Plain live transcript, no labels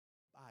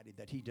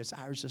everybody that he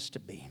desires us to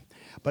be.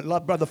 But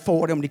love Brother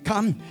Ford, when he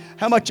come,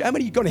 how many are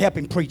you going to help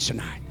him preach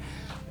tonight?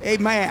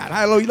 Amen.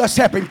 Hallelujah. Let's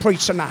help him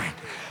preach tonight.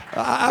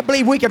 I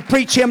believe we can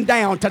preach him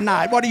down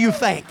tonight. What do you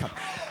think?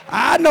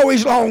 I know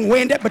he's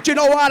long-winded, but you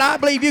know what? I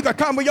believe you can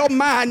come with your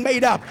mind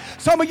made up.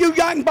 Some of you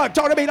young bucks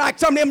ought to be like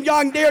some of them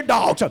young deer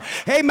dogs.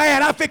 Hey,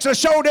 man, I fix to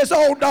show this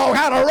old dog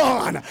how to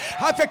run.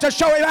 I fix to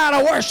show him how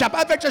to worship.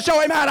 I fix to show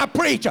him how to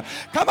preach.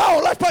 Come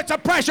on, let's put some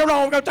pressure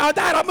on.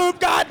 That'll move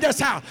God in this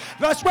house.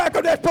 Let's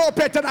welcome this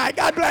pulpit tonight.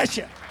 God bless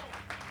you.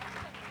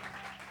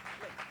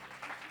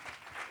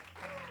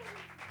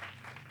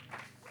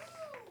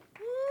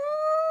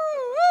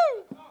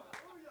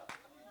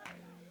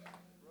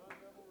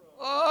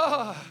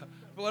 Oh,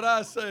 what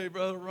I say,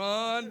 brother,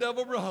 run,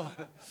 devil, run.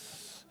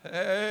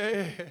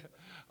 Hey,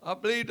 I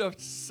believe the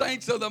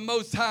saints of the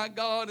Most High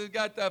God has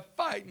got their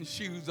fighting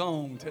shoes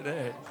on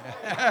today.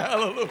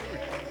 Hallelujah.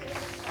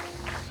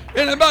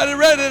 Anybody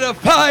ready to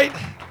fight?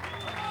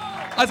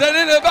 I said,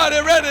 anybody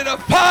ready to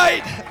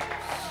fight?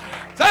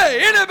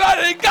 Say,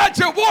 anybody got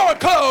your war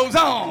clothes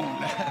on?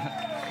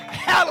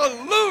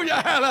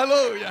 Hallelujah,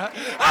 hallelujah.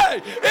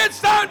 Hey,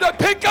 it's time to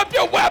pick up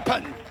your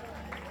weapon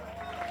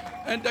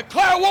and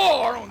declare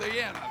war on the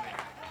enemy.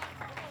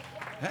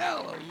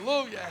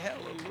 Hallelujah,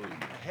 hallelujah,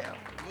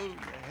 hallelujah, hallelujah.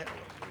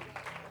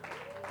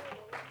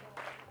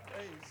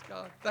 Praise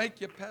God.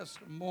 Thank you,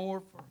 Pastor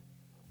Moore, for,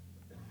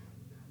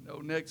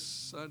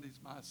 next Sunday's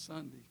my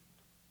Sunday.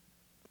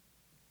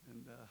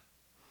 And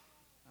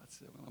I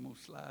said, well, I'm going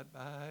to slide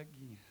by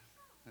again.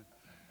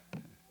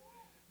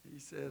 He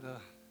said,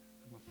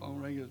 my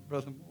phone rang, it was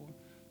Brother Moore.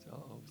 I said,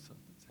 oh,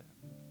 something's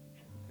happening.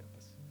 Help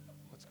us.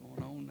 What's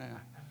going on now?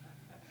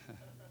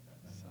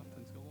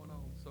 Something's going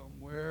on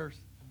somewhere.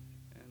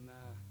 And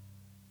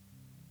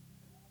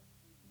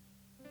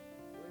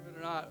believe it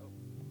or not,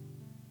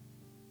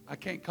 I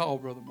can't call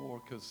Brother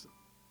Moore because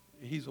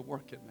he's a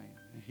working man.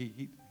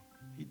 He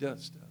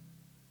does stuff.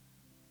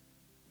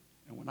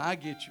 And when I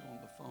get you on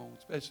the phone,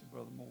 especially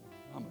Brother Moore,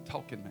 I'm a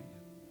talking man.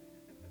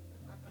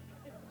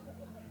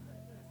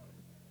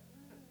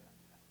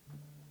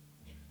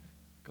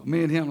 Because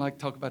me and him like to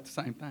talk about the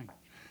same thing.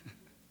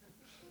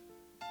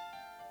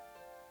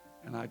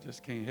 And I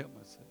just can't help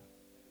myself.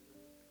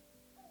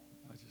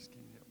 I just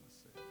can't help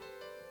myself.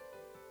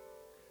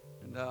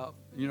 And,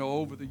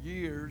 over the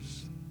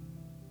years,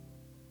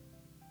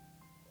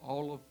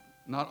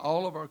 not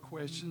all of our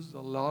questions, a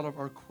lot of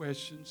our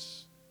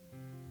questions,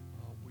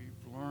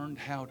 we've learned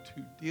how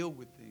to deal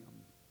with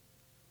them.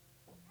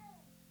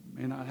 We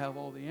may not have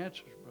all the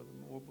answers, Brother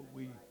Moore, but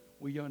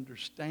we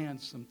understand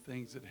some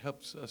things that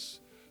helps us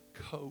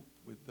cope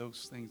with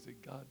those things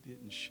that God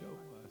didn't show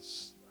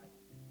us.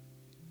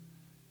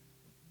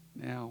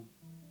 Now,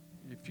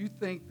 if you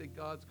think that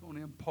God's going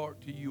to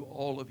impart to you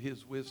all of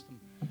his wisdom,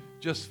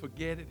 just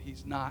forget it.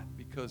 He's not,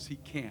 because he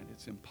can't.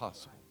 It's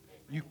impossible.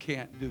 You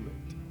can't do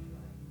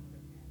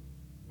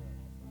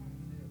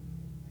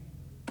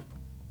it.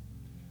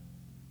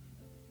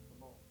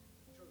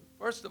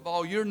 First of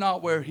all, you're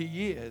not where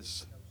he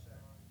is.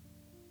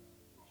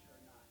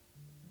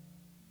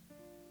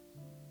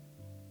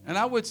 And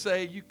I would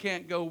say you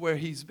can't go where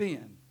he's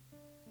been.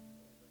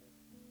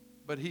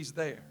 But he's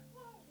there.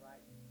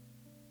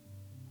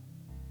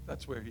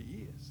 That's where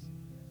he is.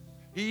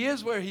 He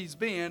is where he's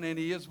been, and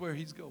he is where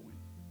he's going.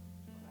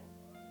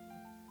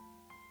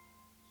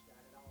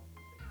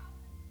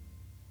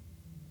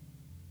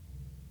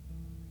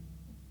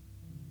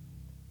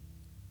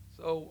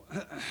 So,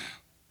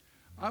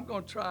 I'm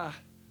going to try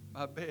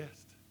my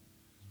best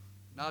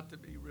not to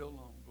be real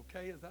long.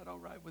 Okay? Is that all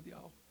right with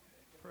y'all?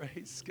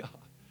 Praise God.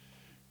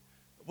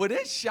 Would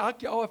it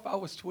shock y'all if I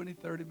was 20,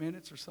 30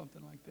 minutes or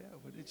something like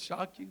that? Would it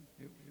shock you?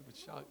 It would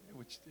shock. It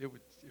would shock you.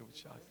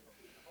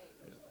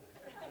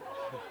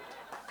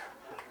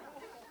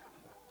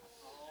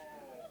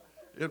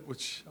 It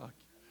would shock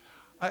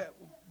you.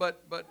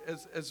 But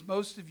as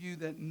most of you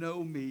that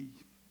know me,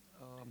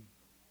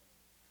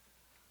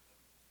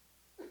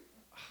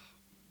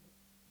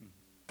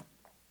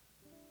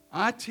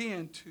 I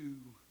tend to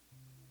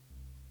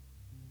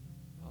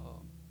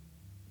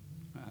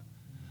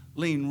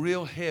lean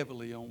real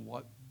heavily on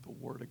what the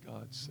Word of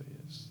God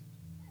says.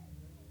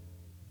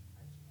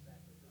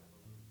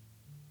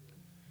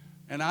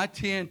 And I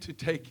tend to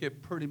take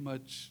it pretty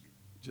much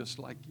just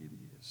like it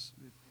is,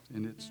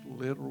 in its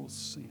literal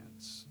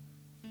sense.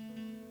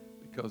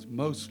 Because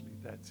mostly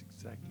that's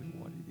exactly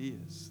what it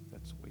is.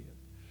 That's the way it.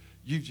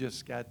 You've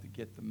just got to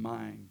get the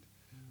mind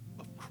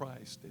of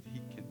Christ, that he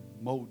can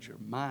mold your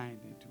mind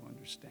into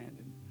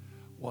understanding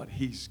what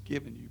he's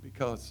given you.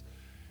 Because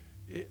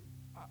it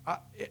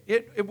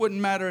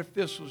wouldn't matter if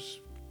this was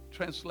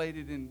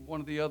translated in one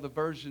of the other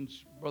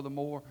versions, Brother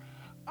Moore.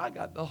 I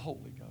got the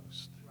Holy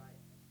Ghost.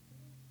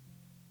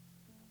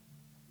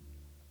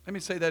 Let me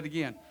say that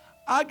again.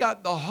 I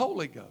got the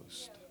Holy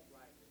Ghost.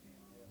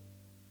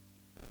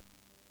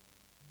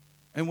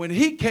 And when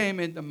he came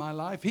into my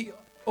life, he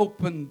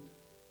opened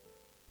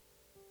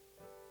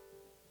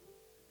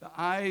the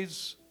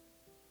eyes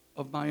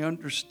of my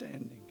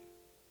understanding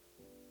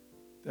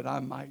that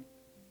I might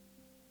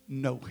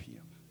know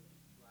him.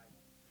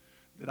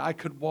 That I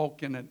could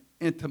walk in an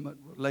intimate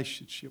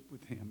relationship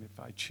with him if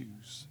I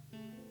choose.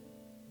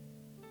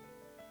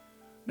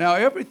 Now,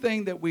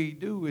 everything that we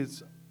do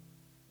is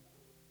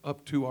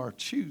up to our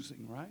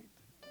choosing, right?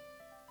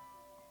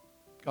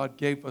 God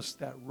gave us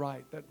that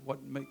right.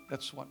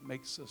 That's what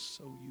makes us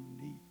so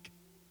unique.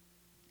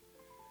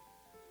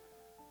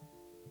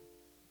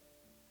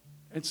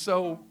 And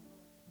so,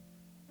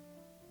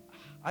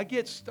 I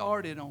get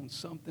started on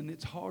something.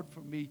 It's hard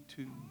for me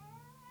to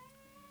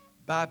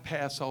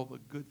bypass all the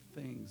good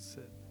things,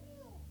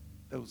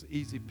 those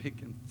easy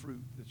picking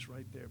fruit that's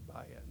right there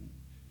by it. And,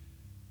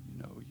 you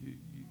know,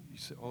 you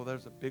say, oh,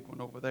 there's a big one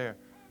over there.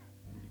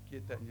 And you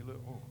get that and you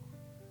look, oh,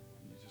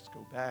 and you just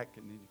go back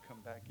and then you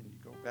come back and you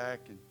go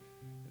back. And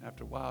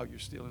after a while, you're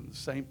still in the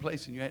same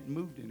place and you hadn't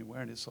moved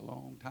anywhere and it's a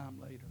long time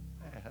later.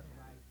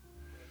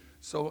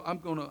 So I'm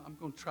gonna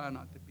try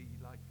not to be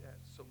like that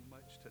so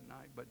much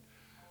tonight. But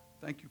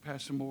thank you,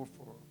 Pastor Moore,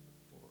 for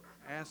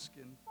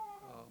asking.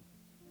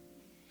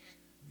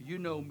 You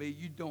know me.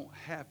 You don't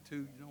have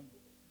to.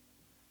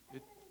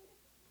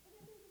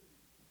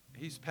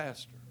 He's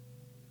pastor.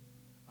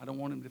 I don't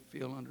want him to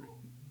feel under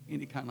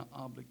any kind of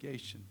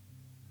obligation.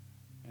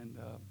 And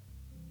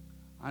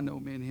I know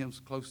me and him's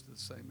close to the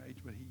same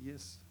age, but he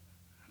is.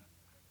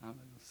 I'm not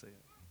going to say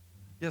it.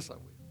 Yes, I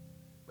will.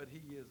 But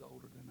he is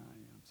older than I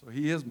am. So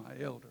he is my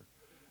elder,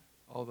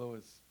 although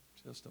it's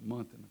just a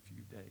month and a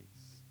few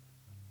days.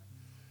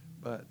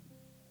 But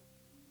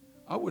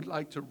I would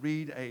like to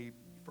read a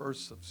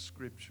verse of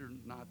Scripture,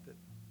 not that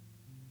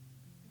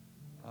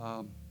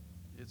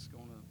it's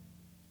going to,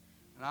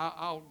 and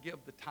I'll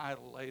give the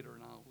title later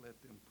and I'll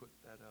let them put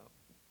that up.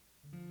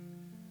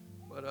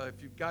 But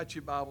if you've got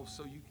your Bible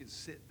so you can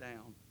sit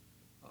down,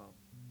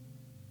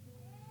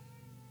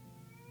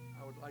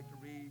 I would like to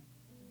read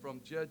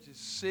from Judges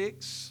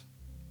 6,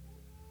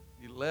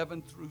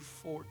 11 through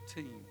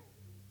 14.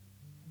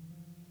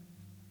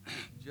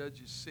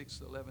 Judges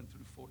 6, 11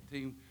 through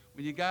 14.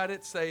 When you got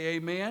it, say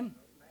amen.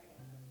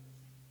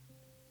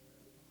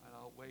 And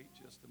I'll wait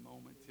just a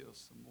moment till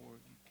some more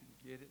of you can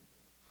get it.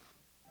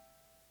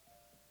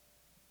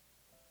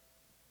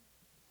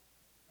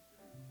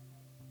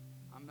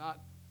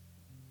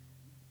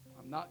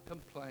 I'm not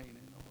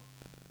complaining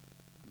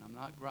and I'm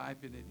not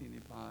griping at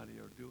anybody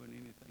or doing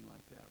anything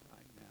like that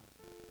right now.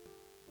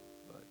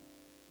 But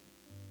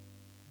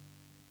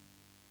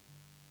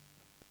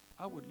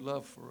I would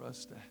love for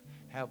us to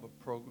have a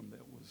program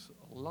that was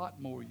a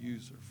lot more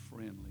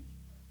user-friendly.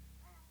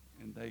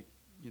 And they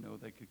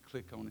could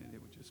click on it and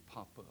it would just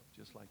pop up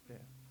just like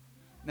that.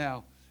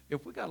 Now,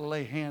 if we got to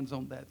lay hands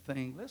on that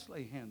thing, let's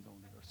lay hands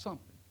on it or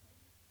something.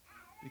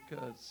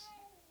 Because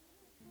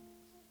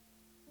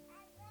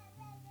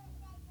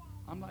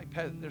I'm like,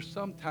 there's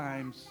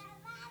sometimes,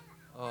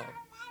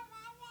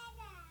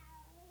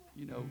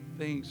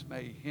 things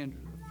may hinder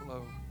the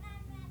flow.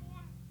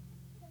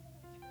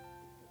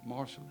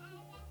 Marshall,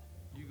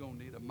 you're going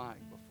to need a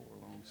mic before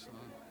long, son.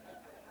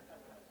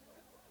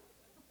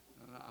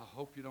 And I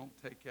hope you don't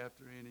take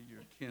after any of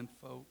your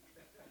kinfolk.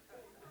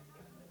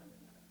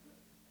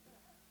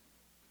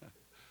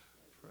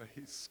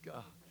 Praise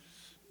God.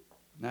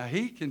 Now,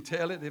 he can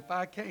tell it if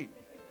I can't.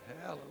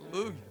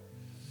 Hallelujah.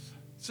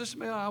 Sister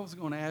Mel, I was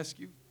going to ask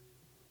you,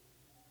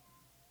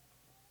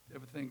 did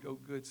everything go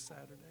good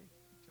Saturday?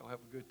 Did y'all have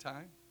a good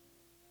time?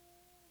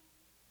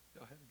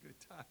 Y'all had a good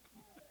time?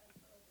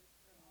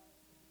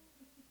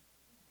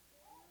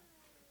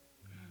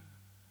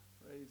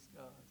 Praise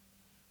God.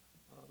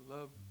 I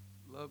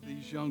love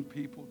these young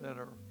people that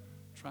are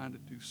trying to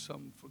do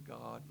something for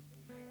God.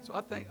 So I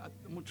think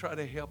I'm going to try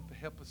to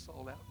help us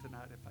all out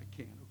tonight if I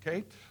can,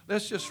 okay?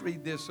 Let's just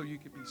read this so you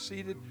can be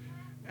seated.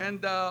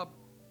 And the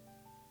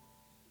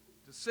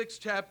 6th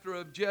chapter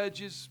of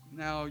Judges.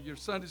 Now, your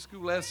Sunday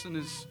school lesson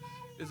is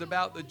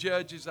about the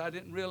judges. I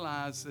didn't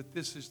realize that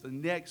this is the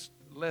next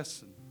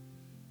lesson.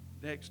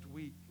 Next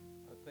week,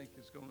 I think,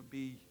 is going to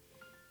be.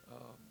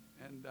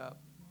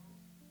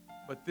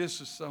 But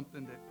this is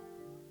something that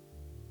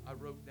I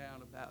wrote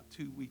down about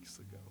 2 weeks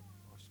ago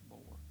or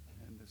more.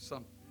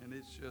 And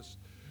it's just,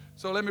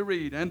 so let me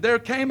read. And there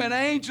came an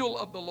angel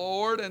of the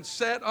Lord and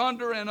sat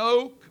under an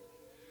oak,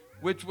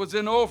 which was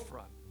in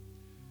Ophrah,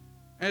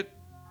 and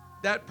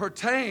that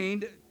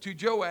pertained to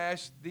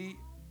Joash the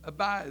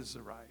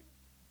Abiezrite.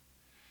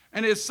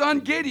 And his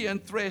son Gideon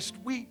threshed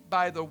wheat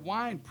by the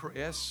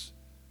winepress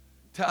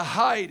to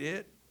hide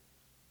it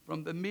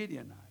from the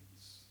Midianites.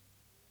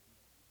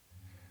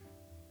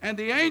 And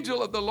the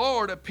angel of the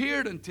Lord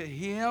appeared unto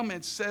him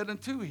and said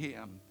unto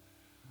him,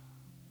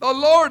 The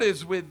Lord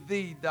is with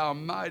thee, thou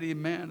mighty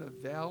man of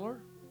valor.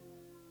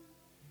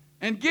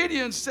 And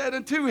Gideon said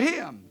unto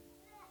him,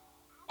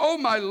 O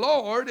my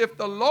Lord, if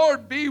the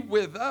Lord be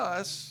with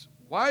us,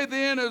 why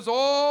then is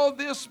all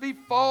this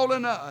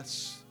befallen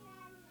us?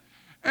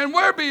 And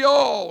where be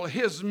all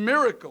his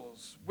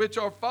miracles which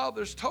our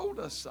fathers told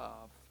us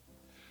of,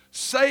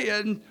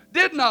 saying,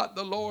 Did not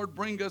the Lord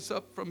bring us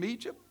up from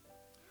Egypt?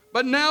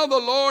 But now the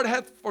Lord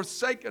hath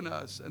forsaken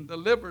us and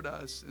delivered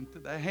us into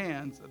the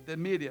hands of the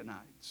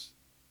Midianites.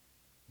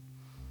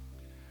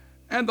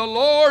 And the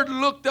Lord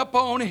looked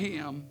upon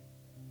him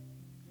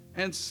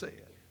and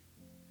said,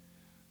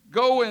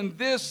 Go in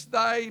this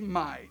thy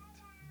might,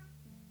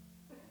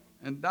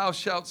 and thou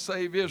shalt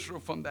save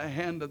Israel from the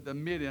hand of the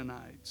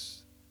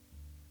Midianites.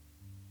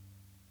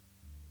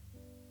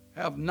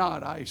 Have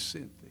not I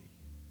sent thee?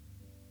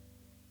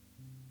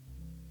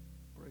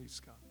 Praise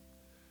God.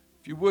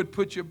 If you would,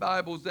 put your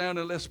Bibles down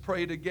and let's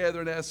pray together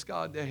and ask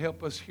God to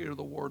help us hear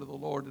the word of the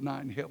Lord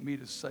tonight and help me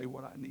to say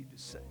what I need to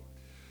say.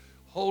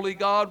 Holy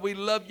God, we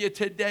love you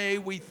today.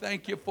 We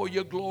thank you for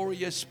your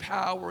glorious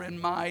power and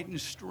might and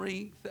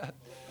strength.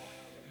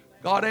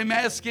 God, I'm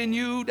asking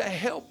you to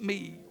help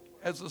me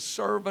as a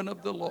servant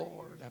of the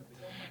Lord,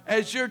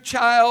 as your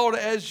child,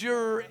 as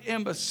your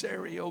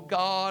emissary, oh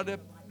God,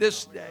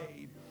 this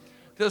day,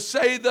 to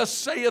say, Thus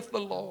saith the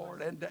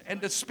Lord,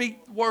 and to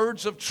speak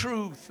words of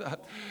truth,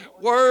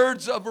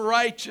 words of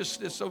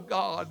righteousness, oh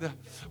God,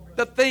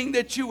 the thing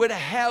that you would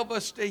have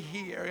us to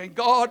hear. And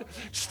God,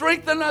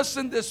 strengthen us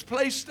in this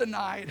place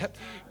tonight.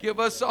 Give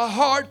us a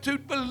heart to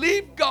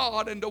believe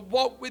God and to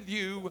walk with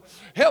you.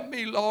 Help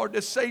me, Lord,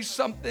 to say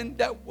something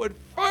that would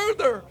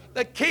further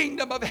the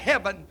kingdom of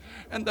heaven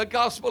and the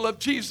gospel of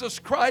Jesus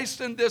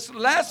Christ in this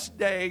last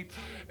day,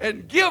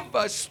 and give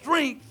us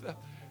strength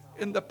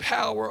in the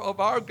power of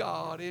our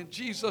God. In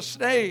Jesus'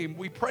 name,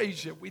 we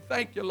praise you. We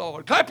thank you,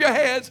 Lord. Clap your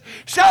hands.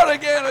 Shout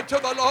again unto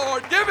the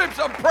Lord. Give him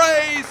some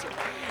praise.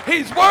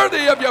 He's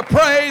worthy of your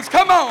praise.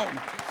 Come on.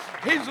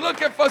 He's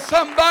looking for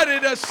somebody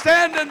to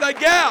stand in the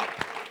gap.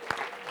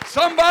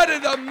 Somebody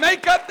to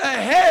make up the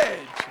hedge.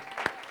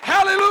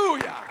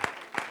 Hallelujah.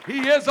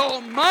 He is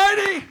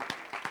almighty,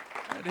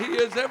 and he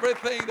is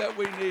everything that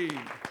we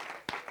need.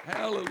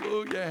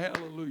 Hallelujah,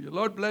 hallelujah.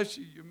 Lord bless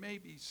you. You may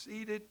be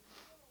seated.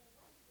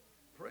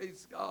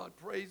 Praise God,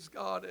 praise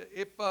God.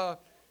 If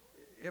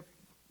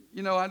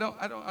you know, I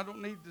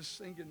don't need this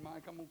singing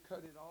mic. I'm gonna cut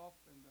it off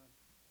and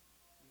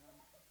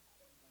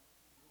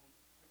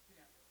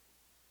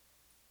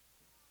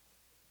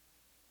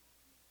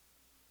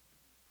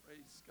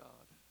praise God.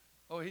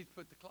 Oh, he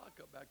put the clock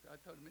up back there. I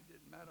told him it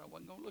didn't matter. I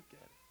wasn't gonna look at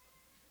it.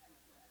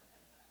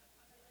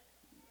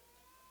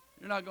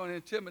 You're not going to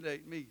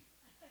intimidate me.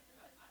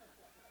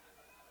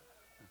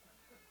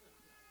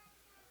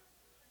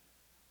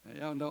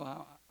 Now, y'all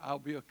know I'll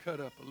be cut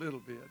up a little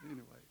bit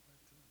anyway.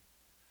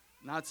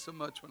 But, not so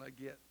much when I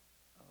get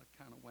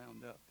kind of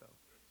wound up, though.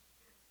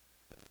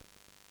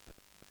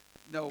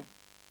 No,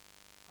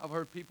 I've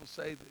heard people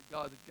say that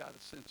God has got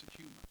a sense of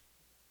humor.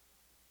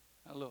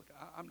 Now, look,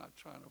 I'm not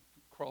trying to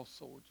cross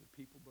swords with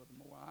people, Brother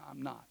Moore.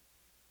 I'm not.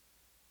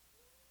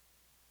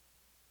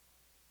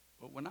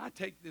 But when I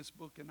take this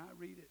book and I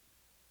read it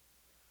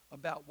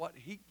about what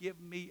he give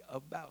me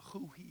about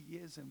who he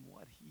is and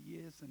what he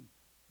is and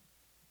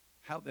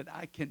how that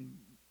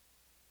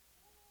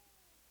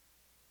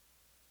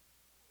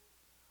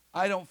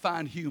I don't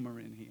find humor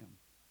in him.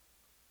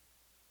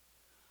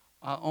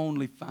 I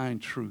only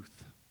find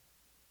truth.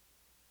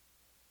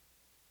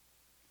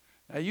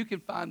 Now you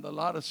can find a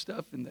lot of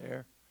stuff in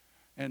there,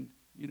 and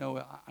you know,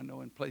 I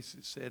know in places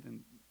it said,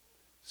 and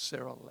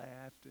Sarah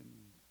laughed and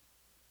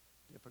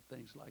different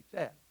things like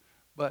that.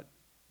 But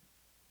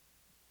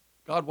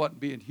God wasn't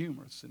being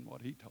humorous in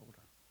what he told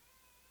her.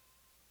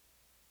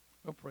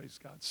 Oh, praise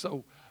God.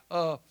 So,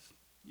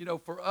 you know,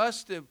 for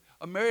us to,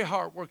 a merry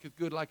heart worketh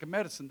good like a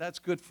medicine. That's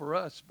good for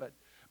us. But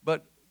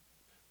the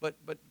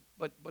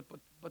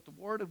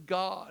Word of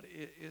God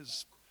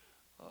is,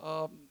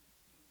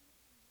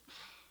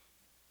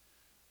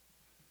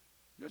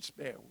 just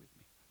bear with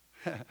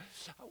me.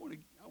 I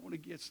want to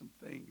get some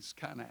things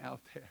kind of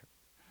out there.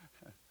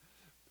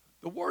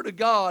 The Word of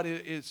God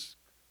it's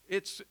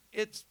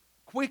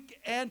quick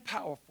and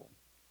powerful.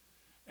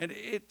 And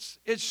it's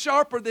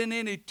sharper than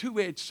any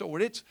two-edged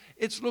sword.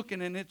 It's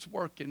looking and it's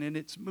working and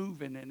it's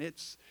moving and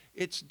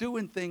it's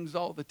doing things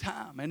all the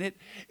time. And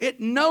it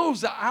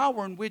knows the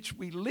hour in which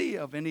we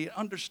live, and it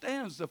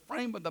understands the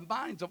frame of the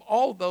minds of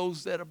all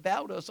those that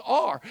about us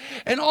are.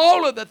 And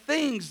all of the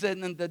things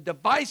and the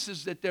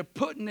devices that they're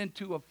putting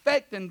into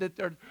effect and that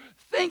they're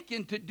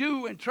thinking to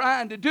do and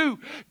trying to do,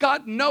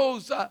 God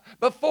knows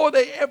before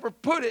they ever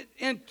put it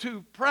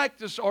into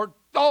practice or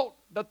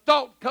the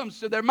thought comes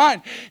to their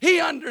mind.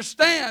 He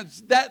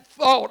understands that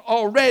thought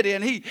already,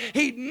 and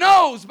he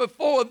knows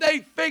before they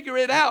figure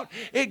it out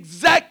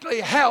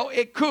exactly how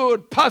it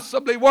could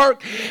possibly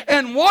work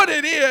and what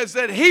it is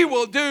that he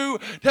will do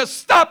to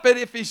stop it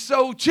if he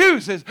so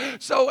chooses.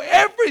 So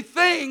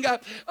everything,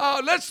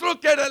 let's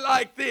look at it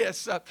like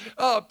this.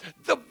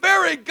 The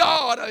very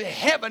God of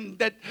heaven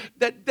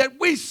that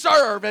we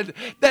serve and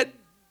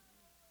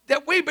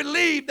that we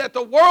believe that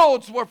the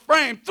worlds were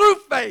framed through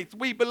faith.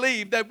 We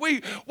believe that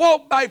we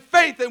walk by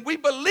faith, and we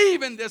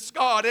believe in this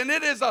God. And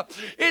it is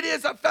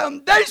a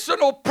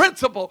foundational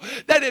principle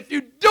that if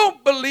you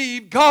don't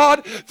believe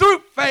God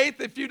through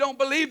faith, if you don't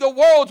believe the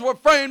worlds were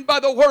framed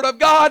by the Word of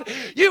God,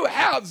 you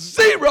have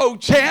zero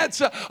chance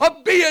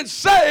of being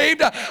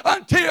saved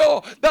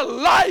until the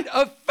light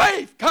of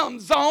faith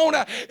comes on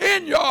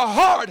in your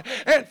heart.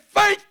 And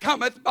faith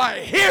cometh by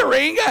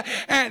hearing,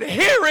 and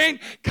hearing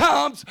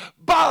comes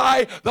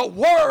by the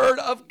Word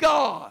of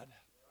God.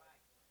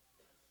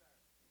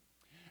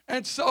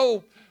 And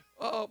so,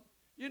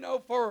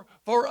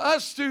 for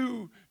us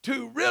to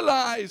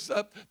realize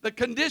the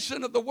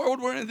condition of the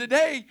world we're in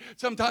today,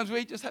 sometimes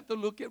we just have to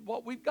look at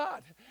what we've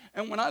got.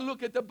 And when I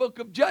look at the book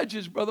of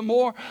Judges, Brother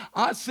Moore,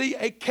 I see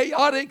a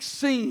chaotic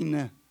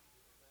scene.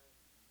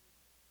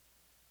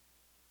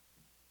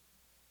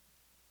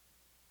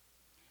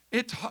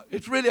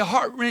 It's really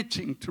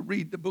heart-wrenching to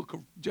read the book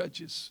of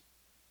Judges.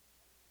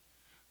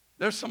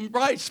 There's some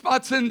bright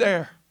spots in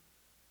there.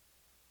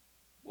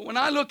 But when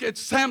I look at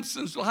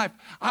Samson's life,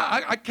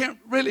 I can't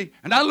really,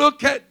 and I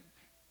look at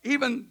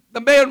even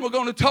the man we're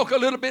going to talk a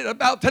little bit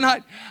about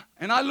tonight,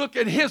 and I look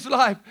at his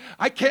life,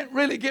 I can't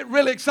really get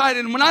really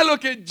excited. And when I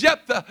look at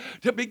Jephthah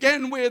to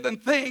begin with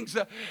and things,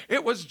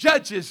 it was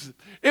judges.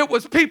 It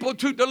was people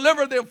to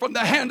deliver them from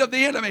the hand of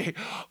the enemy.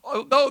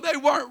 Although they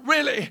weren't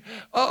really,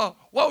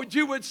 what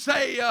you would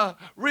say,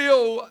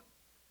 real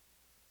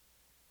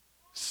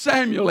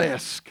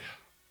Samuel-esque.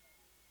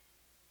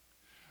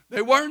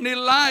 They weren't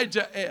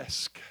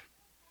Elijah-esque.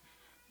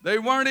 They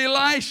weren't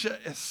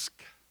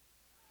Elisha-esque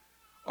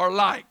or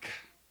like.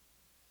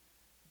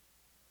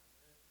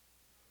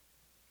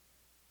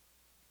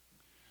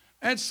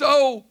 And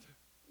so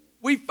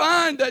we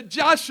find that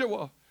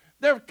Joshua,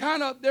 they're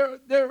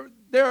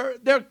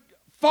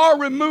far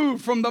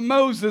removed from the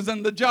Moses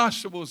and the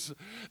Joshuas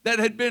that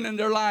had been in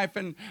their life.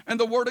 And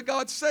the Word of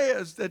God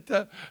says that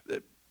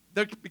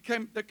there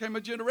came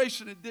a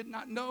generation that did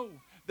not know,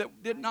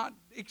 that did not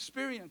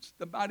experience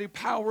the mighty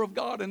power of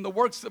God and the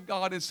works of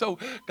God. And so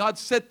God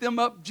set them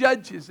up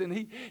judges,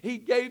 and He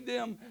gave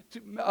them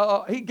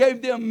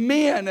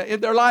men in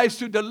their lives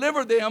to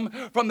deliver them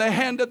from the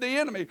hand of the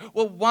enemy.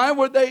 Well, why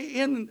were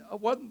they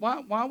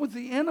why was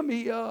the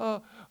enemy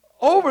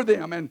over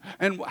them?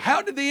 And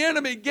how did the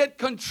enemy get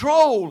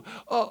control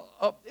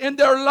in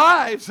their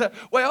lives?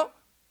 Well,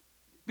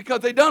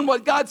 because they done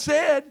what God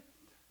said,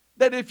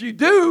 that if you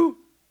do,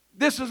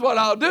 this is what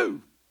I'll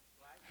do.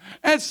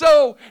 And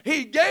so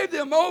He gave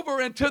them over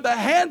into the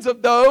hands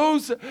of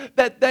those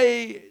that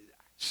they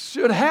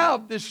should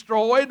have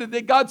destroyed. And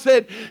then God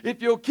said,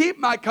 if you'll keep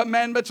my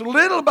commandments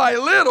little by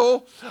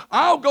little,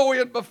 I'll go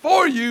in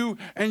before you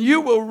and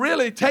you will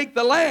really take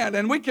the land.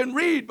 And we can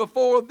read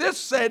before this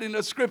said in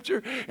the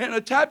scripture in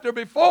a chapter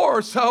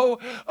before, so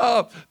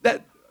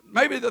that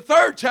maybe the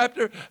third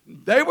chapter,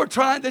 they were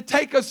trying to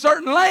take a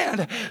certain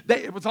land.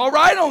 It was all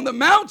right on the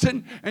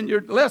mountain, and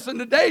your lesson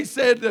today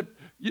said that,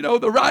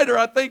 the writer,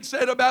 I think,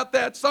 said about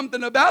that,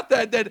 something about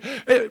that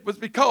it was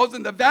because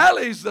in the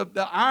valleys of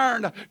the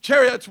iron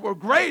chariots were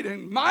great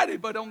and mighty,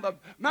 but on the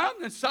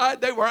mountainside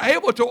they were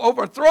able to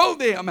overthrow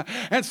them.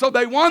 And so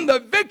they won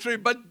the victory.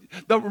 But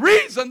the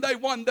reason they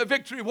won the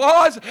victory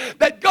was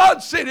that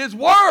God sent His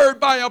word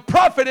by a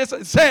prophetess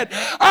and said,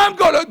 I'm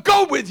going to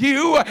go with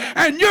you,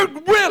 and you're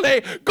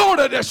really going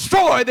to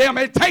destroy them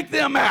and take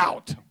them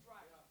out.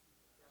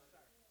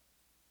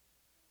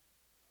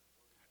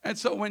 And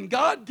so when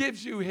God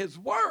gives you His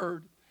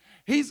word,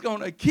 He's going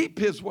to keep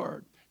His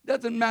word.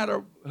 Doesn't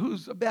matter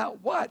who's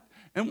about what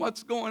and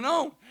what's going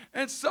on.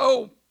 And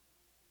so,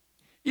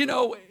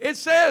 it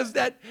says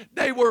that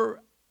they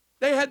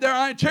had their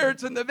iron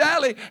chariots in the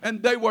valley,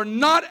 and they were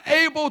not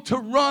able to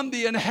run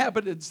the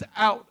inhabitants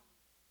out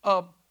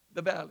of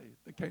the valley,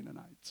 the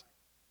Canaanites.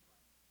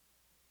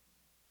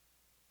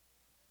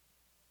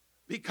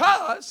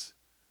 Because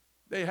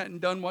they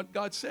hadn't done what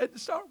God said to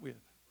start with.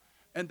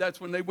 And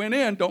that's when they went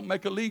in, don't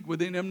make a league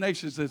with any of them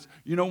nations. Says,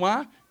 you know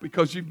why?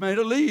 Because you've made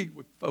a league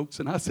with folks.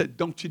 And I said,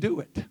 don't you do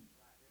it.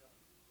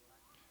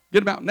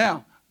 Get them out.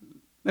 Now,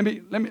 let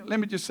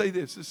me just say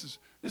this. This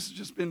has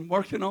just been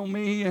working on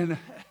me, and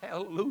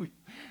hallelujah.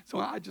 So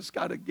I just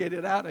got to get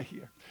it out of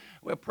here.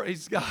 Well,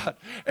 praise God.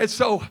 And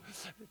so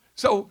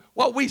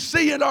what we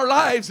see in our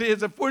lives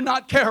is, if we're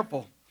not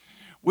careful,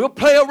 we'll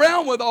play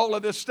around with all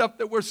of this stuff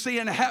that we're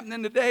seeing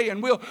happening today,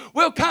 and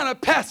we'll kind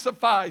of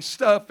pacify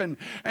stuff, and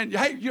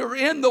hey, you're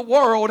in the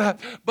world,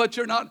 but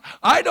you're not.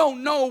 I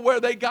don't know where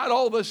they got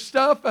all this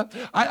stuff.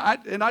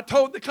 I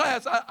told the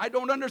class, I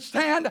don't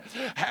understand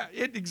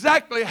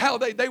exactly how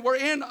they were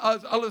in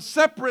a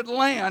separate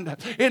land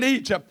in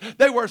Egypt.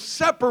 They were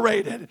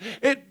separated.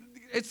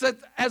 It's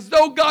as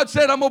though God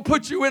said, I'm going to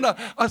put you in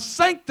a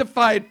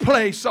sanctified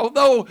place,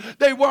 although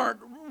they weren't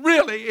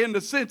really in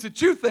the sense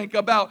that you think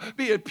about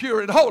being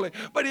pure and holy.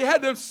 But He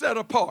had them set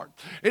apart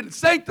and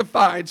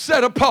sanctified,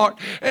 set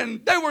apart.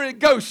 And they were in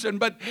Goshen,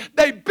 but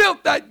they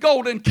built that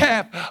golden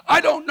calf.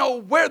 I don't know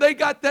where they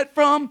got that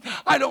from.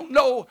 I don't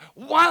know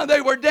why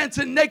they were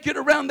dancing naked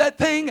around that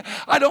thing.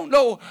 I don't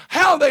know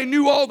how they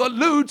knew all the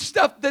lewd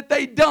stuff that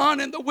they done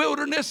in the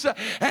wilderness.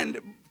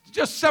 And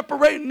just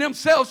separating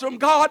themselves from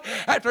God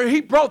after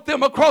he brought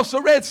them across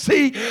the Red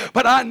Sea,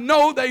 but I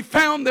know they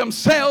found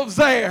themselves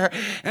there.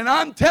 And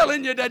I'm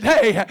telling you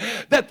today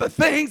that the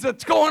things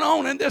that's going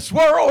on in this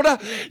world,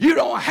 you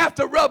don't have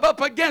to rub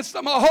up against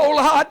them a whole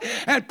lot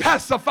and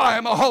pacify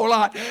them a whole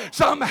lot.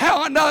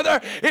 Somehow or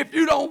another, if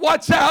you don't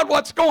watch out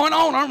what's going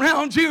on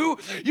around you,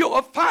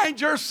 you'll find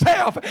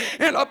yourself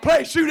in a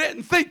place you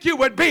didn't think you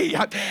would be,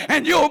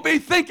 and you'll be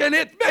thinking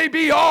it may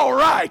be all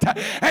right,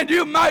 and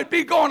you might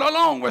be going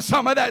along with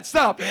some of that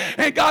stuff.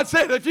 And God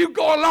said if you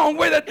go along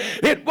with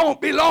it, it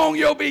won't be long.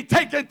 You'll be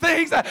taking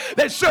things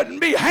that shouldn't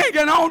be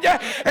hanging on you,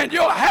 and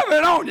you'll have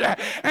it on you,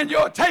 and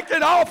you'll take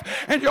it off,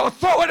 and you'll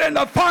throw it in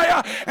the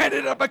fire, and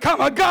it'll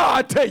become a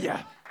god to you.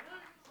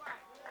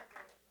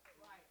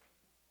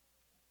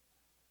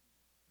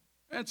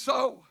 And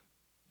so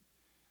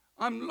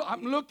I'm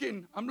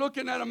looking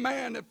at a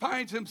man that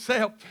finds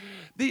himself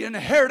the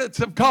inheritance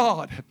of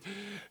God.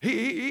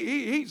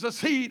 He's the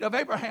seed of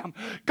Abraham.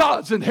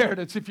 God's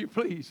inheritance, if you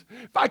please.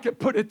 If I could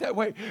put it that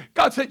way.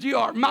 God said, you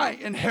are my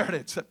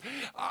inheritance.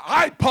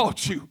 I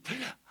bought you.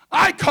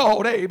 I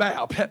called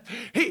Ahab.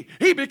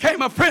 He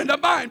became a friend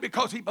of mine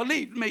because he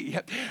believed me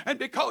and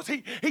because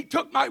he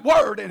took my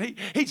word and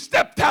he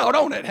stepped out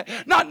on it,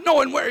 not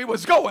knowing where he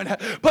was going,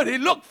 but he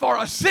looked for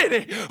a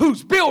city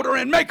whose builder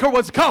and maker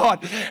was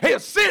God, a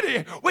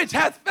city which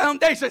hath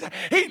foundations.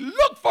 He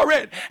looked for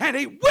it and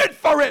he went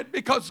for it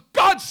because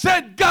God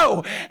said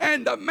go,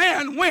 and the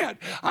man went.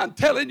 I'm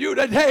telling you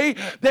today,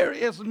 there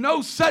is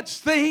no such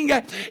thing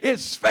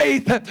as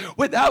faith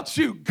without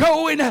you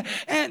going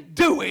and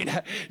doing.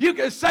 You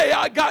can say,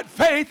 I got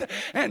faith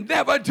and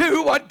never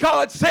do what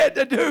God said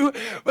to do,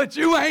 but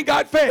you ain't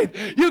got faith.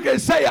 You can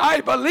say,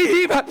 I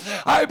believe,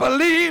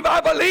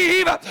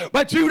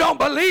 but you don't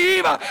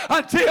believe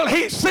until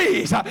he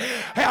sees.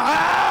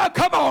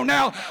 Come on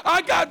now.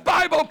 I got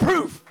Bible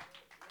proof.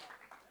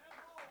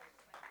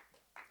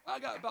 I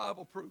got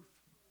Bible proof.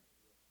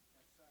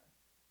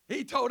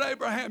 He told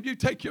Abraham, you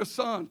take your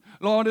son.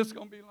 Lord, it's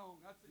going to be long.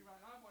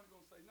 I'm not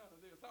going to say none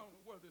of this. I don't know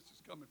where this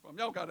is coming from.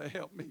 Y'all got to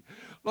help me.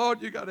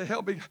 Lord, you got to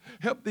help me.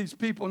 Help these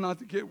people not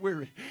to get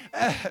weary.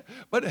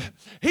 But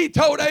he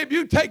told Abe,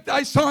 you take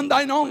thy son,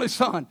 thine only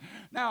son.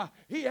 Now,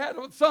 he had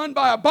a son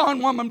by a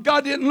bondwoman.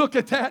 God didn't look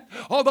at that,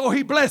 although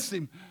he blessed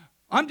him.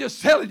 I'm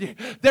just telling you,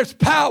 there's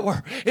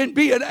power in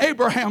being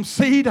Abraham's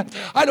seed.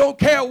 I don't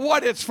care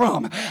what it's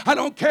from. I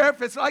don't care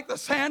if it's like the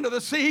sand of the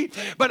sea,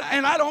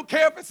 and I don't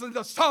care if it's in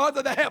the stars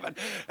of the heaven.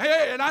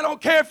 And I don't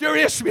care if you're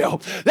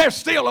Ishmael. There's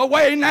still a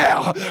way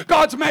now.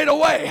 God's made a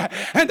way,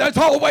 and there's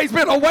always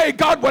been a way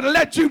God would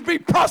let you be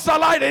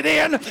proselyted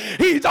in.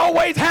 He's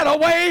always had a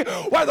way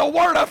where the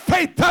word of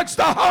faith touched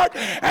the heart,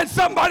 and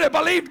somebody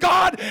believed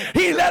God.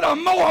 He let a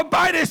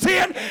Moabitess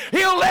in.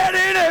 He'll let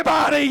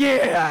anybody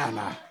in.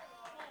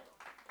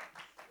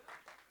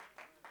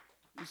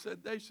 He said,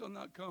 they shall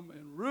not come.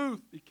 And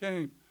Ruth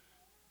became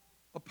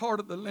a part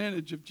of the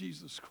lineage of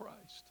Jesus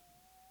Christ.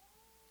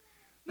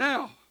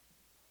 Now,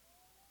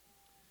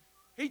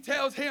 he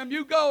tells him,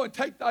 you go and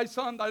take thy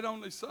son, thine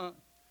only son.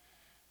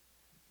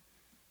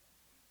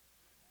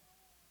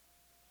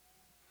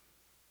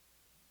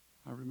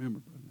 I remember,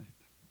 Brother Nathan.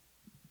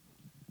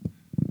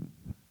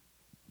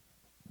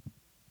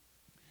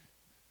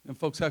 And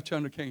folks out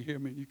yonder can't hear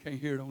me. You can't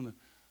hear it on the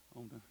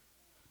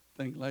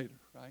thing later,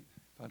 right?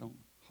 If I don't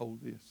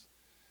hold this.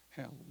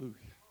 Hallelujah.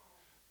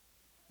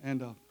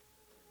 And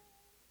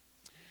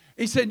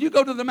he said, you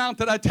go to the mount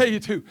that I tell you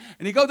to.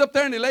 And he goes up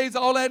there and he lays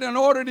all that in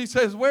order. And he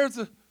says,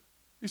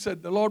 he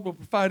said, the Lord will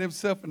provide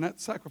himself in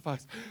that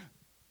sacrifice.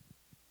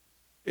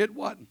 It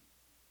wasn't.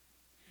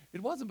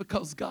 It wasn't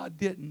because God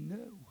didn't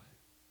know.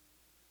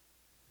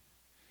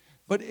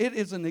 But it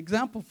is an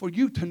example for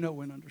you to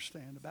know and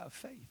understand about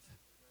faith.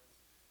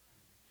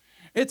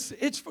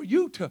 It's for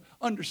you to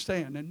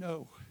understand and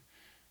know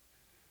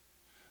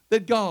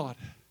that God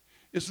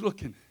is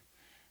looking.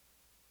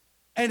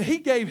 And he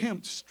gave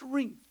him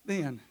strength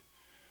then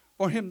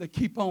for him to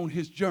keep on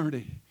his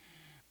journey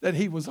that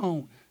he was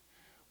on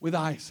with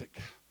Isaac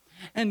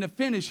and to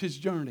finish his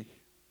journey.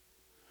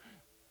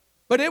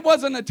 But it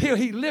wasn't until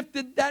he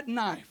lifted that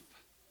knife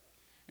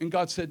and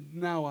God said,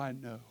 now I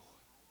know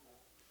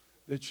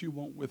that you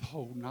won't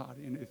withhold not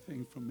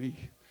anything from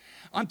me.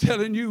 I'm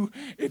telling you,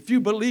 if you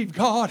believe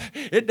God,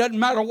 it doesn't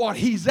matter what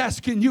he's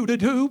asking you to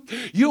do,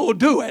 you'll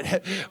do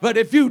it. But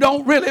if you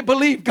don't really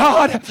believe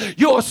God,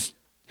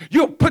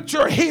 you'll put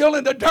your heel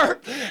in the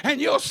dirt and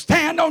you'll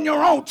stand on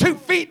your own 2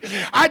 feet.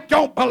 I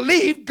don't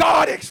believe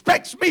God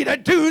expects me to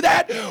do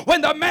that. When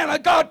the man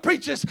of God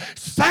preaches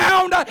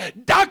sound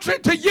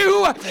doctrine to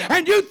you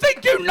and you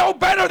think you know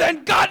better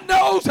than God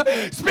knows,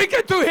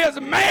 speaking through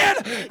his man,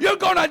 you're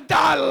going to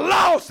die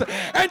lost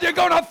and you're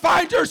going to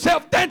find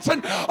yourself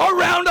dancing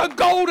around a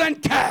golden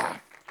calf.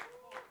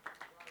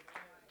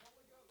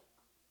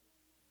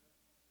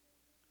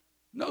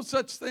 No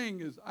such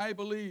thing as I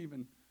believe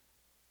and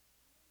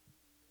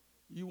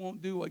you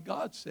won't do what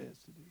God says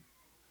to do,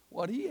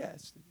 what he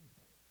has to do.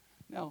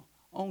 Now,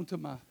 on to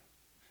my,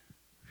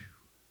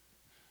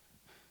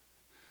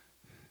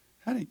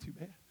 that ain't too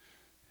bad.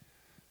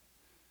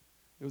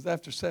 It was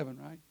after 7,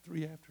 right?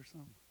 3 after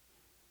something.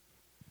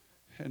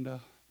 And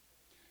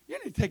you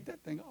need to take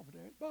that thing off of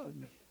there. It bothers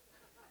me.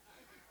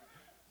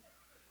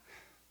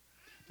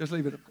 Just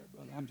leave it up there,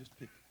 brother. I'm just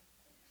picking.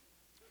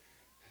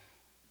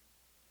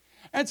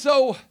 And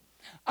so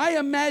I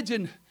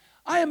imagine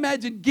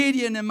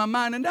Gideon in my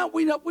mind. And now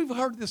we've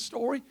heard this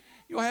story.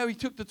 You know how he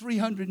took the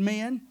 300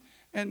 men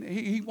and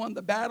he won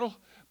the battle.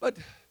 But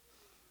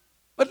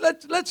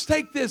let's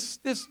take this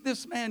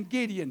man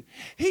Gideon.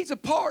 He's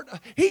part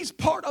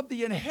of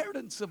the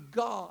inheritance of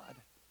God.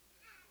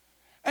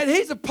 And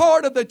he's a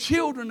part of the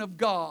children of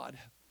God.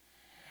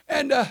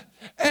 And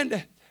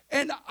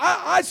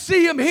I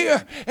see him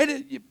here.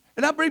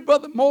 And I believe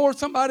Brother Moore,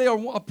 somebody,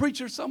 or a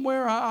preacher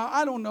somewhere,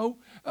 I don't know.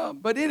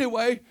 But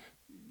anyway,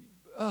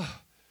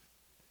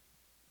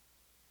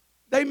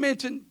 they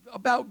mentioned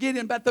about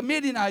Gideon, about the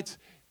Midianites.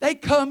 They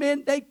come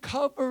in, they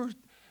cover.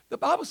 The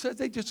Bible says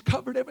they just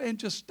covered everything and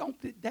just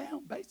stomped it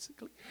down,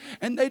 basically.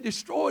 And they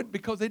destroyed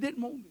because they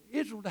didn't want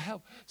Israel to have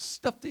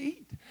stuff to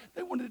eat.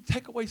 They wanted to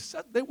take away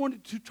stuff. They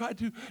wanted to try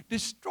to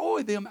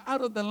destroy them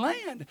out of the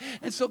land.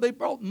 And so they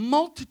brought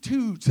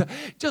multitudes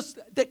just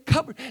that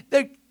covered.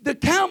 The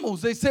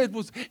camels, they said,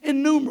 was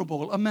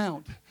innumerable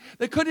amount.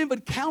 They couldn't even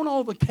count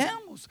all the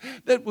camels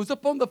that was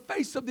up on the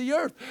face of the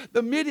earth.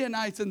 The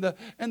Midianites and the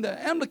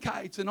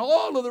Amalekites and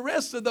all of the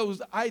rest of those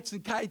ites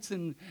and kites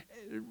and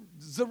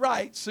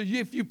Zerites,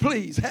 if you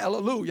please,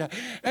 hallelujah.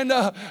 And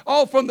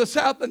all from the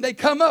south, and they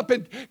come up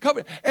and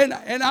cover. And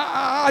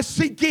I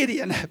see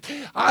Gideon.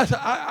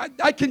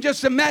 I can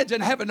just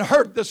imagine, having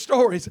heard the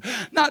stories,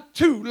 not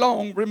too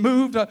long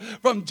removed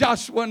from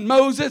Joshua and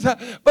Moses,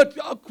 but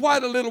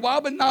quite a little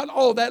while, but not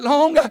all that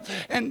long.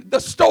 And the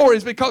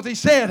stories, because he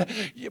said,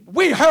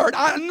 we heard,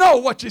 I know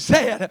what you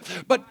said,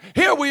 but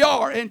here we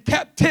are in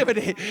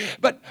captivity.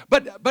 But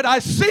I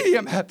see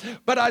him.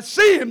 But I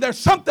see him. There's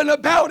something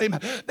about him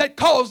that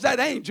caused that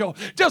angel,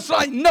 just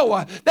like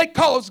Noah, that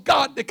caused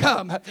God to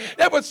come.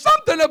 There was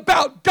something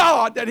about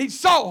God that he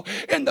saw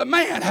in the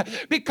man,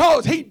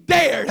 because he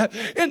dared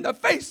in the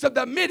face of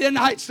the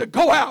Midianites to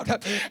go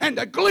out and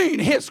to glean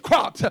his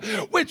crops,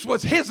 which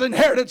was his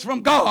inheritance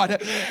from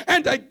God,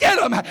 and to get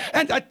them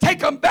and to take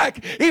them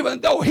back, even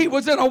though he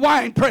was in a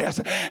wine press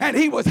and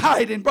he was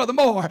hiding, Brother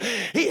Moore.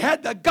 He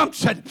had the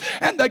gumption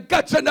and the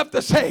guts enough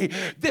to say,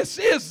 this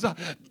is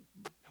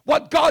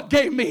what God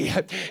gave me.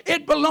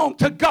 It belonged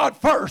to God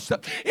first.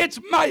 It's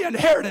my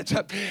inheritance.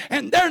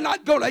 And they're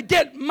not going to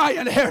get my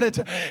inheritance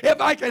if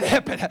I can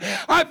help it.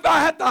 If I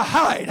have to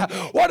hide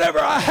whatever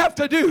I have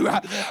to do,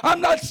 I'm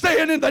not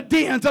staying in the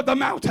dens of the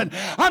mountain.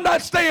 I'm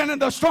not staying in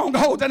the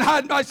strongholds and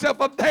hiding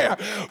myself up there.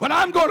 But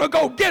I'm going to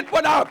go get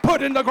what I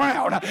put in the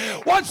ground.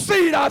 What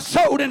seed I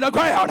sowed in the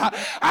ground,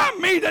 I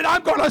mean it.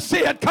 I'm going to see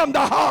it come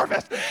to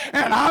harvest.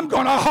 And I'm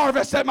going to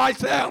harvest it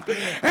myself.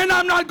 And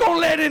I'm not going to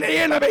let any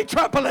enemy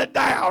trample it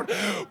down.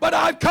 But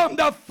I've come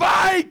to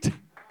fight.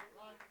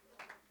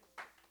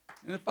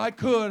 And if I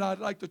could, I'd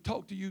like to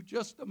talk to you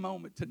just a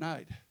moment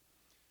tonight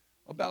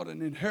about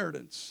an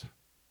inheritance.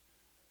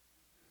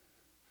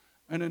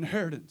 An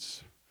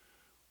inheritance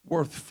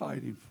worth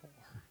fighting for.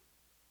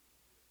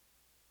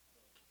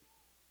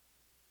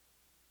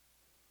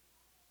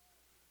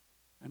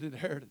 An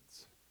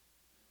inheritance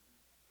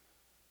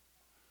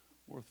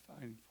worth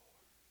fighting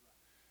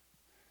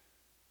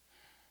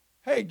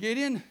for. Hey,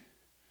 Gideon.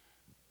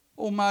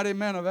 Almighty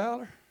man of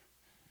valor.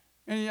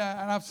 And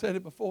I've said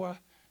it before. I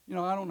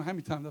don't know how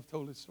many times I've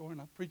told this story,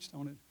 and I've preached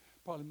on it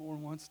probably more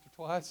than once or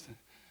twice.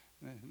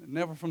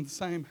 Never from the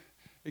same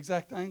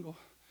exact angle.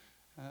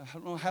 I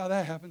don't know how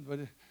that happened,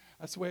 but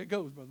that's the way it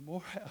goes, Brother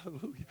Moore.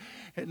 Hallelujah.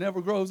 It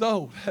never grows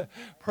old.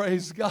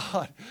 Praise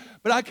God.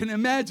 But I can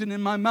imagine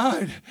in my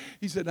mind,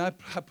 he said, I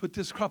put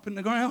this crop in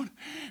the ground,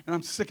 and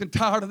I'm sick and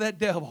tired of that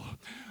devil,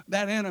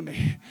 that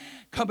enemy,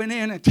 coming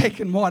in and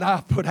taking what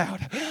I've put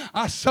out.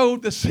 I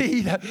sowed the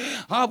seed.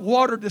 I've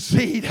watered the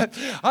seed.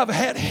 I've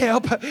had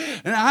help.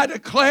 And I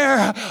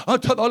declare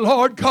unto the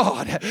Lord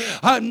God,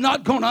 I'm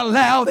not going to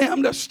allow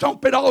them to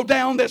stomp it all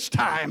down this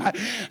time.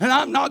 And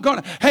I'm not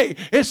going to, hey,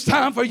 it's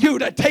time for you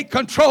to take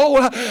control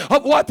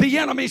of what the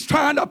enemy's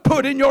trying to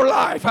put in your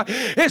life.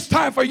 It's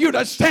time for you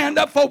to stand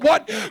up for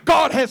what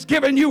God has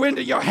given you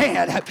into your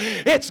hand.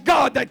 It's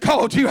God that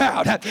called you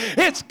out.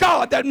 It's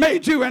God that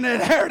made you an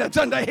inheritance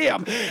unto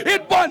him.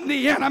 It wasn't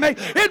the enemy.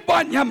 It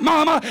wasn't your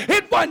mama.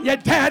 It wasn't your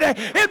daddy.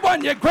 It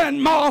wasn't your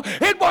grandma.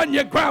 It wasn't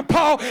your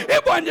grandpa.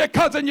 It wasn't your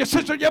cousin, your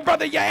sister, your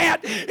brother, your aunt.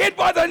 It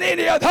wasn't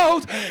any of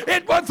those.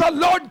 It was the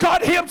Lord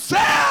God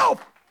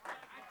himself.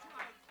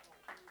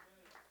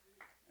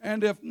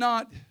 And if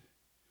not,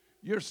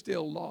 you're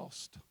still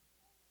lost.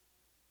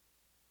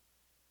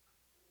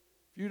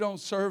 If you don't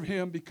serve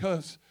him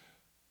because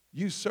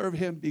you serve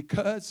him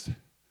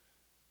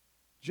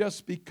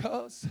just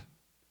because.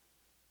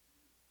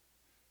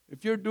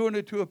 If you're doing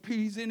it to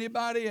appease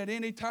anybody at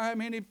any time,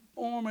 any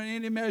form, or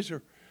any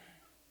measure,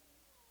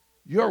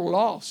 you're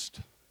lost.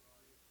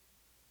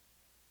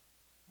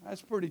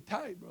 That's pretty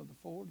tight, Brother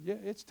Ford. Yeah,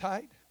 it's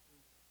tight.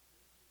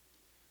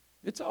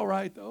 It's all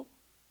right, though.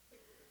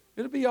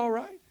 It'll be all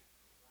right.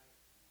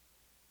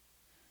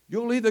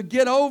 You'll either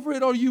get over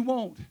it or you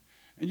won't.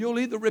 And you'll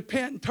either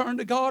repent and turn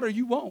to God or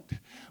you won't.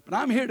 But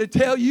I'm here to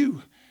tell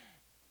you,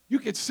 you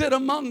can sit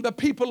among the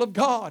people of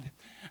God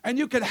and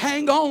you can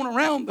hang on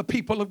around the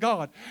people of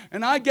God.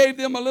 And I gave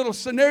them a little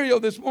scenario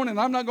this morning.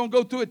 I'm not going to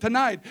go through it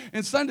tonight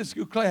in Sunday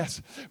school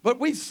class. But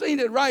we've seen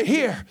it right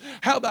here,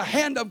 how the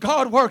hand of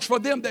God works for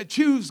them that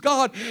choose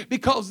God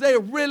because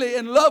they're really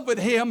in love with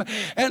Him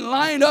and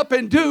line up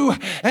and do.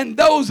 And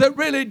those that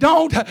really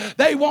don't,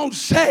 they won't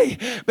say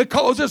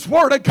because it's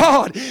Word of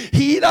God.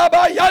 It's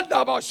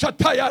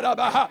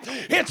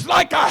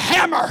like a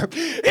hammer.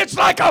 It's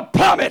like a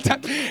plummet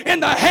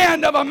in the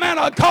hand of a man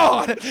of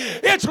God.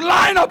 It's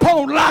line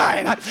upon line.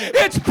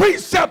 It's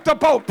precept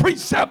upon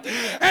precept.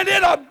 And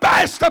it'll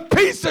bash to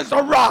pieces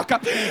the rock.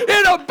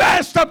 It'll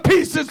bash to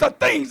pieces the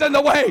things in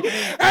the way.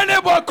 And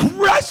it will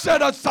crush it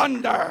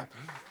asunder.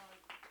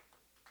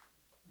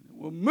 It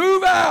will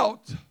move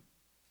out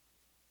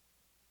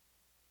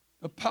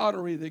the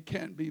pottery that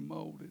can't be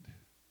molded.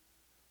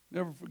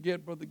 Never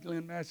forget Brother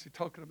Glenn Massey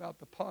talking about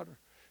the potter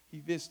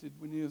he visited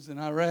when he was in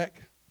Iraq.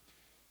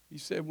 He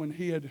said when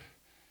he had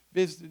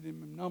visited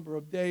him a number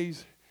of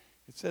days,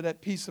 it said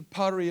that piece of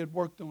pottery had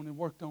worked on and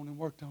worked on and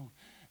worked on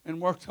and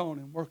worked on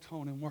and worked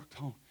on and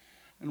worked on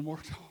and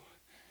worked on.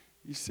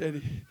 He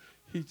said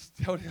he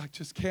told him, I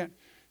just can't,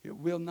 it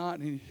will not.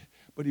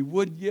 But he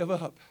wouldn't give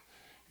up.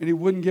 And he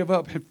wouldn't give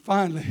up. And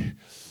finally,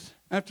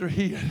 after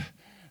he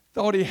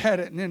thought he had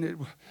it,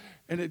 and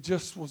it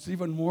just was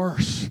even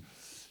worse,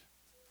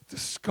 the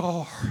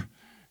scar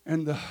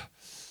and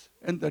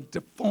the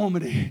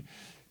deformity,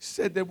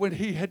 said that when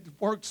he had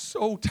worked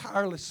so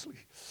tirelessly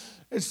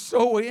and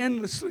so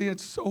endlessly and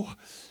so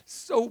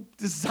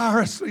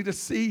desirously to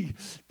see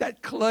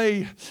that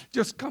clay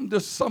just come to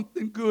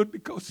something good,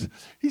 because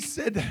he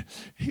said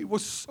he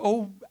was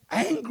so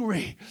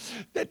angry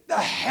that the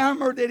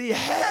hammer that he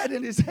had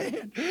in his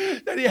hand,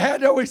 that he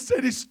had always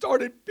said he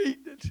started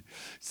beating it.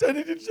 Said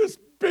it just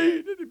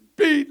beat and it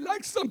beat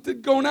like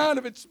something going out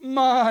of its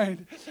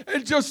mind.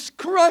 And just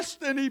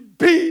crushed, and he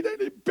beat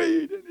and he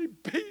beat and he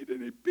beat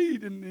and he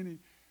beat, and then he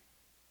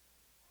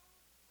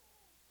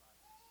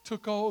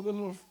took all the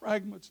little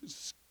fragments and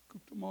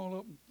scooped them all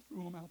up and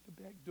threw them out the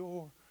back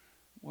door.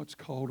 What's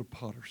called a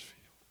potter's field.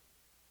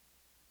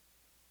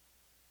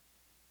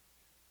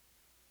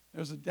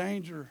 There's a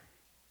danger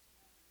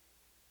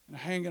in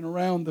hanging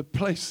around the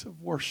place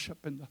of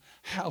worship in the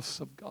house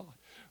of God.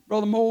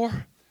 Brother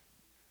Moore,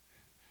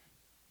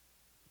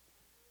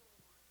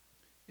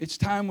 it's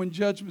time when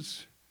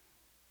judgments,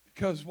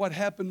 because what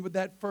happened with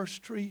that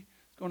first tree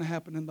is going to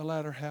happen in the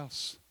latter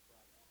house.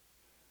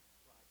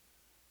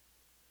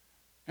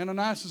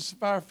 Ananias and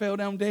Sapphira fell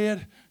down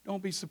dead.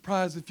 Don't be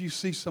surprised if you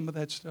see some of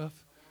that stuff.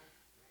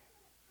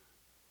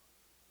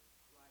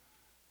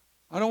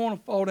 I don't want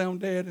to fall down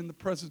dead in the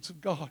presence of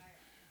God.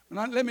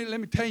 And let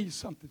me tell you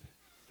something.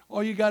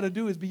 All you got to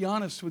do is be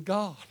honest with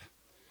God.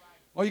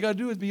 All you got to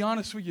do is be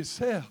honest with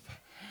yourself.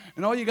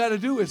 And all you got to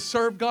do is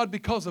serve God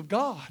because of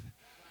God.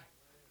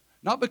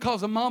 Not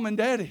because of mom and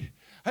daddy.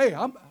 Hey,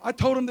 I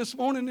told him this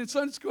morning in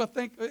Sunday school, I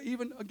think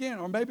even again,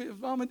 or maybe it was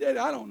mom and daddy,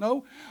 I don't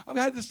know. I've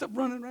had this stuff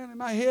running around in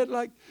my head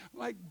like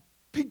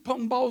ping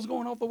pong balls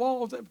going off the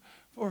walls.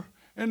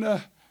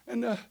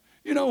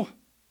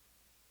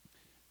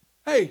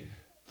 Hey,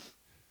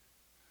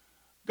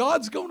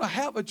 God's going to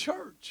have a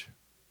church.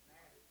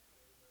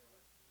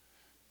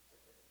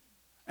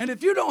 And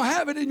if you don't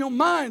have it in your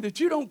mind that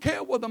you don't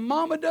care whether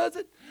mama does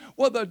it,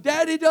 whether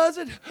daddy does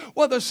it,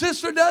 whether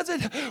sister does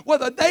it,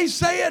 whether they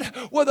say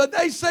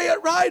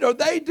it right, or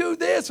they do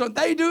this, or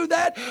they do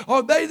that,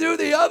 or they do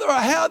the other, or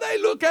how they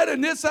look at it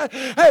and this,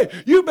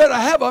 hey, you better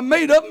have a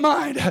made-up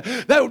mind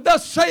that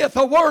thus saith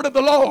the word of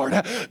the Lord.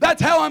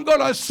 That's how I'm going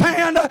to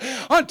stand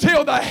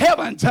until the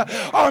heavens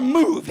are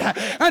moved,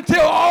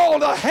 until all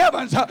the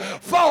heavens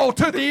fall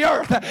to the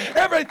earth.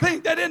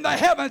 Everything that in the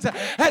heavens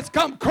has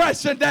come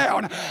crashing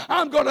down,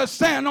 I'm going to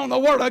stand on the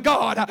word of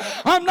God.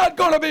 I'm not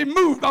going to be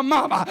moved by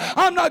mama.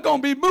 I'm not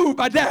going to be moved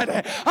by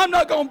daddy. I'm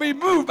not going to be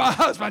moved by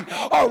husband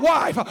or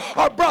wife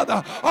or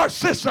brother or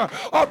sister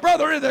or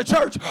brother in the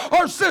church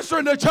or sister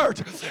in the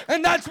church.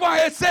 And that's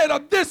why it said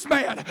of this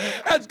man,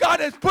 as God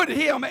has put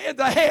him in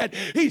the head,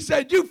 he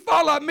said, you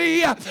follow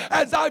me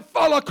as I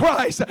follow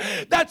Christ.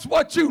 That's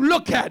what you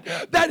look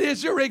at. That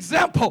is your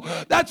example.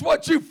 That's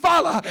what you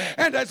follow.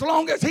 And as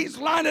long as he's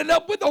lining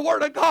up with the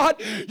word of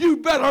God, you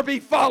better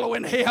be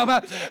following him.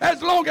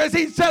 As long as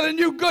he's telling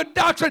you good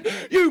doctrine,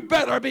 you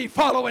better be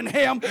following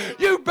him.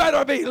 You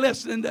better be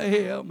listening to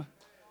him.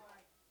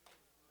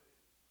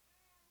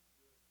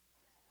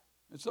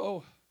 And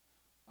so,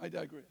 I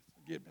digress.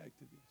 I'll get back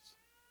to this.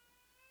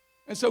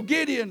 And so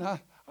Gideon,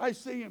 I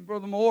see him,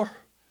 Brother Moore.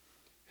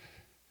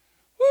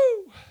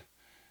 Woo!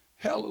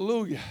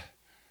 Hallelujah.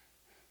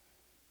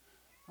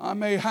 I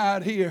may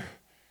hide here.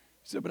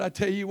 He said, but I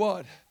tell you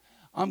what,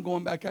 I'm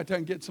going back out there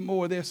and get some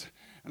more of this.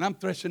 And I'm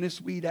threshing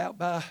this weed out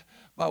by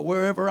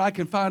wherever I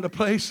can find a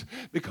place,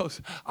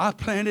 because I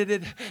planted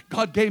it.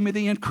 God gave me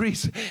the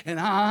increase. And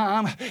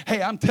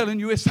I'm telling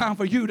you, it's time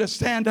for you to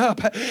stand up.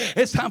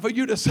 It's time for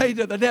you to say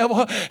to the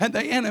devil and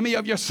the enemy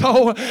of your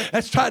soul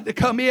that's tried to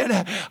come in.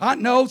 I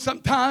know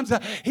sometimes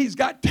he's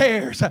got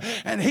tares,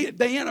 and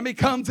the enemy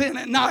comes in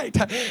at night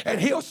and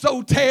he'll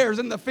sow tares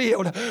in the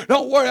field.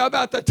 Don't worry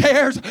about the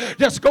tares.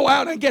 Just go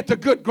out and get the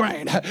good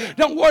grain.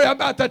 Don't worry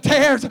about the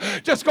tares.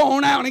 Just go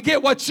on out and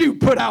get what you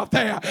put out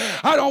there.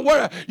 I don't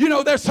worry. You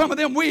know, there's some of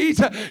them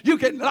weeds you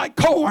can, like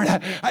corn,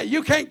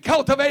 you can't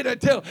cultivate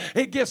it until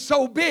it gets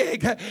so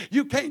big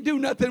you can't do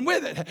nothing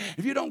with it.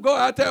 If you don't go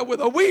out there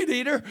with a weed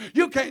eater,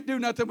 you can't do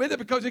nothing with it,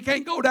 because you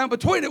can't go down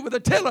between it with a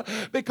tiller,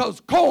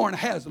 because corn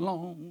has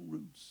long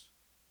roots.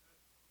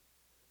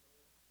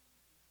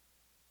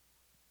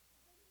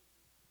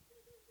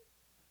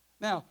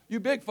 Now, you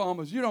big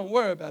farmers, you don't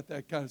worry about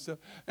that kind of stuff.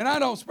 And I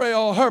don't spray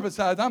all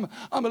herbicides.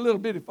 I'm a little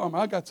bitty farmer.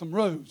 I got some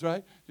rows,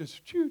 right?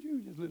 Just just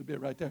a little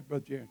bit right there,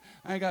 Brother Jaron.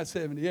 I ain't got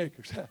 70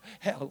 acres.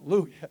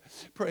 Hallelujah.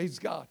 Praise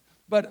God.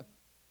 But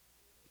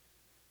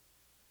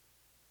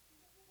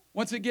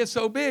once it gets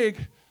so big,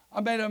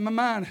 I made up my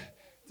mind,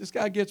 this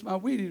guy gets my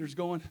weed eaters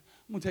going,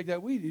 I'm going to take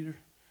that weed eater,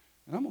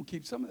 and I'm going to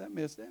keep some of that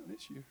mess down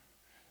this year.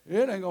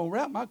 It ain't going to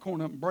wrap my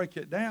corn up and break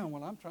it down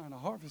while I'm trying to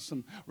harvest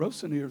some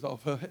roasting ears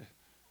off of it.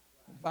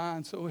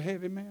 Vine so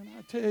heavy, man.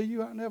 I tell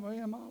you, I never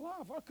in my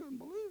life, I couldn't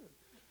believe it.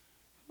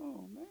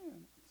 Oh,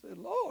 man. I said,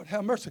 Lord,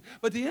 have mercy.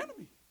 But the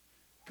enemy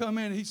come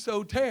in, he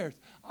sowed tares.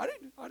 I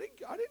didn't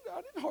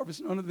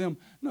harvest none of them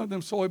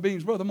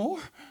soybeans, Brother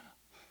Moore.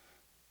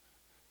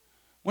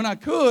 When I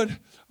could,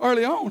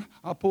 early on,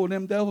 I pulled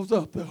them devils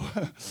up, though.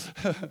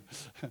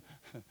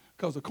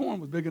 Because the corn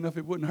was big enough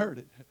it wouldn't hurt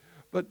it.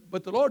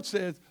 But the Lord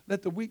says,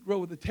 let the wheat grow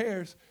with the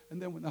tares,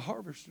 and then when the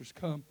harvesters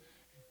come,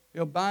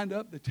 He'll bind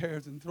up the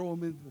tares and throw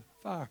them into the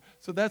fire.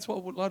 So that's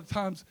what a lot of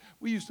times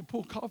we used to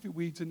pull coffee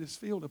weeds in this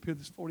field up here,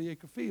 this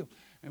 40-acre field.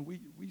 And we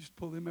used to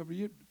pull them every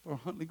year for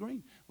Huntley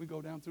Green. We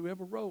go down through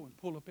every row and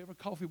pull up every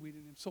coffee weed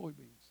in them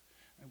soybeans.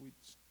 And we'd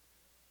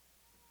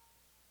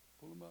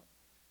pull them up.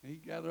 And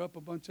he'd gather up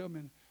a bunch of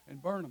them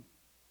and burn them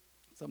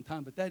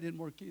sometime. But that didn't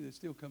work either. They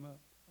still come up.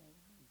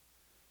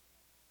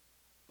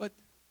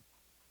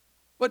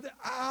 But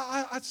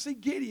I see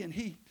Gideon.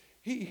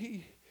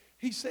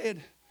 He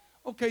said,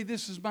 okay,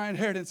 this is my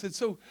inheritance. And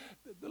so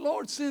the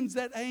Lord sends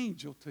that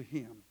angel to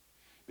him,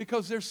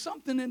 because there's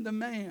something in the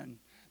man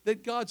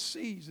that God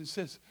sees and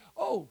says,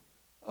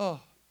 thou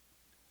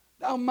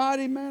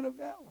mighty man of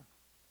valor.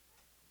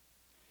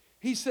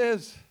 He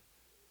says,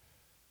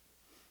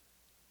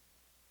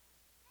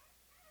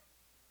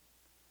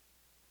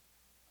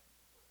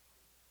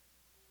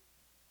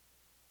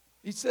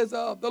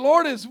 the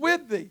Lord is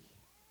with thee.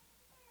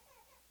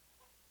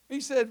 He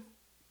said,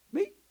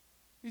 me?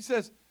 He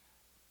says,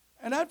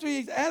 and after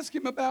he asked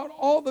him about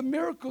all the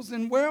miracles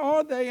and where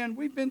are they, and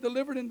we've been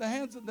delivered in the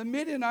hands of the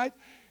Midianites,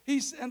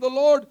 and the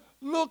Lord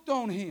looked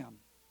on him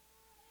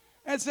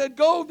and said,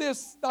 go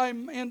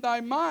in thy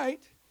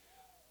might,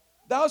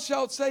 thou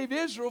shalt save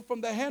Israel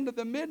from the hand of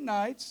the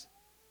Midianites.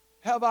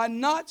 Have I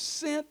not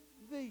sent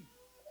thee?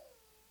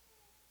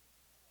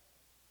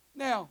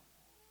 Now,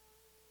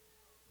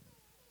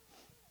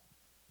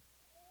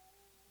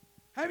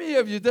 how many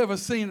of you have ever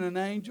seen an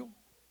angel?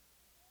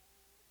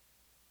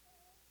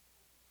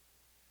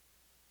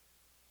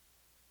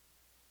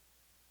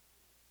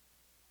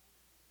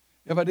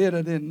 If I did,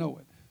 I didn't know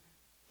it.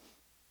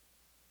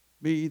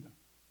 Me either.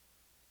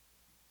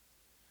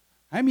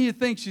 How many of you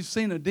think she's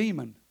seen a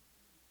demon?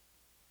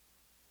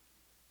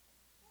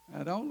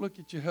 Now, don't look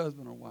at your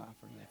husband or wife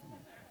or anything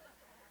like that.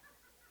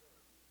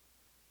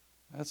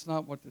 That's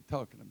not what they're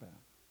talking about.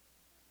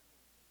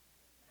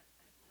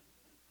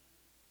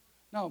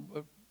 No,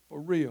 but for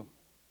real.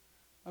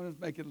 I'm going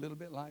to make it a little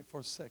bit light for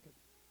a second.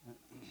 A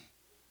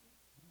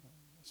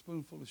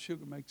spoonful of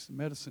sugar makes the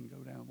medicine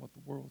go down, what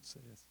the world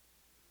says.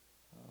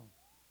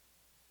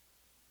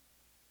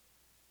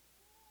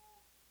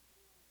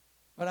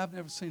 But I've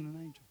never seen an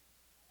angel.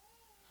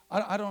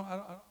 I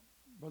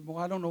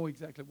don't know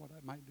exactly what I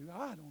might do.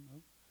 I don't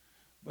know.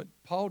 But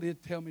Paul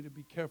did tell me to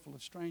be careful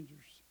of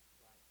strangers,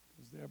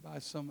 because thereby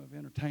some have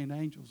entertained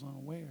angels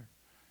unaware.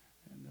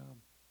 And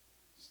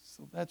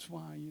so that's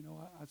why,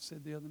 I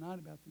said the other night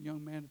about the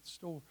young man at the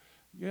store,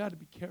 you got to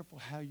be careful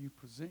how you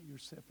present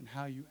yourself and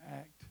how you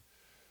act,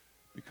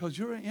 because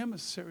you're an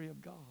emissary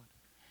of God.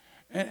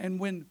 And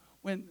when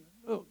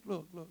look.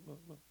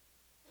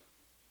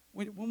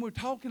 When we're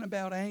talking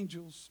about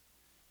angels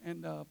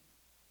and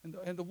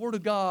the Word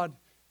of God,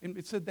 and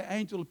it said the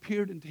angel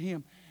appeared unto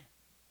him,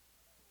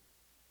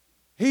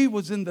 he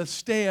was in the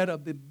stead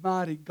of the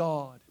mighty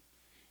God.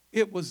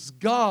 It was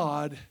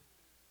God.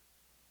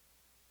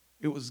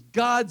 It was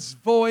God's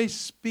voice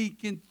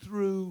speaking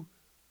through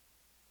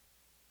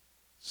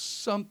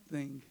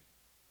something,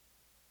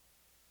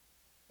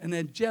 an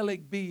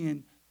angelic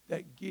being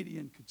that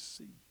Gideon could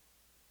see.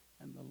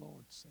 And the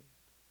Lord said.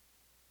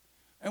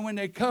 And when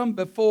they come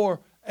before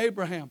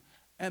Abraham,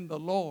 and the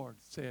Lord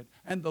said,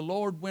 and the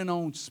Lord went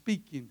on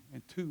speaking,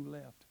 and two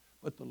left.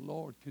 But the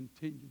Lord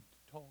continued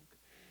to talk.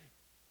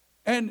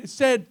 And it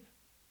said,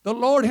 the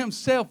Lord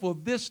himself will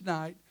this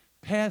night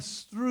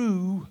pass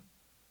through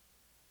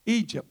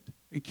Egypt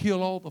and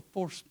kill all the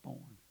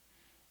firstborn.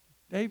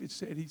 David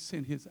said he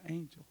sent his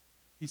angel.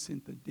 He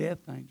sent the death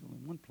angel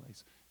in one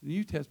place. The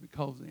New Testament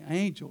calls the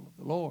angel of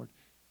the Lord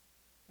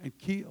and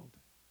killed.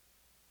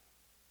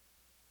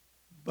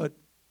 But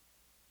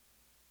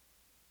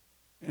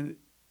in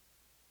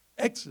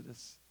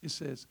Exodus, it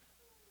says,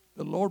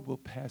 the Lord will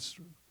pass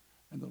through.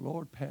 And the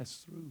Lord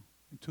passed through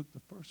and took the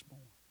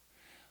firstborn.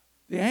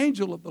 The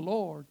angel of the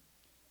Lord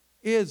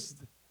is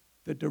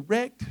the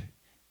direct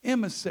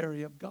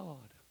emissary of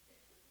God.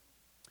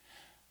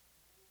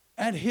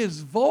 And his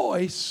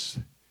voice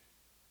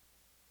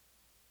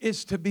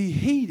is to be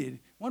heeded.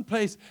 One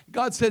place,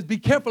 God says, be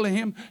careful of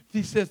him.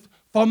 He says,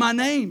 for my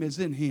name is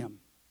in him.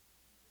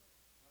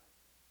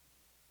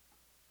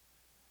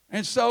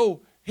 And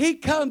so he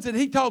comes and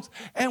he talks.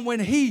 And when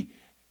he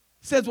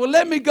says, well,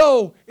 let me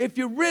go. If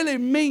you really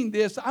mean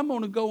this, I'm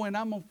going to go and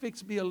I'm going to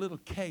fix me a little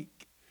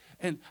cake.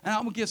 And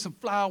I'm going to get some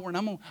flour and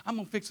I'm going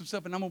to fix some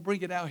stuff and I'm going to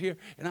bring it out here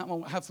and I'm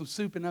going to have some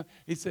soup. And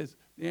he says,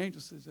 the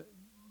angel says,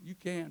 you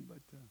can, but,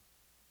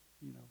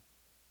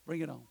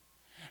 bring it on.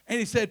 And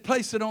he said,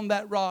 place it on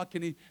that rock.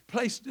 And he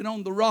placed it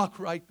on the rock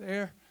right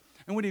there.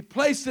 And when he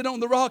placed it on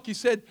the rock, he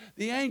said,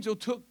 the angel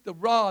took the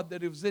rod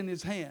that was in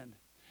his hand.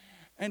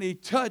 And he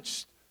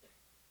touched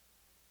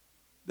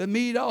the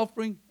meat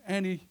offering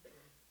and he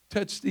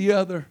touched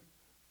the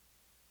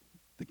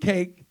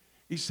cake.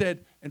 He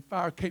said, and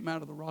fire came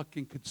out of the rock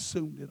and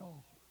consumed it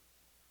all.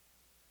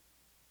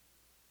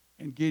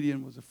 And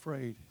Gideon was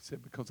afraid. He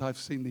said, because I've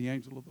seen the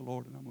angel of the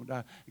Lord and I'm going to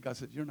die. And God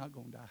said, you're not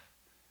going to die.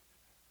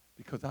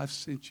 Because I've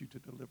sent you to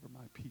deliver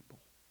my people.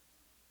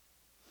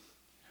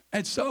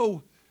 And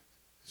so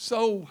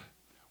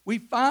we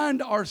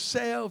find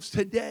ourselves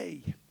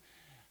today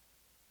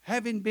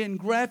having been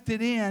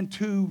grafted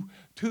into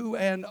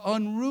an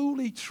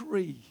unruly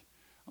tree.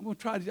 I'm going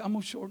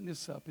to shorten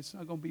this up. It's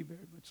not going to be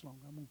very much longer.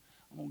 I'm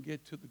going to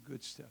get to the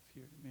good stuff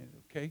here in a minute,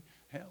 okay?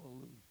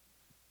 Hallelujah.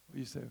 Well,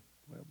 you say,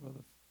 well,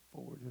 Brother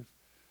Ford,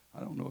 I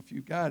don't know if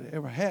you guys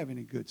ever have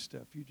any good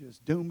stuff. You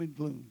just doom and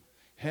gloom.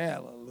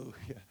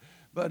 Hallelujah.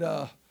 But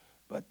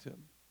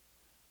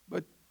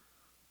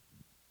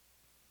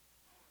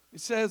it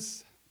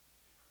says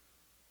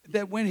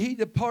that when he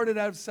departed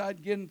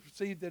outside, Gideon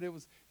perceived that it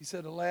was, he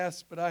said,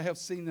 alas, but I have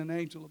seen an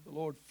angel of the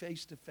Lord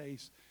face to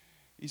face.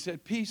 He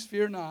said, peace,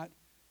 fear not.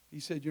 He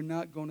said, you're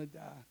not going to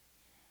die.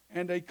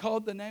 And they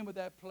called the name of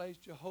that place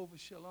Jehovah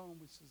Shalom,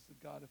 which is the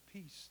God of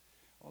peace,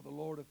 or the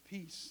Lord of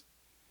peace.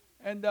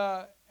 And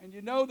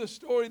you know the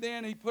story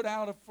then. He put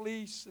out a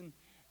fleece and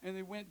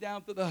he went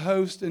down to the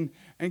host and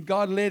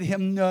God let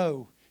him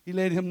know. He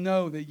let him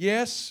know that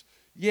yes,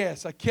 he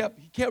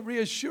kept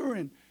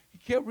reassuring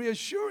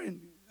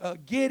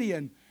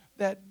Gideon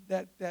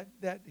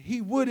that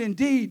he would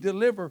indeed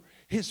deliver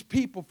his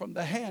people from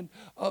the hand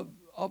of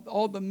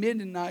all the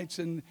Midianites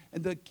and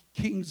the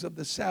kings of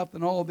the south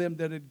and all them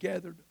that had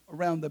gathered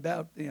around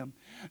about them.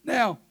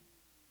 Now,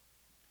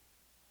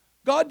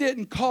 God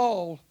didn't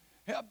call,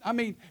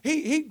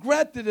 he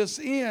grafted us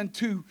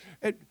into,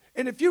 and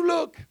if you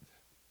look,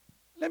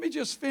 let me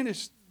just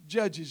finish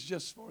Judges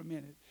just for a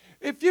minute.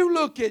 If you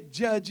look at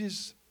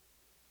Judges,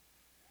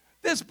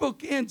 this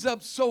book ends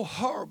up so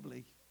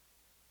horribly,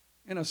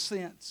 in a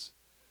sense.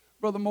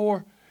 Brother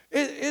Moore,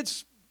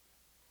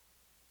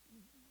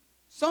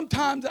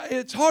 sometimes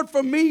it's hard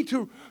for me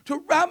to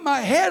wrap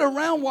my head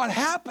around what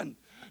happened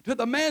to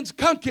the man's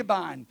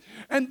concubine.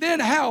 And then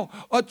how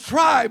a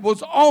tribe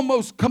was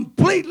almost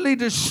completely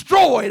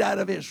destroyed out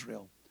of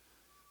Israel.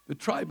 The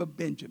tribe of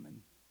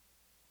Benjamin.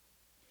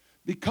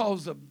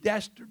 Because of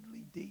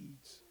dastardly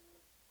deeds.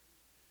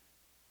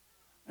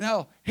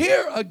 Now,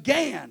 here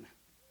again,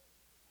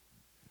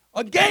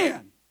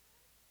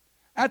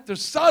 after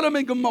Sodom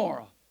and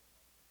Gomorrah,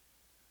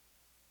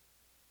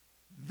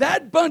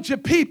 that bunch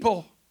of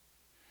people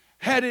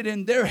had it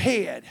in their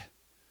head.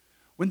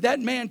 When that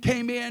man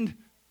came in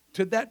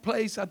to that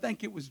place, I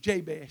think it was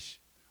Jabesh,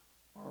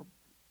 or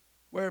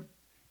where,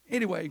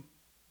 anyway,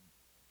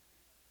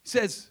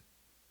 says,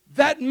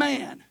 that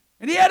man,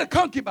 and he had a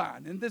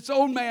concubine, and this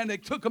old man, they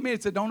took him in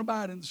and said, don't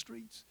abide in the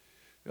streets.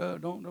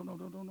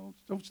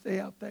 Don't stay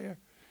out there.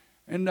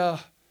 And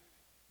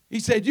he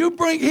said, you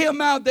bring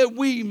him out that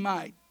we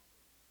might.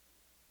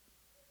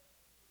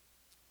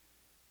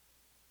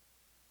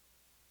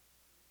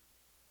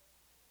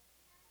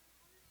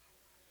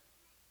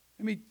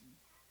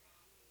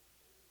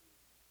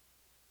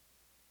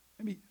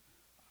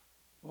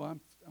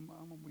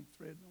 I'm going to be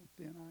threading on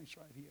thin ice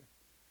right here.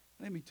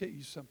 Let me tell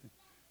you something.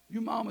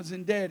 You mamas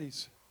and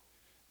daddies,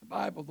 the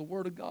Bible, the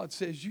Word of God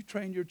says you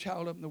train your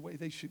child up in the way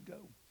they should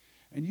go.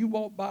 And you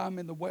walk by them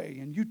in the way,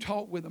 and you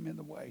talk with them in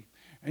the way,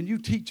 and you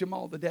teach them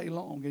all the day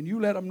long, and you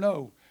let them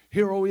know,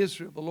 hear, O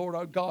Israel, the Lord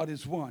our God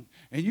is one.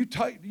 And you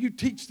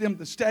teach them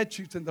the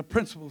statutes and the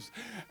principles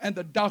and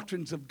the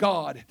doctrines of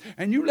God,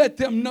 and you let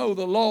them know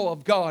the law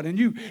of God.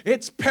 And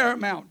it's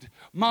paramount,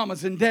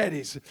 mamas and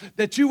daddies,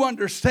 that you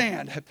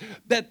understand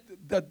that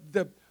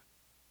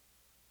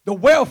the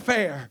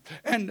welfare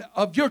and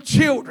of your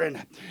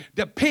children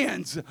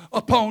depends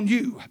upon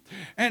you.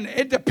 And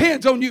it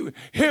depends on you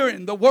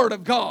hearing the word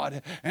of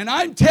God. And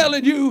I'm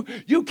telling you,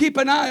 you keep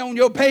an eye on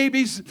your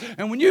babies.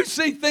 And when you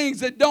see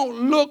things that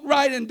don't look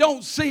right and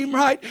don't seem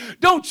right,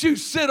 don't you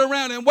sit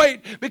around and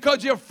wait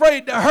because you're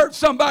afraid to hurt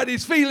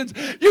somebody's feelings.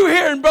 You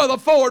hearing Brother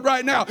Ford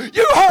right now.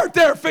 You hurt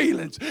their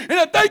feelings. And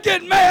if they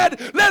get mad,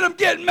 let them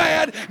get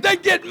mad. They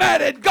get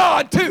mad at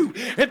God too.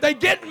 If they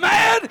get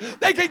mad,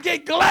 they can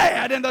get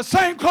glad in the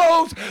same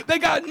clothes they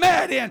got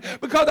mad in,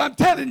 because I'm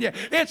telling you,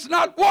 it's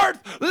not worth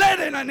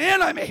letting an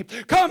enemy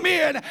come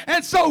in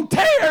and sow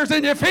tares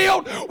in your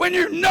field when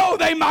you know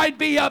they might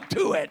be up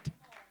to it.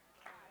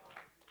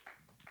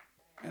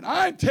 And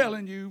I'm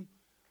telling you,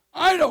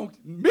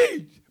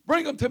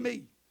 bring them to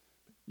me.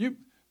 You,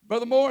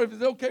 Brother Moore, if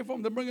it's okay for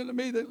them to bring them to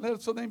me,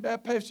 so they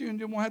bypass you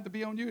and it won't have to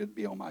be on you, it'll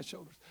be on my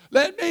shoulders.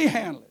 Let me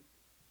handle it.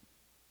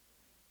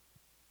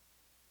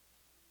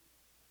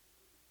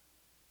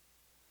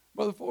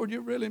 Brother Ford,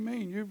 you really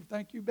mean you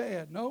think you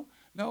bad? No,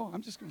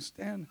 I'm just going to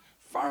stand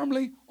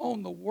firmly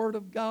on the word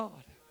of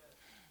God.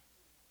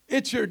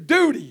 It's your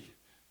duty.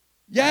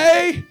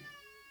 Yea,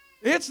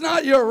 it's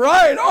not your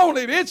right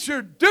only, it's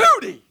your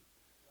duty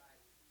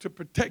to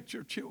protect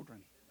your children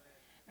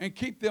and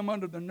keep them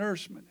under the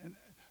nourishment and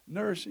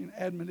nourishing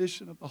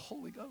admonition of the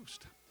Holy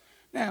Ghost.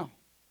 Now,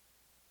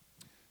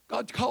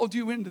 God called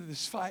you into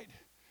this fight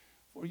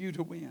for you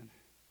to win.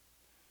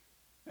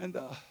 And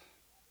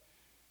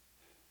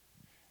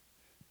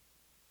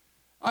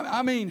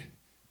I mean,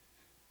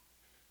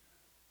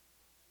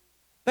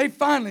 they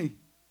finally,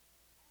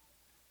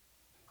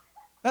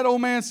 that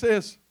old man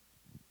says,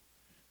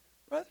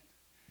 brother,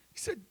 he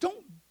said,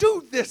 don't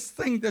do this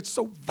thing that's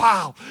so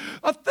vile.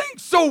 A thing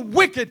so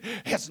wicked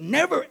has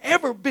never,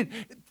 ever been.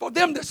 For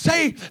them to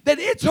say that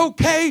it's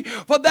okay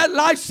for that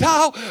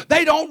lifestyle,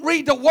 they don't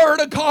read the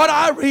word of God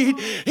I read.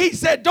 He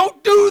said,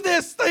 don't do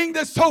this thing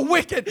that's so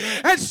wicked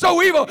and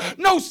so evil.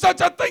 No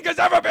such a thing has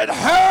ever been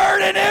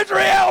heard in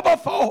Israel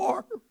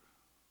before.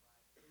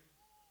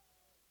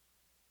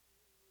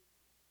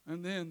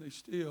 And then they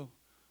still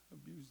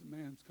abused the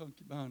man's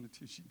concubine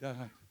until she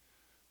died.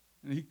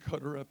 And he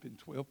cut her up in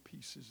 12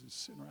 pieces and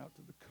sent her out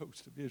to the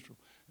coast of Israel.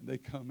 And they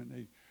come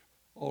and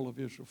all of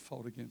Israel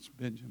fought against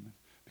Benjamin,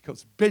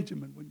 because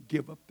Benjamin wouldn't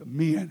give up the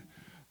men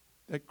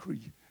that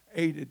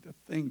created the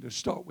thing to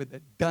start with,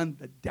 that done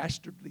the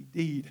dastardly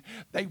deed.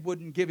 They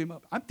wouldn't give him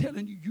up. I'm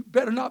telling you, you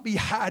better not be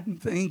hiding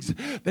things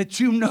that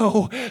you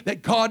know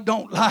that God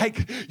don't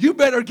like. You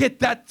better get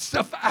that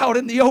stuff out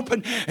in the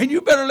open, and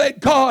you better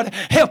let God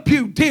help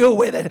you deal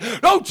with it.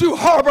 Don't you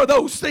harbor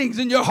those things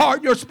in your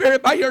heart, your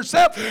spirit by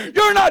yourself.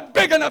 You're not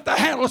big enough to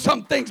handle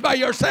some things by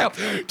yourself.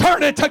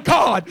 Turn it to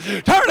God.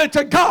 Turn it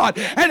to God.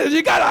 And if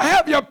you got to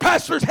have your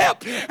pastor's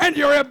help and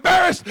you're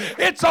embarrassed,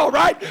 it's all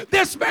right.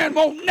 This man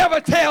won't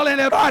never tell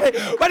anybody,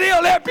 but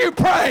he'll help you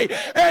pray,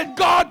 and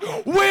God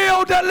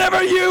will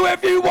deliver you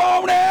if you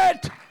want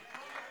it.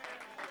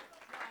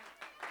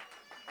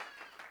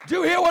 Do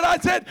you hear what I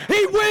said?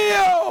 He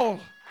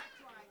will.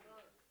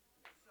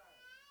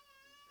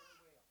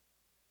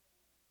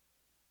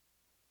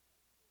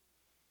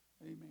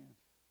 Amen.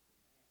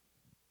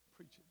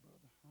 Preach it, brother.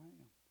 I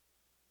am.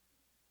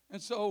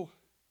 And so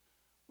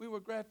we were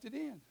grafted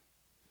in.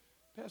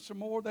 Pastor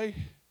Moore, they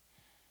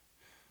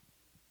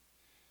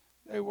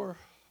were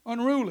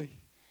unruly.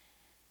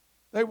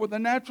 They were the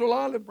natural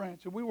olive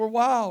branch, and we were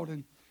wild,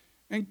 and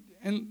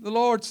the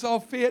Lord saw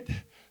fit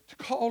to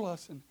call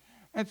us.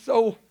 And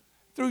so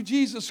through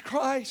Jesus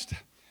Christ,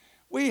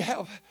 we've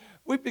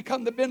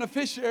become the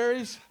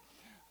beneficiaries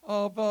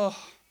of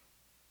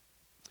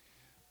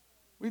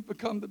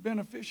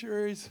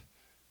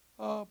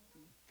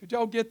could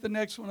y'all get the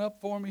next one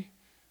up for me?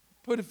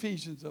 Put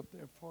Ephesians up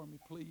there for me,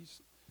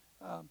 please.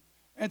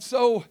 And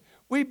so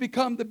we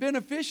become the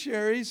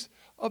beneficiaries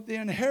of the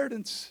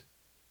inheritance.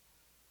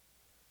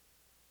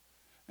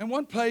 In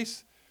one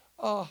place,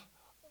 of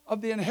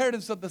the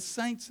inheritance of the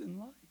saints in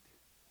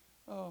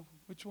light.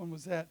 Which one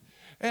was that?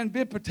 And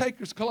be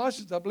partakers,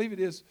 Colossians, I believe it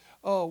is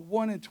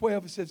 1 and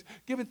 12. It says,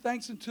 giving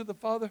thanks unto the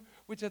Father,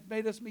 which hath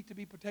made us meet to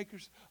be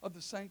partakers of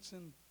the saints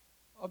and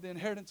of the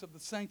inheritance of the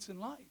saints in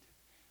light.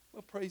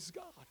 Well, praise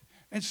God.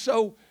 And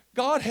so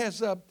God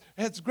has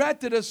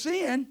grafted us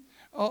in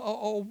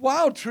a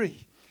wild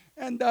tree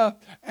and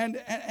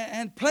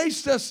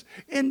placed us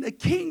in the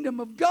kingdom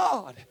of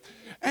God,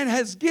 and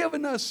has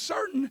given us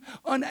certain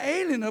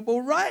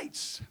unalienable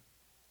rights.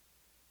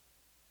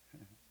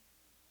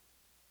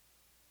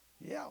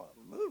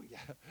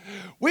 Hallelujah.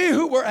 We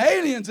who were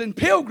aliens and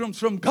pilgrims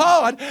from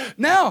God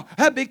now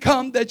have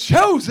become the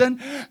chosen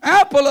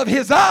apple of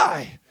his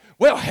eye.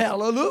 Well,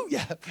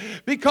 hallelujah.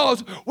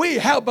 Because we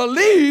have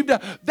believed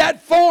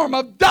that form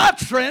of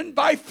doctrine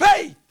by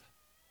faith.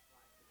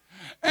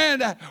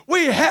 And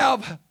we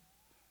have,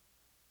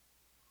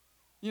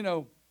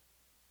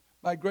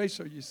 by grace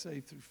are you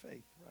saved through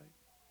faith, right?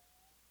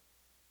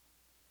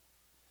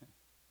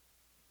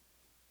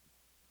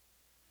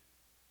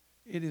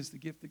 It is the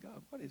gift of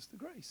God. What is the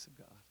grace of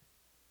God?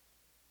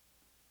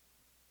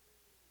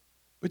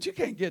 But you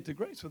can't get to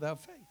grace without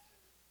faith.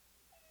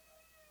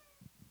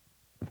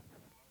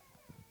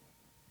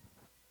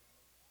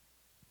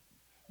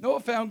 Noah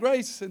found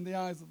grace in the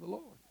eyes of the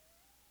Lord.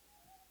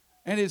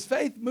 And his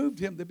faith moved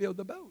him to build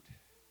the boat.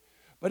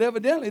 But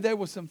evidently there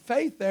was some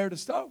faith there to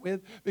start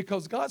with,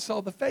 because God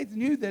saw the faith and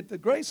knew that the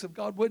grace of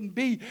God wouldn't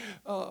be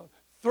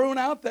thrown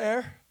out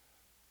there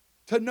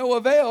to no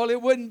avail.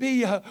 It wouldn't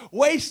be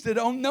wasted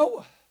on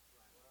Noah.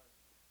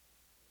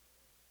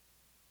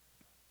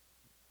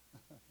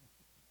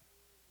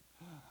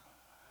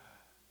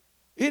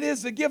 It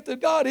is the gift of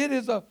God. It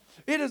is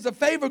a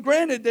favor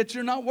granted that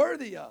you're not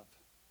worthy of.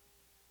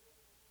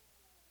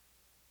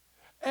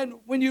 And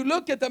when you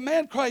look at the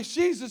man Christ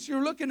Jesus,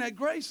 you're looking at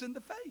grace in the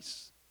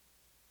face.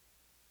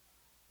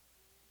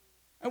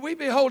 And we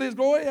behold his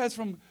glory as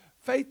from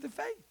faith to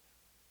faith.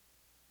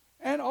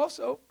 And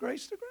also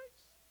grace to grace.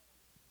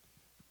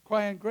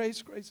 Crying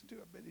grace, grace to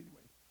it. But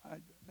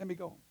anyway, let me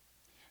go on.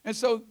 And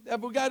so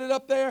have we got it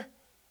up there?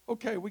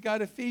 Okay, we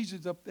got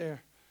Ephesians up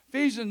there.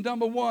 Ephesians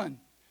number 1,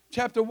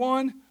 chapter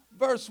 1,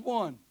 verse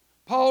 1.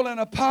 Paul, an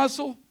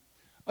apostle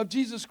of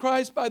Jesus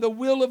Christ by the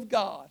will of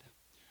God,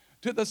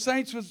 to the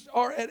saints which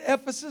are at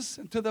Ephesus,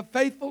 and to the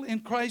faithful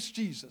in Christ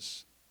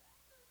Jesus.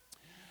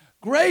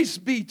 Grace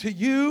be to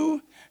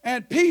you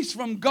and peace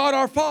from God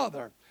our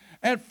Father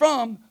and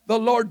from the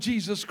Lord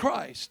Jesus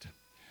Christ.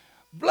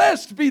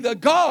 Blessed be the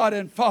God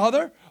and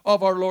Father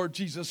of our Lord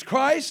Jesus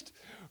Christ,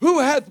 who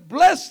hath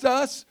blessed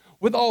us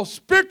with all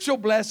spiritual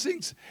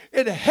blessings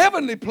in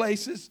heavenly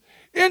places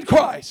in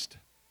Christ.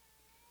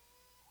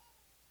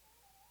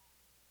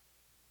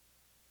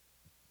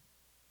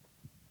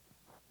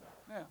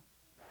 Now,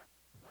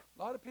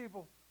 a lot of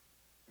people,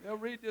 they'll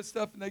read this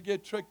stuff and they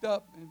get tripped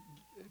up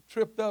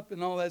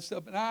and all that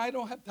stuff. And I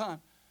don't have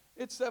time.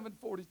 It's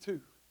 7:42,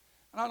 and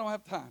I don't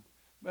have time.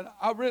 But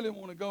I really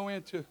want to go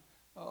into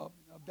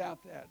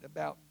about that,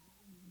 about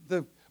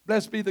the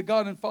blessed be the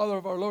God and Father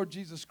of our Lord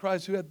Jesus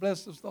Christ, who hath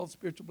blessed us with all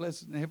spiritual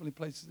blessings in the heavenly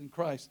places in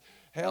Christ.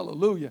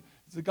 Hallelujah.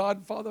 It's the God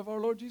and Father of our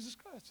Lord Jesus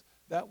Christ.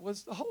 That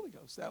was the Holy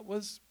Ghost. That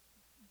was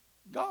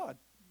God,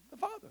 the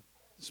Father,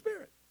 the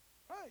Spirit.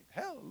 Right.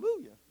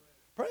 Hallelujah.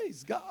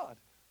 Praise God.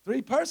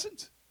 3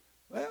 persons.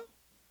 Well,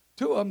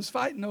 2 of them's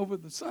fighting over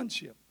the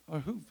sonship, or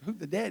who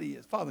the daddy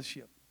is,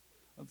 fathership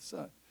of the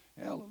son.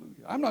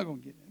 Hallelujah. I'm not going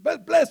to get in.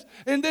 But blessed.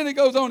 And then it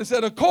goes on. It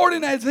said,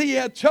 according as he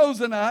had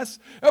chosen us.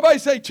 Everybody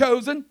say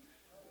chosen.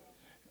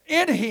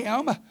 In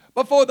him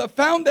before the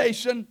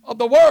foundation of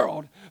the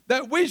world,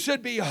 that we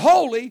should be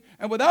holy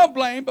and without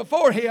blame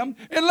before him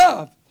in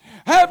love,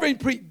 having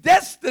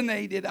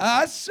predestinated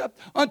us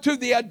unto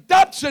the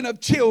adoption of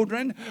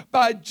children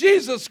by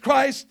Jesus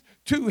Christ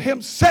to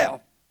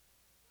himself.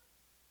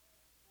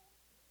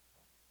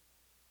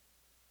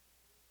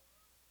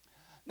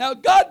 Now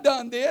God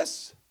done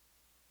this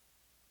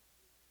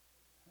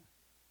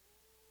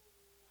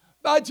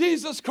by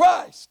Jesus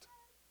Christ.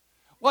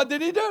 What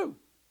did he do?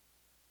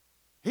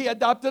 He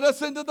adopted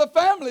us into the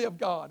family of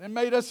God and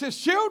made us his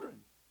children.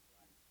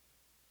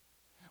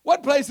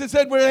 One place it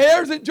said we're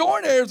heirs and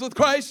joint heirs with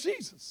Christ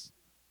Jesus.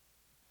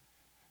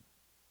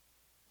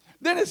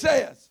 Then it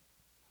says,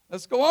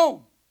 let's go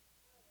on.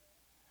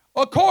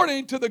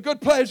 According to the good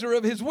pleasure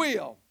of his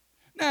will.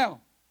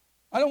 Now,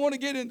 I don't want to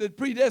get into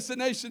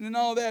predestination and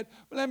all that,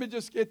 but let me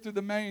just get to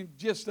the main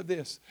gist of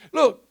this.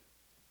 Look,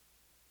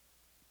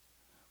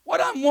 what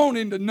I'm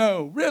wanting to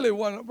know, really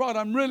what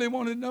I'm really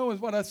wanting to know is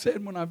what I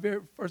said when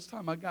first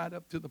time I got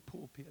up to the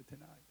pulpit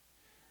tonight.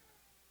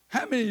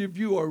 How many of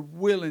you are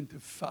willing to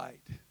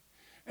fight?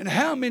 And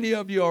how many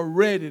of you are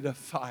ready to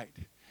fight?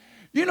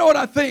 You know what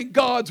I think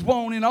God's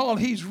wanting, all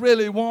he's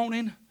really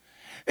wanting?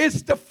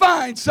 It's to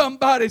find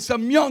somebody,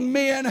 some young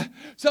men,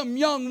 some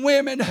young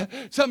women,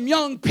 some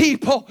young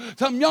people,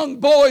 some young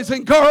boys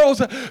and girls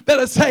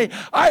that'll say,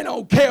 I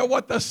don't care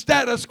what the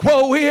status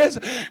quo is,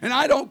 and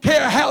I don't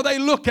care how they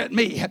look at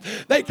me.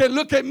 They can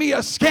look at me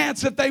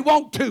askance if they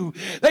want to.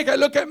 They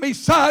can look at me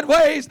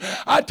sideways.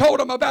 I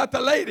told them about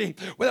the lady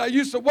when I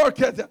used to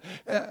work at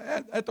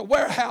the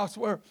warehouse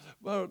where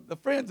the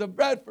Friends of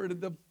Bradford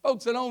and the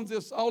folks that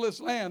owns all this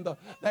land,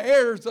 the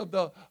heirs of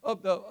the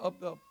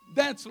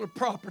Dantzler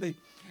property.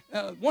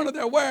 One of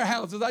their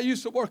warehouses, I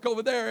used to work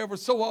over there every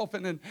so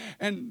often,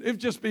 and it'd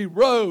just be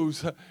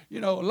rows,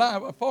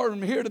 far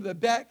from here to the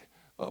back,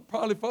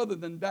 probably further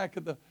than back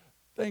of the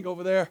thing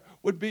over there,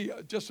 would be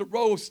just a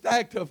row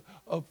stacked of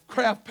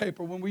craft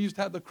paper when we used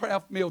to have the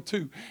craft mill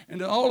too.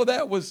 And all of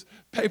that was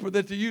paper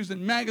that they used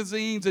in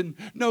magazines and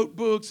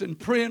notebooks and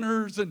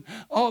printers and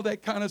all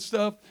that kind of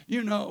stuff.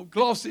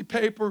 Glossy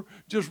paper,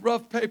 just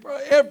rough paper,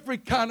 every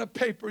kind of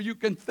paper you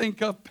can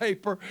think of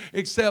paper,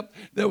 except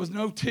there was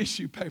no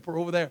tissue paper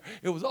over there.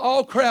 It was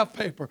all craft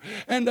paper.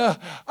 And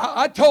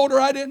I told her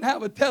I didn't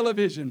have a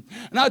television.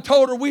 And I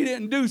told her we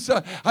didn't do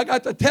so. I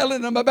got to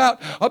telling them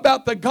about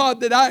the God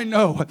that I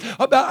know,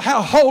 about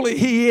how holy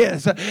He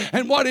is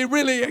and what He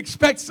really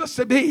expects us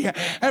to be.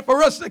 And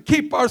for us to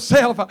keep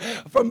ourselves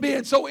from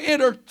being so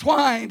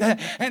intertwined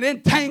and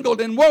entangled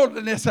in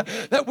worldliness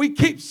that we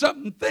keep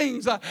certain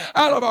things out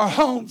of our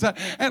homes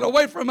and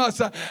away from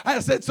us. I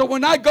said, so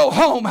when I go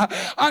home,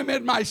 I'm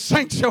in my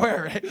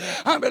sanctuary.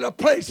 I'm in a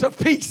place of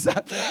peace.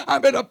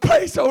 I'm in a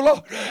place, oh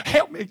Lord,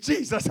 help me,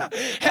 Jesus.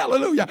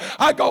 Hallelujah.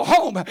 I go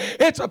home.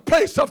 It's a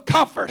place of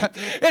comfort.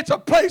 It's a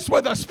place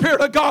where the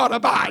Spirit of God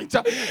abides.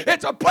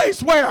 It's a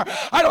place where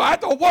I don't have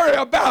to worry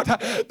about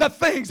the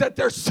things that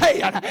they're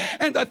saying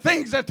and the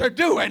things that they're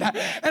doing.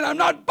 And I'm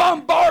not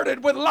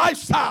bombarded with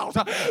lifestyles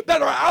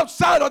that are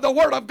outside of the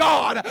Word of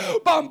God,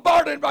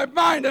 bombarded my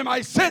mind and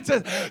my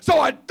senses, so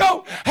I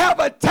don't have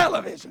a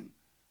television.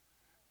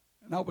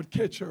 And I would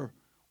catch her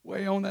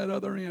way on that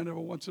other end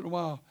every once in a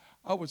while.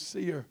 I would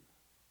see her.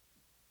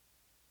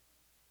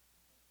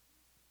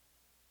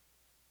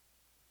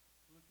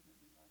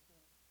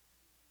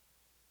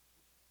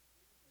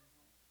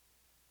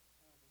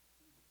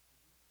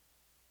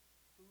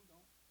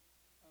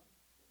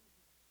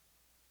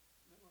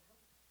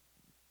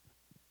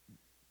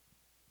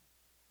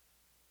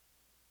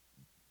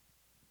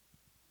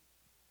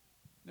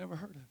 Never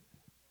heard of it.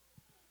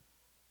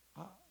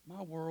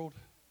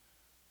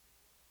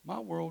 My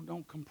world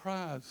don't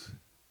comprise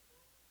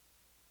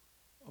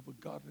of a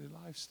godly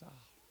lifestyle.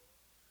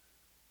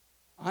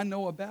 I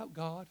know about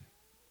God,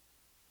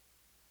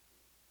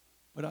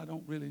 but I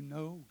don't really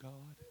know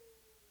God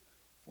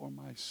for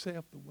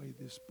myself the way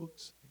this book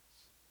says.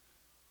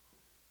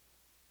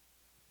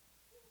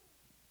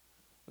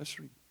 Let's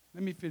read.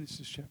 Let me finish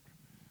this chapter.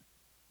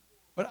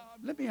 But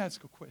let me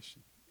ask a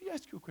question. Let me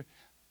ask you a question.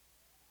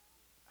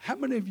 How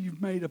many of you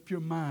have made up your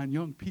mind,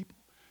 young people,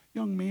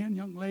 young men,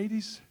 young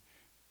ladies?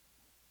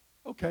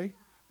 Okay,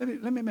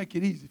 let me make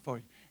it easy for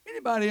you.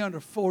 Anybody under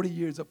 40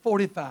 years or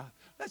 45?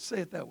 Let's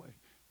say it that way.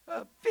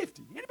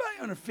 50. Anybody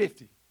under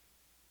 50?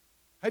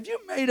 Have you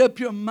made up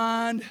your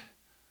mind?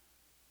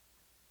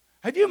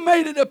 Have you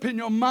made it up in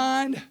your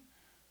mind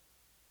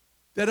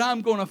that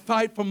I'm going to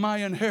fight for my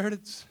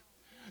inheritance?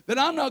 That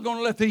I'm not going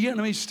to let the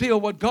enemy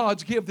steal what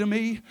God's given to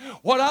me,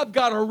 what I've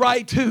got a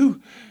right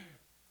to?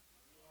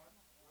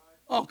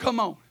 Oh, come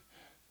on.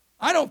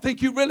 I don't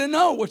think you really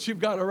know what you've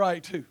got a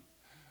right to.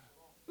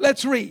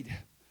 Let's read.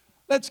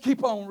 Let's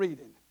keep on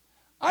reading.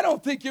 I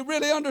don't think you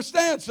really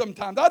understand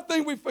sometimes. I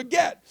think we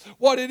forget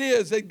what it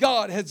is that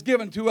God has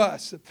given to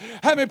us.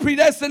 Having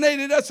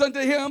predestinated us unto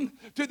Him,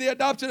 to the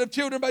adoption of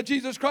children by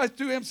Jesus Christ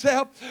to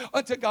Himself,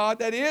 unto God,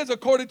 that is,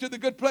 according to the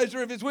good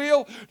pleasure of His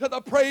will, to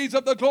the praise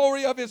of the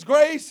glory of His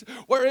grace,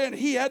 wherein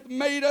He hath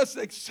made us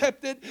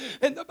accepted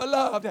in the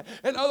beloved.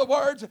 In other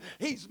words,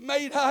 He's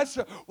made us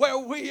where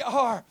we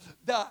are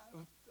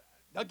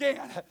Again,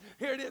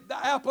 here it is,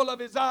 the apple of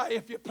His eye,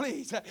 if you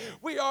please.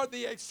 We are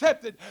the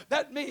accepted.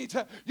 That means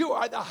you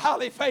are the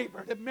highly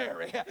favored,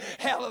 Mary.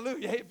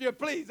 Hallelujah, if you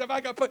please. If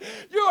I can put,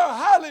 you are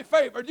highly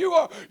favored. You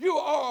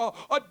are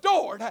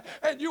adored,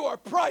 and you are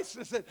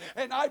priceless.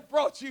 And I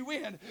brought you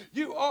in.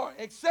 You are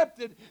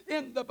accepted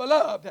in the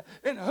beloved,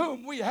 in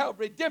whom we have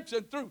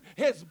redemption through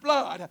His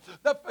blood,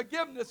 the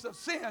forgiveness of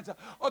sins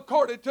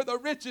according to the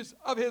riches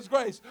of His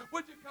grace.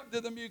 Would you come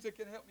to the music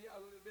and help me out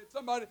a little bit?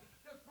 Somebody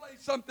just play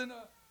something.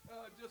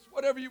 Just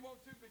whatever you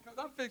want to, because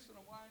I'm fixing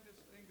to wind this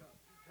thing up.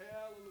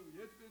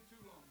 Hallelujah. It's been too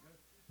long.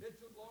 It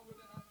took longer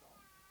than I thought.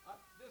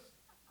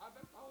 I've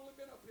only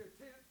been up here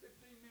 10,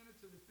 15 minutes,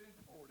 and it's been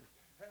 40.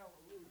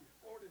 Hallelujah.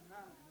 49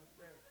 up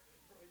there.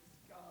 Praise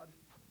God.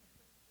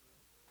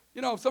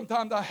 You know,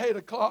 sometimes I hate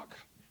a clock.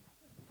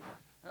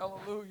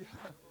 Hallelujah.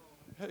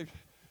 Hey.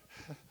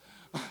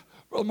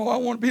 Brother Moore, I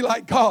want to be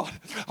like God.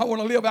 I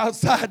want to live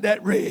outside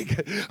that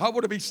rig. I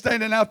want to be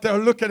standing out there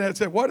looking at it and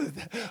say, what is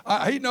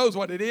that? He knows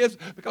what it is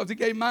because He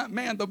gave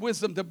man the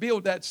wisdom to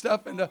build that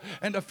stuff and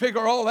to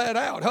figure all that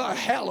out.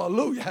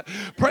 Hallelujah.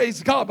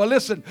 Praise God. But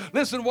listen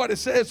what it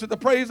says, to the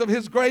praise of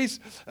His grace,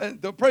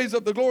 and the praise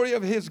of the glory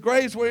of His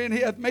grace, wherein He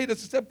hath made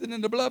us accepted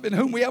in the beloved, in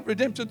whom we have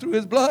redemption through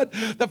His blood,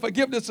 the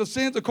forgiveness of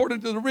sins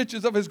according to the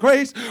riches of His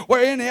grace,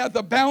 wherein He hath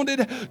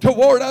abounded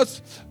toward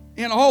us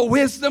in all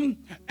wisdom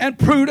and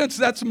prudence.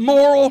 That's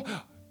moral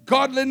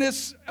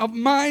godliness of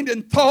mind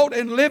and thought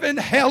and living.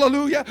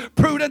 Hallelujah.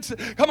 Prudence.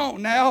 Come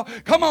on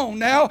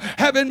now.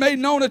 Having made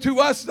known unto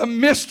us the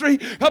mystery.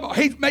 Come on.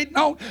 He's made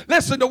known.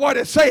 Listen to what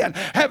it's saying.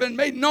 Having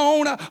made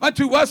known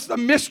unto us the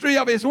mystery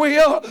of His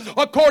will,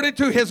 according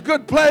to His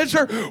good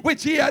pleasure,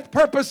 which He hath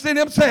purposed in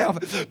Himself,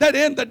 that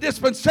in the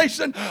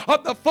dispensation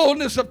of the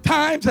fullness of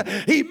times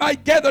He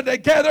might gather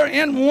together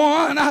in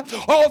one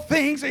all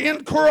things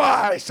in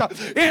Christ.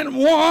 In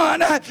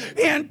one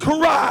in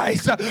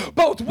Christ.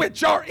 Both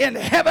which are in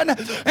heaven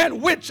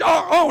and which which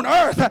are on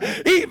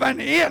earth, even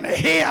in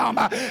him.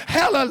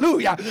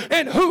 Hallelujah.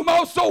 In whom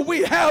also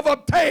we have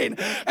obtained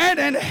an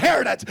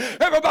inheritance.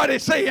 Everybody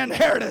say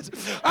inheritance.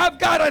 I've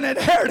got an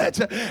inheritance.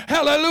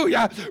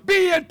 Hallelujah.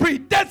 Being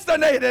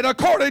predestinated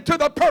according to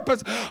the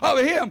purpose of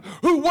him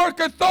who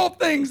worketh all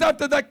things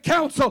after the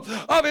counsel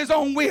of his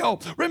own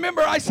will.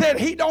 Remember, I said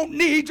he don't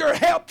need your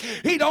help.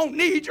 He don't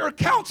need your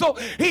counsel.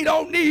 He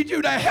don't need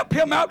you to help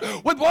him out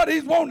with what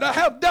he's wanting to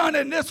have done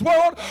in this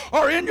world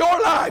or in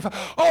your life.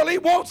 All he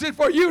wants is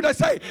for you to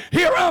say,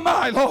 here am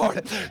I,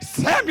 Lord.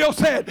 Samuel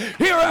said,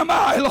 here am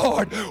I,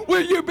 Lord.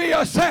 Will you be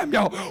a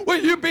Samuel?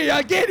 Will you be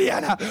a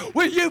Gideon?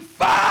 Will you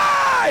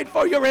fight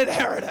for your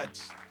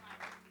inheritance?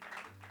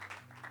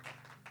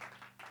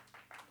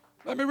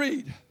 Let me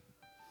read.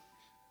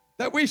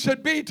 That we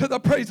should be to the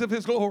praise of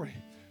his glory.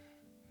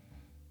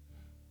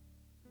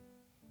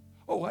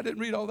 Oh, I didn't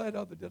read all that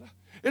other, did I?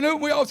 In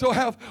whom we also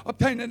have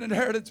obtained an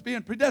inheritance,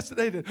 being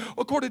predestinated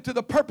according to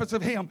the purpose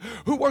of him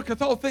who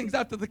worketh all things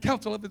after the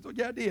counsel of his,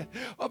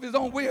 of his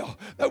own will,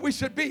 that we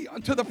should be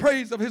unto the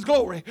praise of his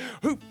glory,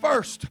 who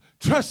first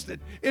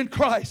trusted in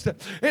Christ,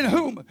 in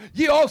whom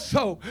ye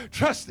also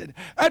trusted.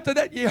 After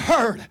that ye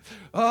heard,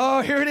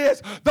 oh, here it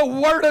is, the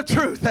word of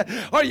truth.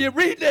 Are you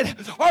reading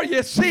it? Are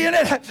you seeing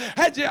it?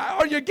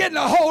 Are you getting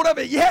a hold of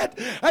it yet?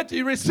 Have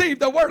you received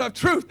the word of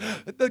truth,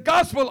 the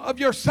gospel of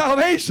your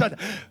salvation?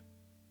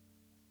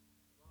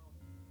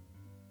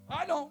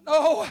 I don't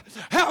know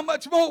how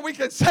much more we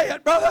can say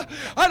it, brother.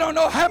 I don't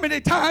know how many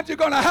times you're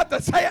going to have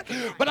to say it,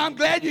 but I'm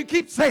glad you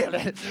keep saying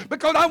it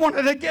because I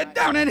wanted to get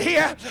down in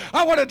here.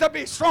 I wanted to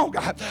be stronger.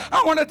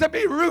 I wanted to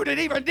be rooted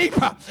even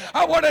deeper.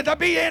 I wanted to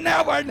be in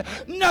there where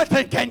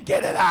nothing can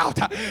get it out.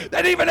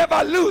 That even if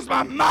I lose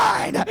my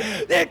mind,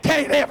 it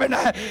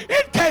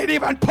can't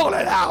even pull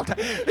it out.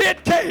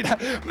 It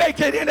can't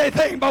make it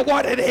anything but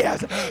what it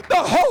is. The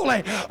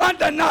holy,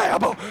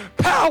 undeniable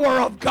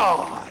power of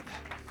God.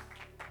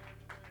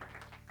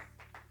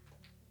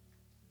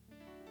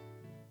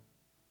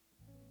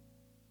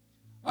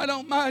 I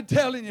don't mind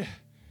telling you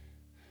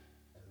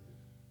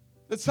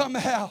that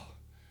somehow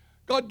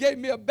God gave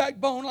me a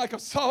backbone like a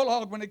saw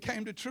log when it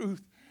came to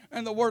truth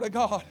and the Word of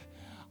God.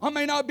 I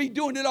may not be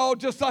doing it all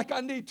just like I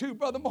need to,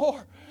 Brother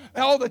Moore,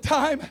 all the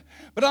time,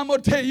 but I'm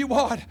going to tell you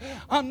what,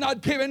 I'm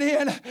not giving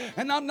in,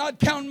 and I'm not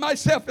counting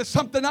myself as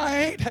something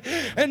I ain't,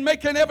 and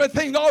making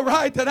everything all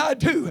right that I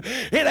do.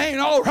 It ain't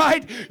all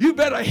right. You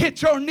better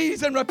hit your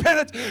knees in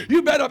repentance.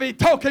 You better be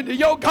talking to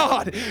your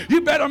God.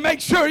 You better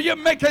make sure you're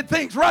making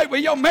things right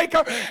with your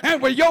maker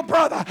and with your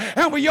brother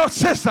and with your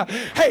sister.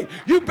 Hey,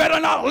 you better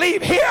not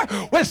leave here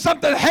with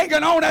something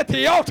hanging on at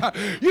the altar.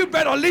 You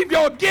better leave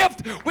your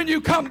gift when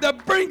you come to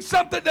bring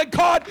something to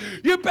God.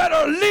 You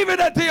better leave it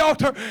at the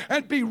altar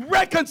and be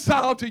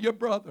reconciled to your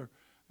brother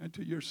and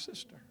to your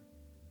sister.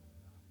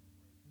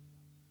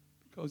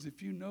 Because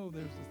if you know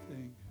there's a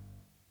thing,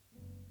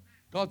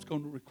 God's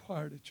going to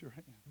require it at your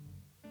hand.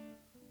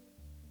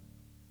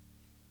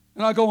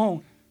 And I go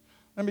on.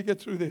 Let me get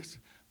through this.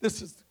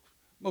 This is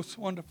most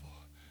wonderful.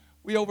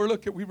 We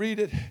overlook it, we read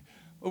it,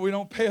 but we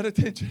don't pay it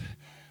attention.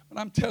 But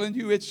I'm telling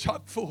you, it's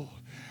chock full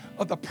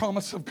of the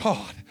promise of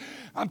God.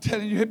 I'm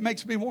telling you, it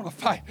makes me want to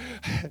fight.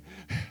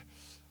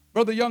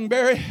 Brother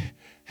Youngberry,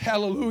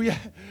 hallelujah.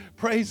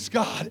 Praise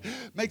God.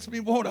 It makes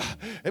me want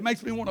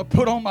to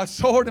put on my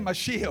sword and my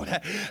shield.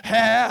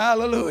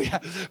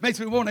 Hallelujah. Makes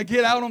me want to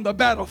get out on the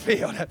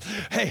battlefield.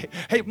 Hey,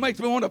 it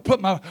makes me want to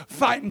put my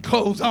fighting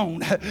clothes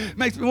on.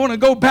 Makes me want to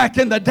go back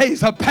in the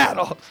days of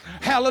battle.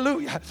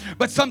 Hallelujah.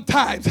 But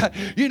sometimes,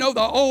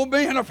 the old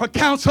men are for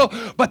counsel,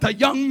 but the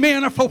young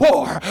men are for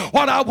war.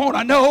 What I want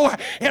to know,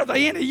 is there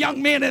any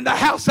young men in the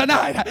house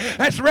tonight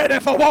that's ready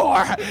for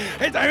war?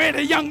 Is there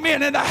any young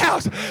men in the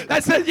house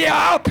that says, yeah,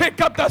 I'll pick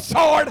up the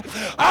sword,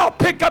 I'll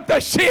pick up the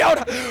shield,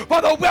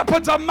 for the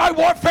weapons of my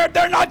warfare,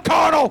 they're not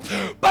carnal,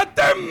 but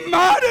they're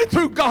mighty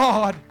through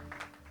God.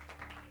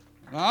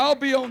 And I'll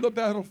be on the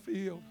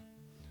battlefield.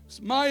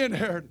 It's my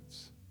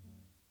inheritance.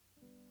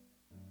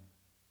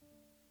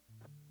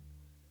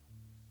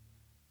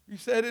 He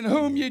said, in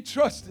whom ye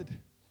trusted.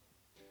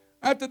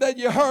 After that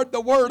you heard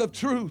the word of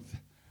truth,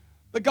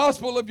 the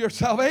gospel of your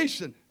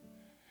salvation.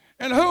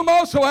 In whom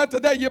also after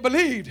that you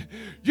believed,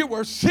 you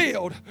were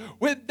sealed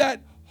with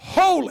that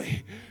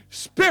Holy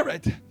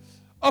Spirit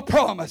of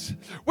promise,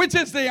 which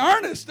is the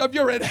earnest of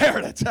your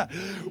inheritance,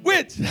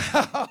 which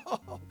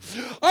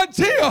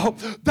until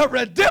the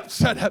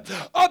redemption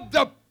of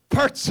the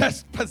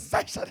purchased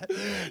possession.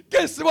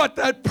 Guess what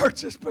that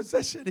purchased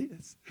possession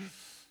is?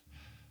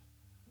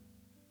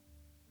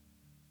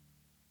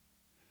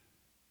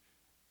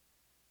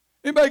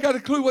 Anybody got a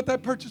clue what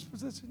that purchased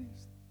possession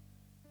is?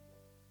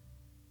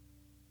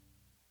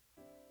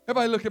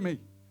 Everybody look at me.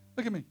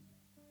 Look at me.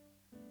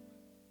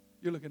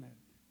 You're looking at it.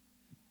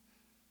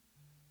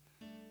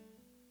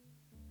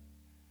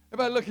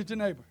 Everybody look at your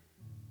neighbor.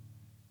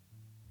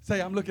 Say,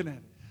 I'm looking at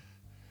it.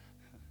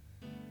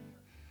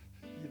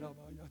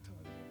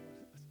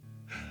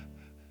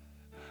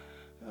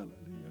 Hallelujah.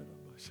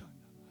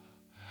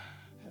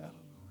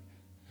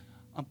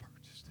 I'm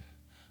purchased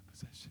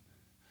possession.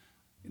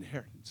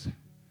 Inheritance.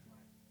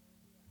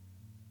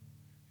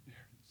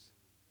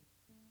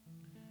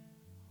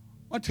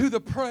 unto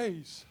the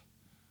praise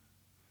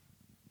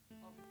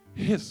of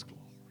His glory.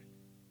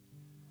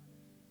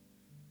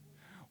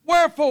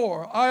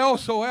 Wherefore, I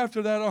also,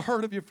 after that, I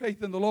heard of your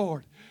faith in the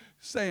Lord.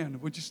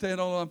 Stand. Would you stand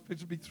all up?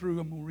 It's be through.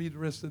 I'm going to read the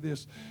rest of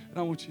this. And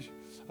I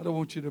don't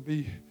want you to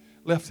be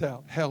left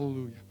out.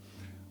 Hallelujah.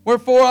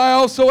 Wherefore, I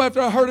also, after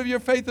I heard of your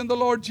faith in the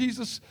Lord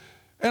Jesus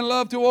and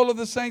love to all of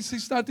the saints,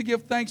 cease not to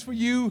give thanks for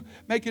you,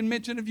 making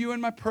mention of you in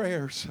my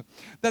prayers,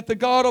 that the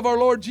God of our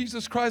Lord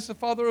Jesus Christ, the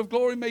Father of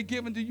glory, may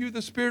give unto you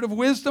the spirit of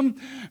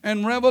wisdom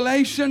and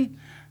revelation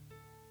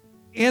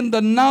in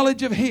the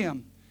knowledge of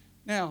Him.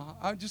 Now,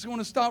 I just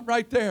want to stop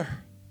right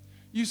there.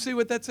 You see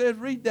what that says?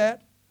 Read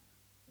that.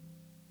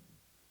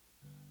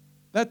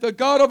 That the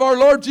God of our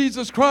Lord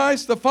Jesus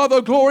Christ, the Father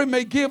of glory,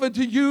 may give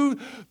unto you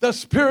the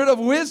spirit of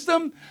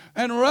wisdom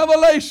and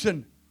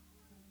revelation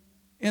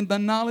in the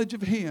knowledge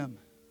of Him.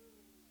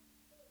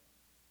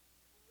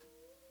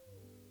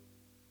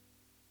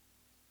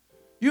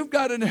 You've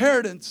got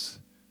inheritance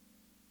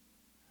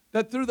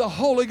that through the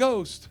Holy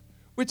Ghost,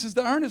 which is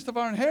the earnest of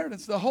our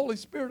inheritance, the Holy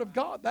Spirit of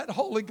God, that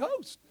Holy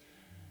Ghost.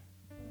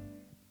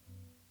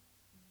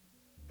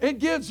 It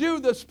gives you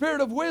the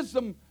spirit of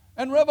wisdom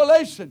and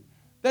revelation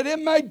that it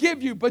may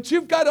give you. But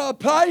you've got to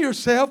apply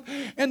yourself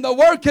in the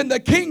work in the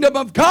kingdom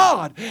of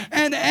God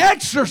and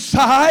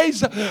exercise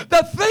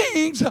the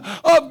things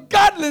of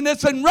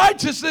godliness and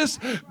righteousness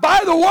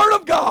by the Word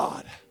of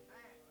God.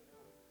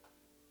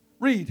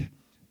 Read.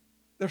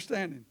 They're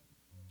standing.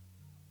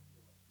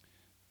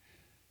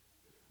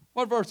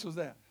 What verse was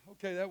that?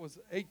 Okay, that was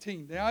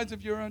 18. The eyes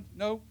of your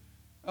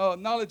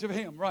knowledge of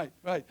Him. Right.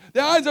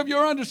 The eyes of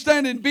your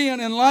understanding being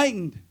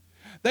enlightened,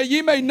 that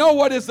ye may know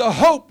what is the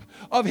hope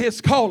of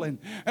His calling,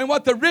 and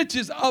what the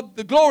riches of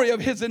the glory of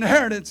His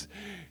inheritance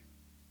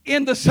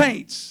in the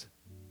saints,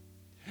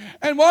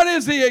 and what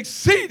is the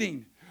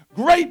exceeding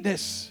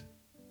greatness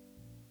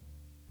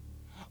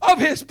of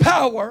His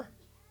power.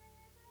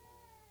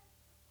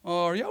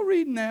 Are y'all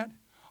reading that?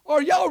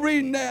 Are y'all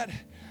reading that?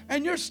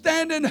 And you're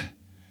standing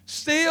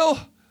still.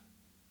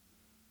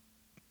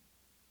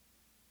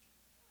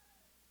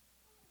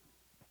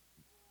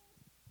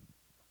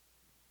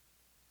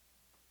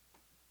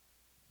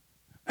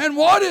 And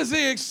what is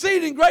the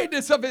exceeding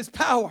greatness of His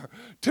power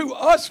to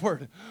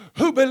usward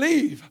who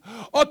believe,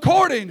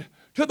 according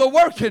to the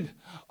working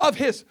of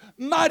His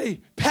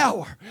mighty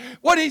power?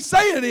 What He's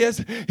saying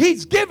is,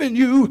 He's given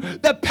you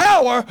the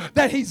power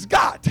that He's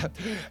got.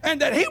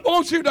 And that He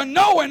wants you to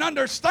know and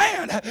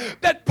understand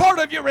that part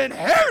of your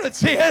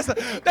inheritance is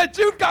that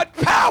you've got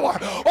power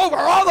over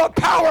all the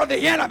power of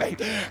the enemy.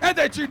 And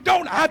that you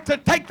don't have to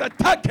take the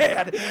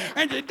tuckhead.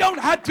 And you don't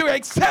have to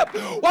accept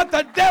what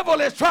the devil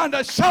is trying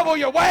to shovel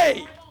your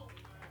way.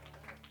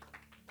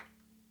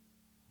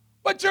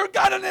 But you've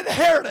got an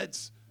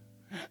inheritance.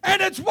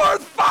 And it's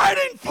worth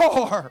fighting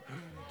for.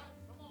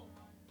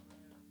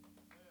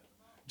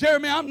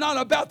 Jeremy, I'm not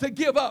about to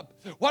give up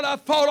what I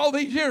fought all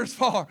these years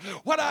for,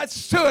 what I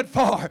stood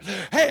for.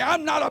 Hey,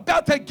 I'm not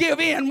about to give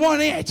in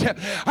 1 inch.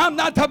 I'm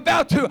not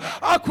about to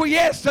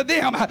acquiesce to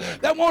them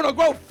that want to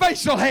grow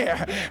facial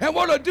hair and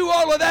want to do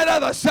all of that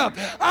other stuff.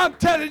 I'm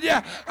telling you,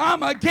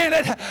 I'm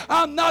against it.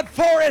 I'm not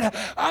for it.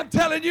 I'm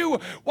telling you,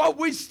 what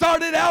we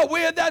started out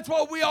with, that's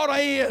what we ought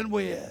to end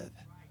with.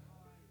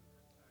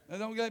 Now,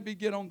 don't let me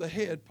get on the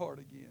head part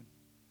again.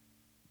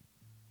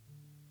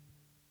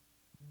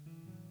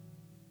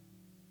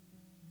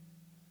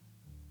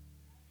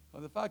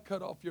 But if I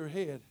cut off your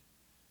head,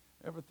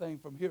 everything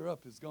from here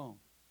up is gone.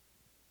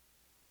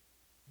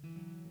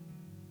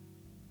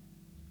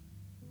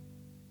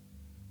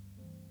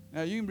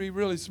 Now, you can be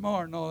really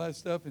smart and all that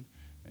stuff and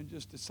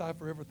just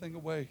decipher everything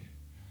away.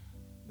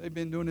 They've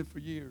been doing it for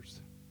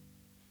years.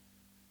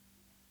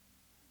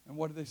 And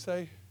what do they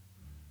say?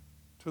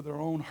 To their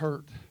own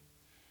hurt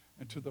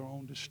and to their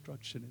own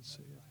destruction, it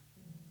said.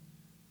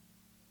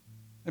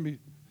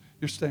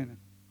 You're standing.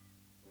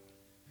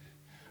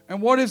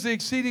 And what is the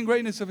exceeding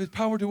greatness of His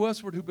power to us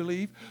who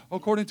believe,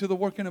 according to the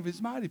working of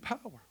His mighty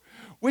power,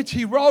 which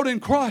He wrought in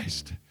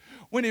Christ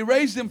when He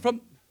raised Him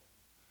from...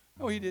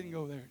 No, He didn't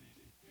go there, did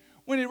He?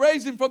 When He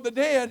raised Him from the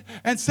dead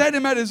and set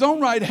Him at His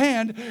own right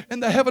hand in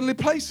the heavenly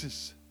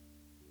places,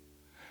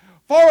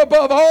 far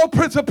above all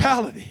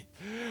principality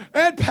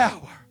and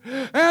power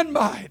and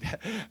might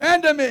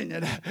and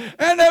dominion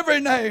and every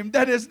name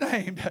that is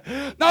named,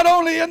 not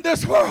only in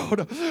this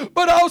world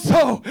but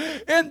also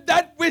in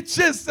that which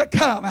is to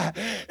come.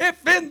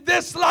 If in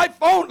this life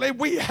only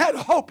we had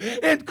hope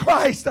in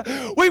Christ,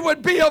 we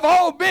would be of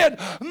all men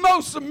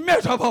most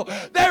miserable.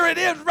 There it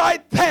is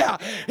right there.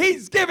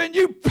 He's given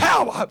you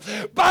power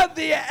by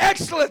the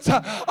excellence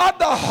of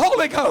the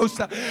Holy Ghost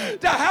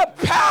to have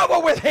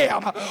power with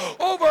Him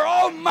over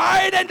all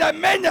might and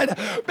dominion,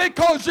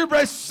 because you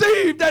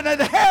received an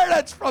inheritance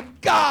from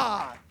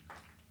God.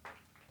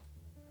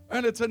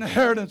 And it's an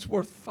inheritance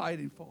worth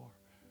fighting for.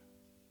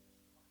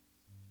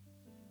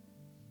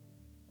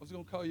 I was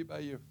going to call you by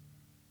your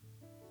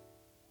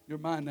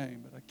my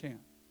name, but I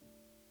can't.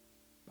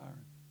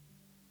 Byron.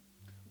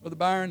 Brother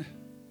Byron,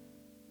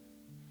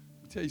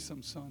 let me tell you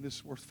something, son. This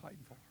is worth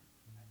fighting for.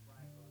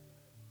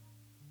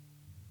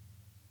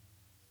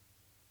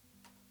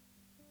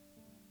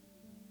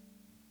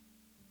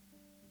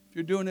 If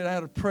you're doing it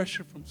out of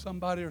pressure from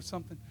somebody or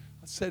something,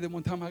 I said it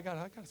one time, I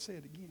got to say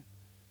it again.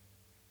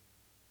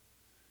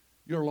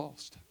 You're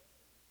lost.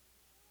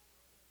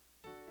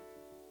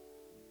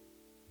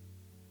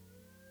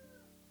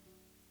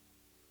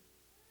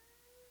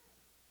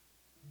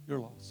 You're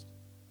lost.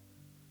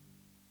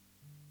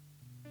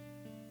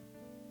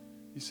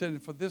 He said,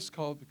 and for this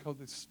cause, because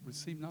they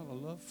received not a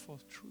love for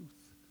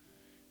truth,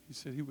 he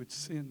said he would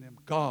send them,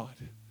 God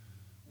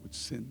would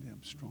send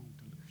them strong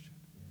delusion.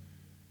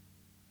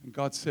 And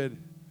God said,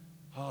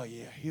 oh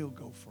yeah, he'll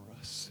go for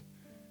us.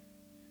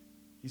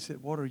 He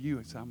said, what are you?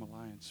 I said, I'm a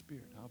lion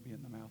spirit. I'll be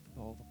in the mouth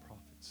of all the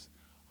prophets.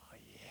 Oh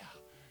yeah.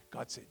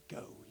 God said,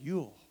 go.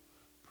 You'll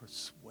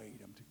persuade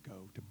them to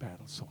go to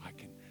battle so I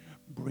can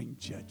bring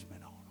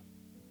judgment on them.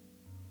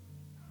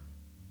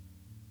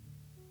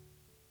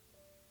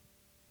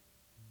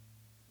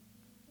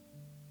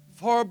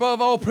 Far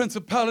above all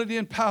principality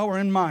and power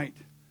and might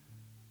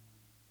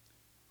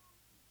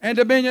and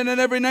dominion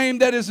and every name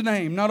that is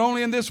named, not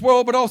only in this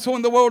world but also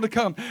in the world to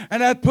come,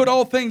 and hath put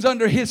all things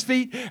under his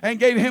feet and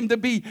gave him to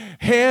be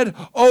head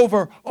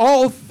over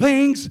all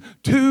things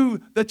to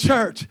the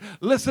church.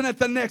 Listen at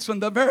the next one,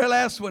 the very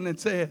last one. It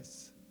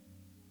says,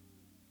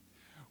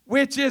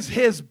 which is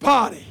his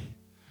body,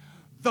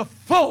 the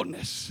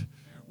fullness,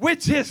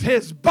 which is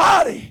his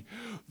body,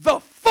 the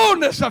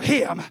fullness of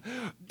him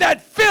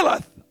that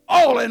filleth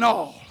all in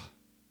all.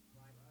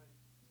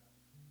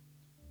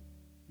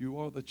 You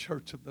are the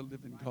church of the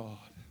living God.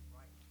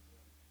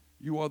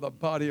 You are the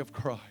body of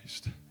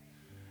Christ.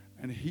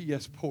 And he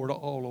has poured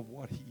all of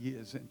what he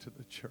is into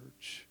the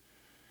church.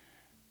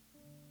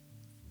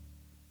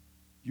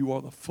 You are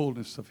the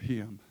fullness of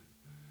him.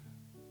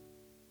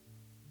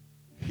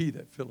 He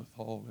that filleth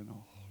all in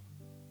all.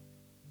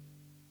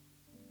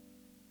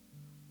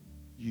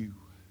 You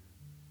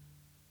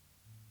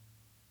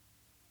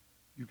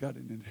got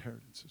an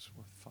inheritance that's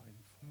worth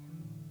fighting for.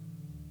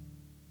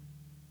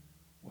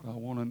 What I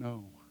want to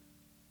know,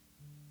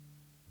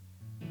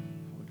 have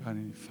we got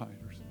any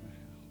fighters in the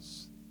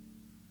house?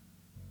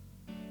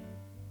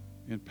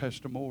 Me and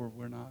Pastor Moore,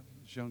 we're not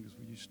as young as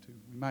we used to.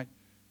 We might,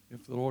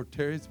 if the Lord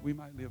tarries, we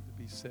might live to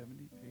be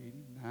 70, 80,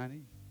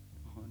 90,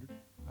 100.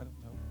 I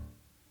don't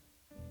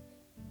know.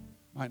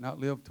 Might not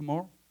live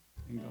tomorrow,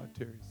 and God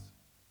tarries.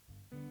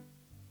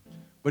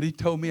 But he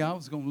told me I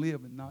was going to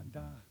live and not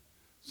die.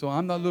 So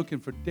I'm not looking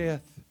for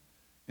death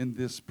in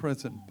this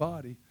present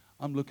body.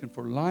 I'm looking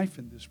for life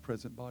in this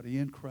present body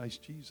in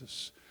Christ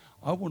Jesus.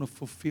 I want to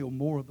fulfill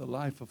more of the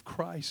life of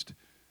Christ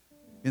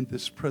in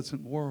this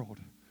present world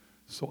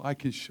so I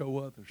can show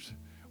others.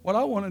 What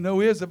I want to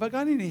know is, have I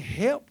got any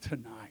help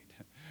tonight?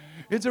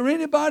 Is there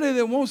anybody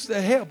that wants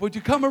to help? Would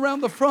you come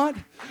around the front?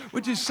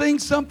 Would you sing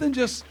something?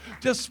 Just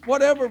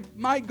whatever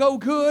might go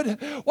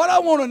good. What I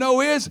want to know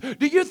is,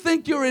 do you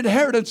think your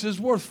inheritance is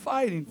worth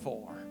fighting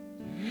for?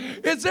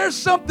 Is there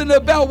something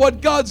about what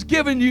God's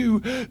given you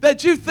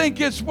that you think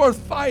it's worth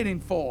fighting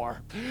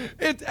for?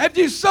 Have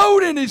you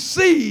sowed any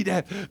seed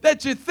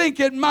that you think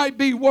it might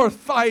be worth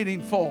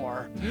fighting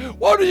for?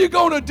 What are you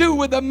going to do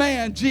with the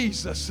man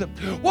Jesus?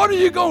 What are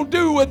you going to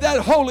do with that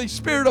Holy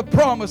Spirit of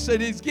promise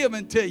that he's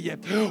given to you?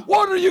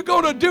 What are you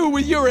going to do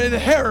with your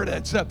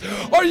inheritance?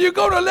 Are you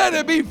going to let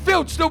it be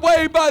filched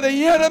away by the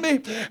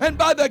enemy and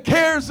by the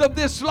cares of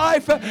this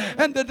life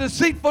and the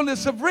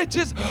deceitfulness of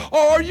riches? Or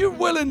are you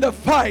willing to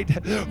fight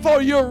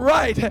for your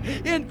right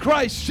in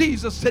Christ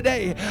Jesus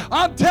today?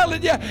 I'm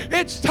telling you,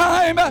 it's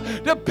time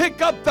to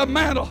pick up the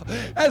mantle,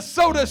 as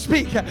so to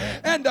speak,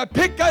 and to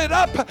pick it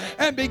up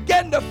and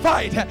begin to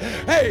fight.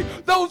 Hey,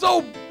 those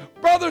old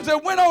brothers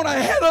that went on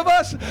ahead of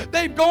us,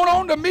 they've gone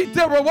on to meet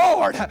their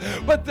reward,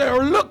 but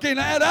they're looking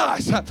at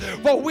us,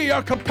 for we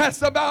are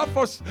compassed about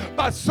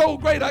by so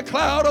great a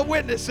cloud of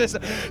witnesses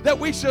that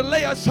we should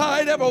lay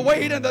aside every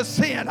weight and the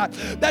sin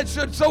that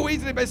should so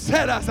easily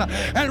beset us,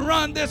 and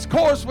run this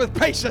course with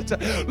patience,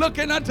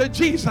 looking unto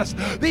Jesus,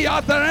 the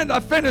author and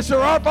the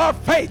finisher of our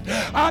faith.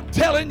 I'm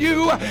telling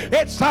you,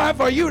 it's time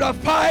for you to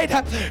fight.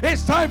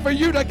 It's time for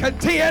you to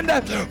contend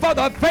for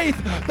the faith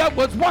that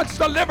was once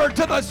delivered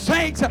to the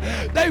saints.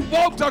 They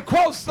walked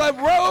across the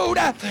road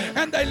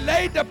and they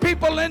laid the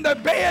people in their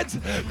beds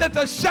that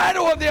the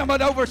shadow of them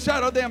would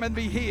overshadow them and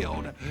be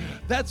healed.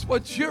 That's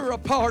what you're a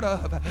part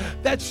of.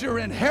 That's your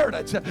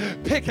inheritance.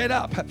 Pick it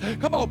up.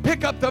 Come on,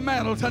 pick up the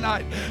mantle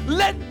tonight.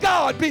 Let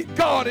God be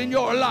God in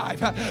your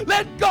life.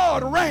 Let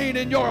God reign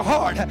in your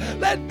heart.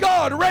 Let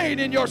God reign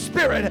in your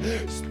spirit.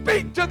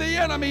 Speak to the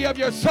enemy of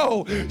your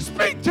soul.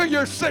 Speak to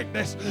your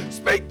sickness.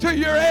 Speak to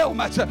your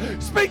ailments.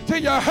 Speak to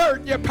your hurt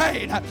and your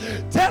pain.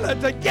 Tell it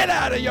to get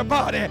out of your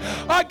body.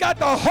 I got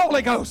the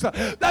Holy Ghost.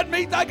 That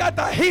means I got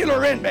the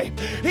healer in me.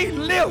 He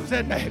lives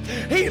in me.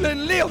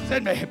 Healing lives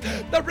in me.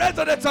 The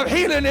residence of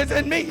healing is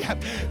in me.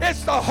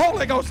 It's the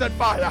Holy Ghost and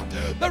fire.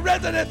 The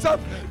residence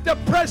of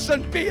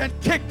depression being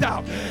kicked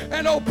out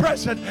and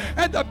oppression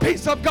and the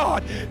peace of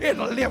God, it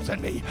lives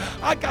in me.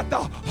 I got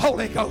the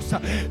Holy Ghost.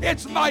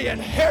 It's my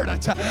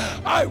inheritance.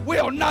 I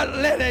will not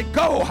let it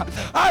go.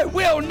 I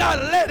will not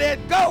let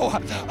it go.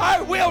 I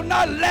will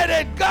not let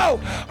it go.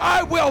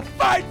 I will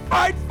fight,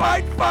 fight,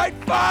 fight, fight,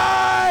 fight.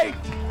 fight,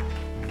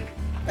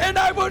 and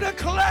I will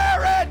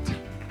declare it.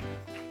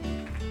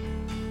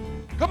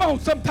 Come on,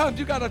 sometimes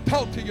you got to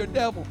talk to your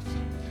devils.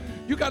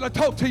 You got to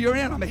talk to your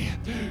enemy.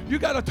 You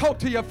got to talk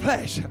to your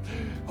flesh.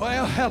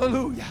 Well,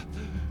 hallelujah.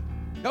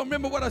 Y'all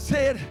remember what I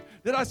said?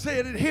 Did I say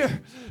it in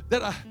here?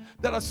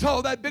 That I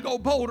saw that big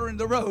old boulder in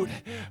the road.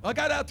 I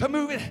got out to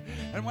move it,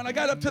 and when I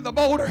got up to the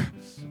boulder,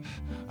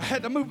 I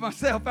had to move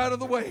myself out of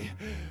the way.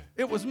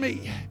 It was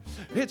me.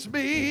 It's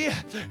me.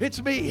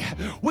 It's me.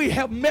 We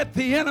have met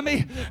the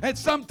enemy, and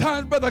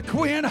sometimes, Brother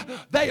Quinn,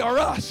 they are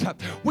us.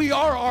 We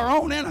are our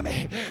own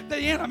enemy. The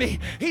enemy,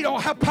 he don't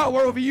have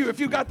power over you if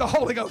you got the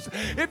Holy Ghost.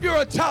 If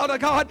you're a child of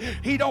God,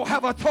 he don't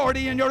have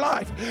authority in your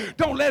life.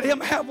 Don't let him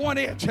have 1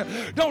 inch.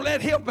 Don't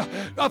let him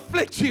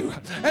afflict you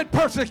and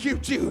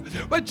persecute you.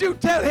 But you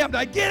tell him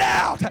to get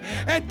out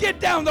and get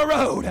down the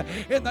road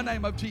in the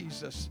name of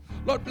Jesus.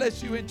 Lord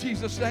bless you in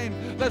Jesus' name.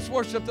 Let's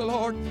worship the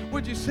Lord.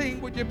 Would you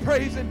sing? Would you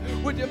praise him?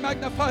 Would you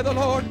magnify the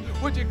Lord?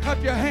 Would you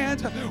clap your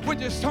hands?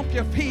 Would you stomp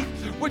your feet?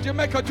 Would you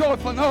make a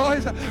joyful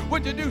noise?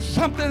 Would you do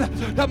something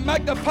to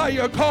magnify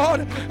your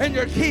God and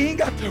your King?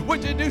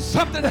 Would you do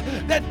something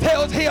that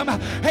tells him,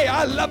 hey,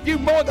 I love you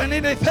more than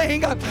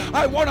anything.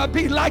 I want to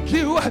be like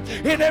you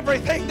in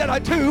everything that I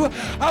do.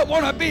 I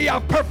want to be a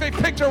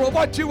perfect picture of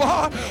what you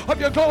are, of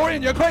your glory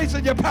and your grace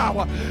and your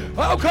power.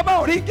 Oh, come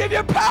on. He give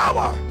you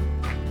power.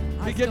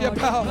 He give you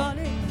power.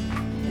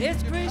 Running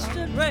this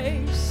Christian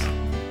race,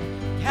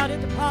 counted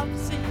the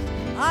prophecies,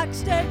 I can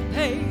stay the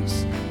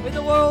pace with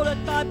the world at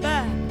my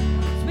back,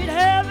 sweet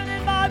heaven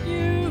in my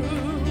view.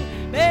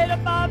 Made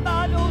up my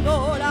mind, oh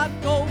Lord, I'm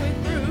going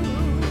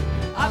through.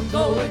 I'm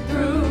going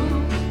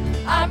through.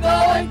 I'm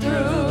going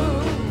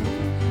through.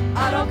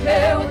 I don't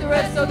care what the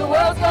rest of the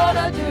world's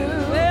gonna do.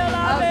 Well,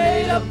 I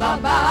made up my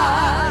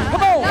mind.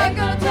 Come on. I'm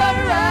gonna turn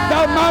around.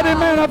 Thou mighty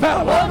man of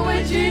valor. Walk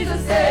when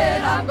Jesus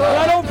said, I'm going.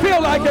 Well, I don't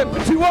feel like it,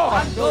 but you are.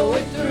 I'm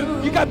going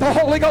through. You got the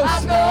Holy Ghost.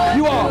 I'm going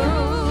You are.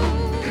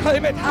 through.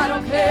 Claim it. I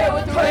don't care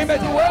what the Claim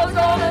rest it. of the world's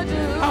gonna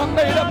do. I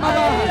made up my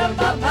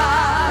mind.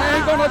 I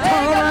ain't gonna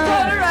turn around.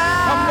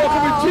 I'm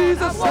walking with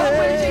Jesus.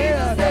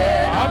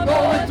 I'm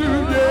going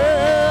through.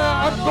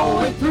 Yeah, I'm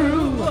going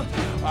through.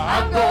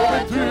 I'm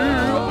going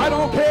through. I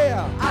don't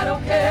care. I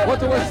don't care what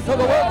the rest of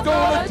the world's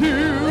gonna do.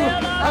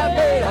 I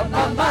made up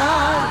my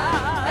mind.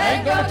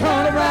 Ain't gonna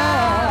turn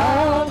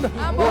around.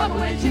 I'm walking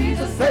with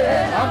Jesus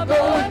said, I'm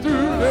going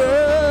through.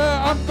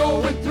 Yeah, I'm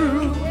going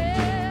through.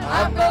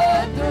 I'm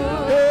going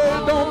through.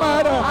 Yeah, don't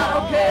matter. I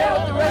don't care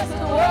what the rest of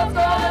the world's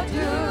gonna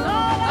do.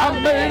 I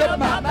made up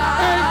my mind.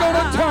 Ain't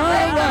gonna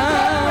turn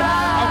around.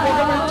 I'm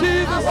walking with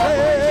Jesus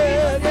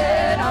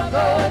said. I'm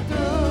going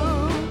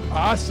through.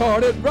 I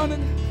started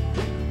running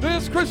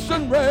this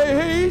Christian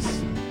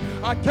race.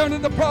 I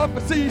counted the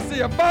prophecies,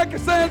 see if I can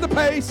stand the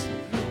pace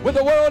with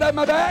the world at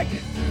my back.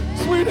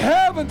 Sweet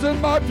heavens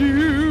in my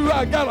view.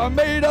 I got a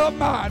made up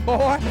mind,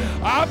 boy.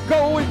 I'm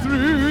going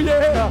through,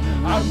 yeah.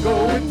 I'm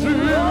going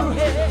through.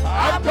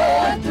 I'm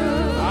going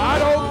through. I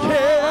don't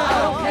care. I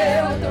don't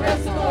care what the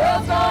rest of the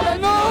world's gonna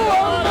do. No,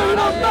 I made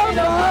up my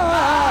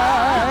mind.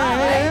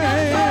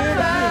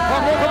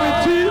 I'm walking with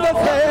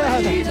Jesus said.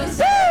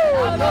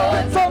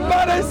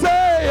 Somebody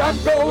say, I'm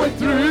going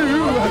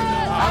through.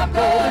 I'm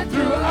going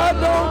through. I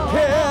don't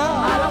care.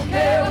 I don't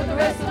care what the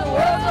rest of the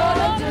world's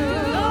gonna do.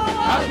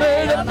 I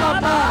made up my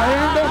mind.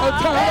 Gonna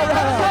turn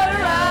around.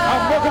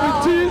 I'm walking with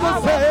Jesus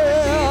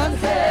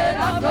said.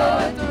 I'm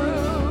going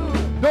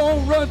through.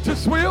 Don't run too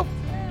swift.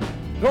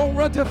 Don't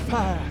run too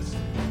fast.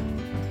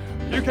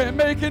 You can't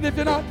make it if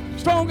you're not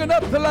strong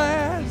enough to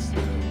last.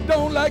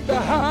 Don't lag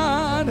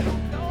behind.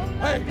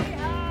 Hey,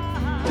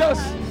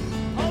 just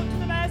hold to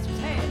the master's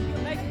hand.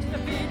 You'll make it to the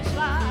finish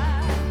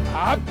line.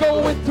 I'm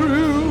going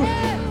through.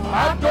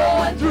 I'm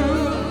going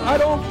through. I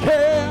don't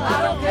care.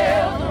 I don't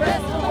care what the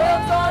rest of the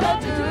world's gonna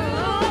do.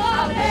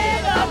 I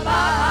made up my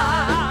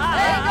mind.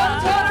 Ain't gonna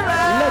turn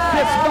around. Let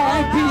this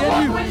mind be in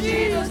you. When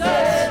Jesus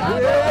said,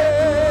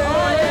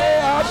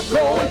 Yeah, I'm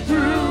going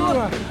through.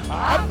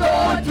 I'm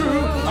going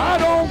through. I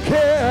don't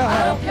care. I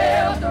don't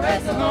care what the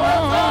rest of the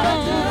world's gonna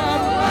do.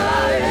 I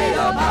made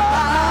up my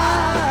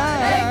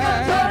mind. Ain't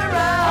gonna turn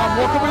around. I'm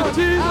walking with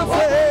Jesus.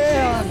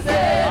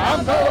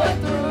 I'm going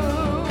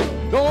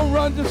through. Don't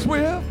run too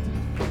swift.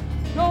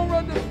 Don't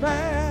run too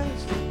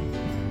fast.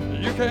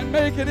 You can't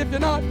make it if you're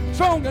not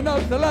strong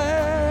enough to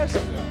last.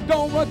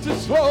 Don't run too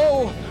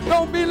slow.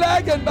 Don't be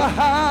lagging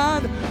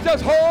behind.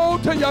 Just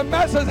hold to your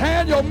master's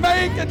hand. You'll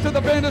make it to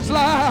the finish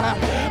line.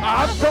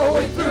 I'm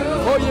going through.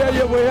 Oh, yeah,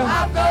 you will.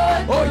 I'm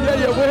going through. Oh, yeah,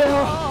 you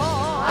will.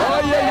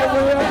 Oh, yeah, you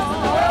will.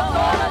 Oh,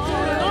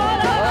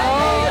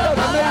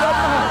 I made up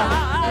mine.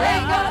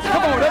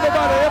 Come on,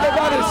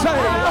 everybody say,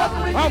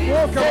 I'm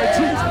walking with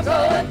Jesus.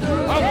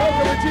 I'm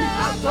walking with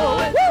Jesus.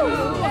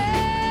 Woo!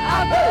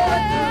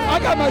 I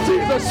got my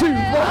Jesus shoes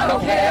walking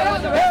on.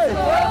 Hey,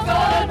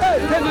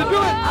 can you do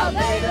it?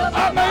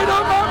 I made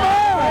up my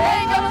mind.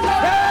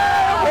 Hey,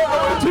 I'm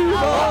walking with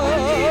Jesus.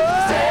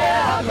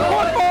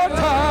 One more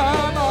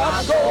time.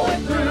 I'm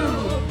going through.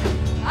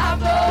 I'm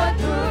going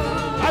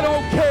through. I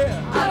don't care.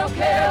 I don't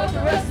care what the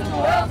rest of the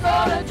world's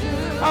gonna do.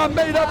 I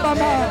made up my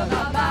mind.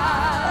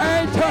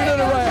 I ain't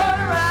turning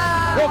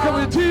around. Walking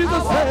with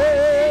Jesus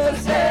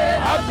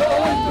said, I'm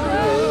going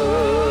through.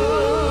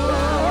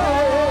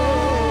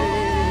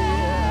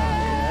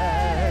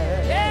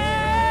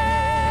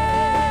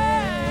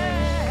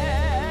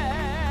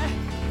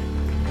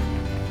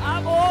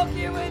 I'm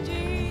walking with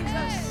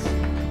Jesus,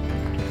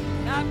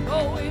 and I'm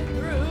going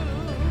through.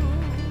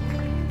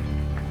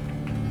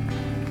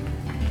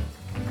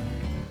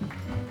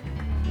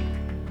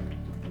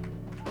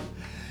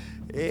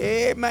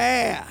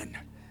 Amen.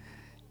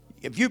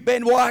 Have you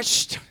been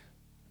washed?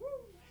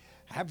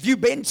 Have you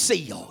been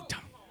sealed?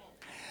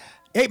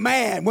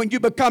 Amen. When you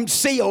become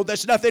sealed,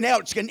 there's nothing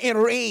else can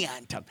enter in.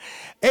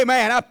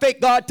 Amen. I thank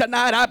God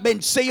tonight I've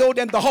been sealed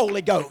in the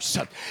Holy Ghost.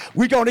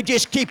 We're going to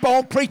just keep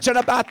on preaching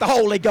about the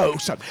Holy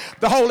Ghost.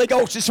 The Holy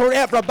Ghost is for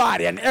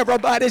everybody, and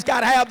everybody's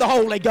got to have the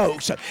Holy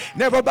Ghost.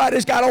 And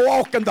everybody's got to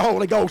walk in the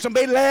Holy Ghost and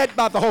be led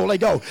by the Holy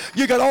Ghost.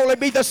 You can only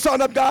be the Son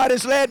of God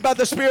is led by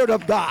the Spirit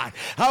of God.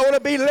 I want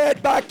to be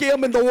led by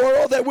Him in the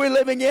world that we're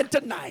living in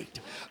tonight.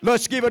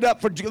 Let's give it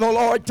up for the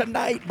Lord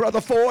tonight, Brother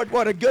Ford.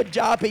 What a good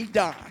job He's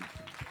done.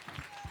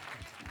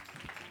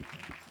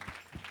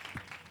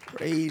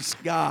 Praise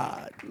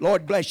God.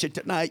 Lord bless you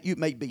tonight. You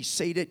may be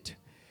seated.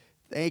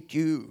 Thank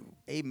you.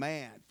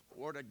 Amen.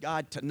 Word of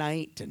God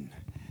tonight and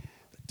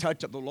the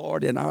touch of the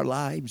Lord in our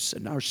lives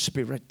and our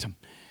spirit.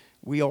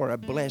 We are a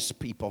blessed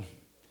people.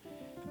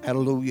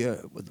 Hallelujah.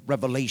 With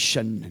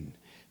revelation and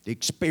the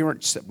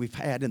experience that we've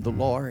had in the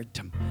Lord.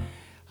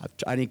 I've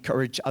tried to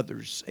encourage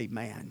others.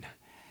 Amen.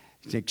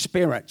 It's an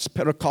experience.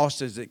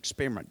 Pentecost is an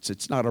experience.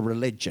 It's not a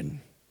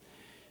religion.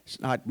 It's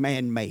not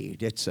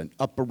man-made. It's an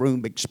upper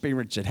room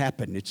experience that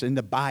happened. It's in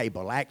the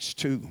Bible, Acts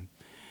 2.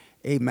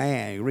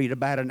 Amen. You read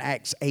about it in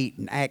Acts 8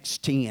 and Acts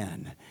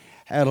 10.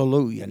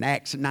 Hallelujah. In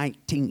Acts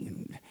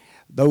 19.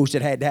 Those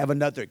that had to have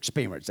another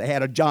experience. They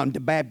had a John the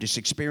Baptist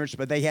experience,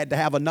 but they had to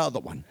have another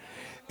one.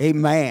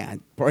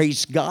 Amen.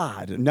 Praise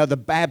God. Another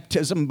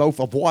baptism, both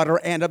of water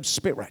and of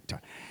spirit.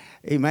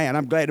 Amen.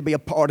 I'm glad to be a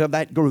part of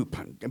that group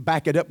and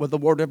back it up with the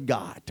Word of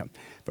God.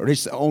 For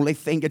it's the only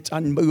thing that's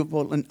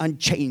unmovable and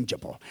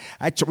unchangeable.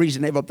 That's the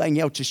reason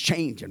everything else is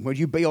changing. When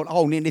you build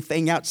on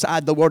anything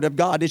outside the Word of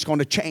God, it's going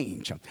to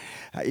change.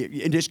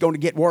 It's going to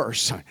get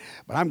worse.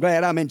 But I'm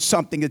glad I'm in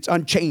something that's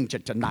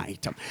unchanging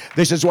tonight.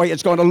 This is the way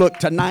it's going to look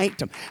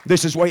tonight.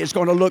 This is the way it's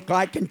going to look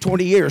like in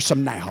 20 years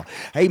from now.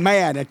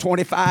 Amen. In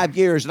 25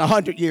 years and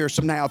 100 years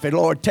from now, if the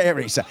Lord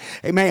tarries.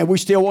 Amen. We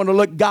still want to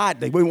look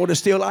godly. We want to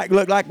still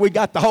look like we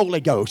got the Holy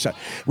Ghost.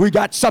 We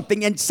got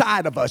something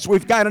inside of us.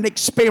 We've got an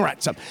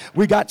experience.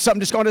 We got something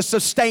that's going to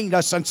sustain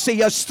us and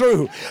see us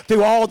through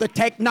all the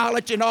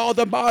technology and all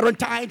the modern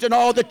times and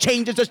all the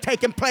changes that's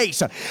taking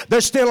place.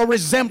 There's still a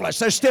resemblance.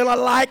 There's still a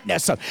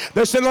likeness.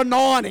 There's still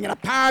anointing and a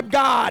power of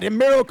God and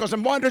miracles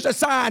and wonders and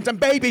signs and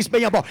babies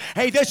being born.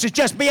 Hey, this is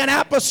just being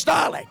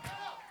apostolic.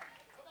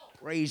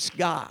 Praise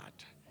God.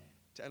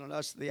 Telling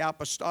us the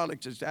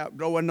apostolic is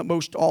outgrowing the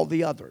most all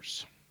the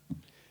others.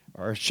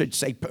 Or I should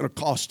say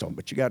Pentecostal,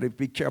 but you got to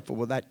be careful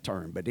with that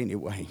term. But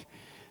anyway,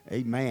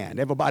 amen.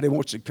 Everybody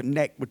wants to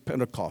connect with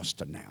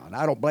Pentecostal now, and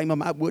I don't blame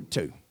them. I would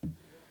too.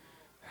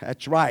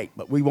 That's right,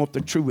 but we want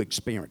the true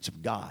experience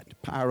of God, the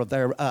power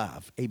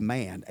thereof.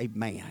 Amen,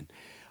 amen.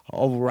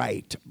 All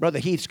right. Brother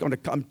Heath's going to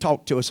come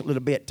talk to us a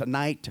little bit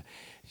tonight.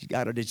 He's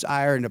got a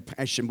desire and a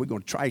passion. We're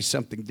going to try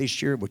something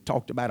this year. We've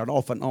talked about it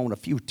off and on a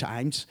few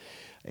times.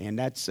 And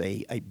that's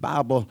a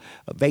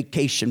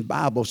vacation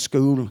Bible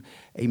school,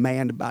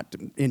 amen, about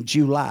in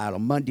July,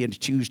 on Monday and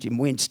Tuesday and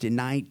Wednesday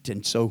night.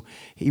 And so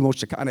he wants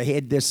to kind of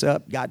head this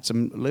up, got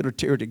some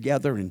literature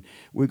together, and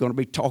we're going to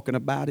be talking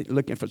about it,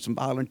 looking for some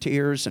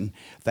volunteers and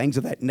things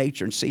of that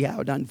nature and see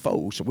how it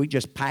unfolds. So we're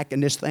just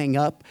packing this thing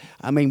up.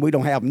 I mean, we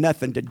don't have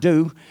nothing to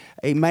do,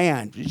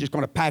 amen. We're just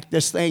going to pack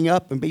this thing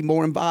up and be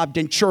more involved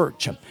in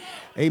church,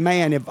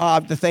 amen,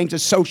 involved the things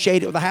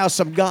associated with the house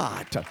of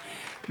God.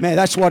 Man,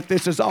 that's what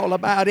this is all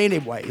about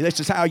anyway.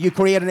 This is how you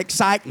create an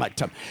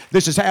excitement.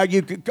 This is how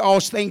you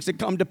cause things to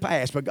come to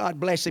pass. But God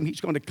bless him. He's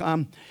going to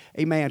come.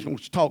 Amen. He's going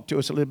to talk to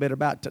us a little bit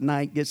about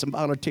tonight. Get some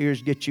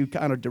volunteers. Get you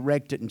kind of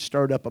directed and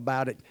stirred up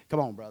about it. Come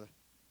on, brother.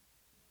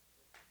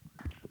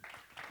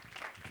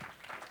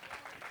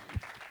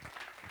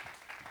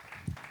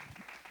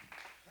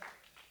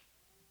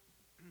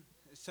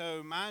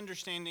 So my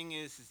understanding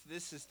is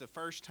this is the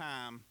first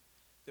time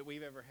that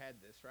we've ever had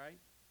this, right?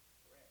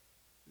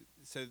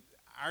 So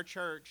our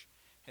church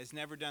has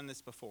never done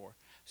this before.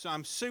 So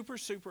I'm super,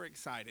 super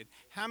excited.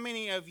 How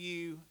many of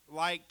you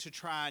like to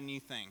try new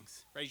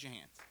things? Raise your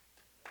hands.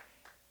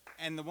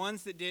 And the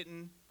ones that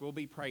didn't, we'll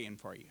be praying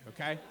for you,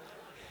 okay?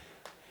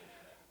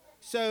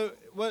 So,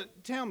 well,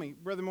 tell me,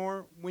 Brother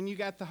Moore, when you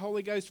got the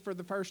Holy Ghost for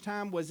the first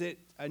time, was it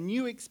a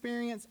new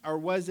experience or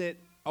was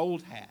it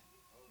old hat?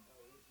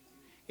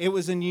 It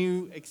was a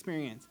new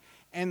experience.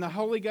 And the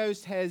Holy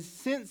Ghost has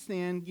since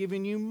then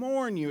given you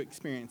more new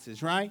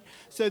experiences, right?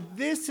 So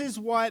this is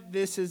what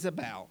this is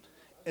about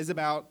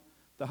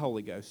the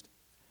Holy Ghost.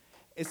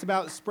 It's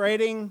about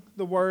spreading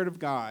the Word of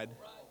God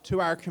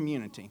to our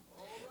community.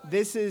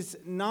 This is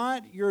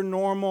not your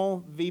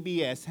normal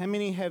VBS. How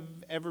many have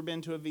ever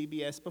been to a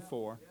VBS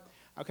before?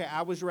 Okay,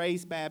 I was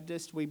raised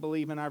Baptist. We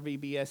believe in our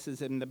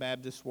VBSs in the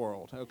Baptist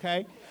world,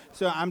 okay?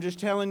 So I'm just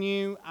telling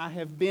you, I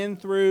have been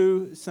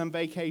through some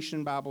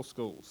vacation Bible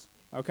schools,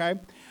 okay?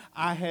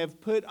 I have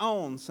put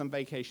on some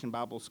vacation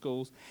Bible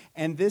schools,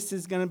 and this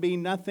is going to be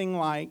nothing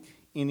like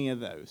any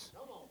of those,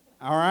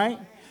 all right?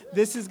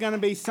 This is going to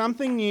be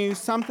something new,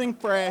 something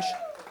fresh,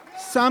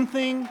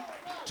 something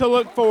to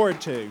look forward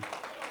to,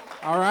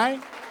 all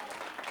right?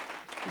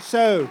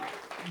 So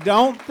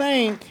don't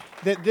think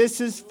that this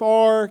is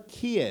for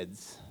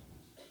kids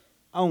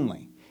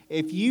only.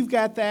 If you've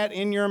got that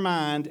in your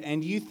mind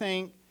and you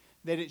think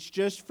that it's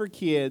just for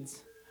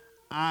kids,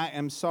 I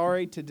am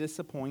sorry to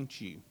disappoint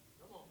you.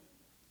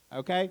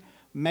 Okay?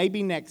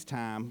 Maybe next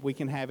time we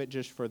can have it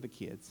just for the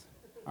kids.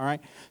 All right?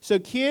 So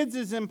kids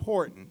is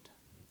important.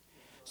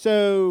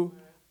 So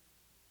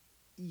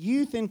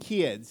youth and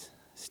kids,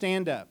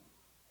 stand up.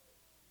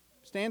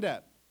 Stand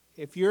up.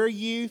 If you're a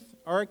youth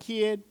or a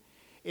kid,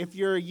 if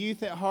you're a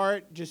youth at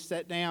heart, just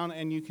sit down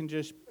and you can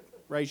just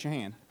raise your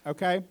hand,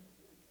 okay?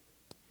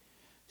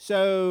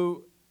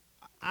 So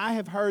I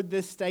have heard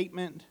this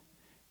statement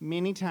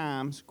many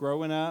times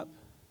growing up,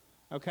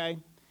 okay?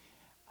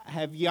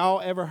 Have y'all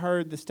ever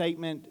heard the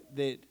statement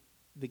that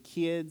the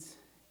kids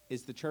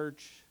is the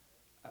church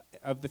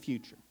of the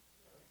future?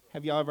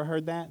 Have y'all ever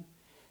heard that?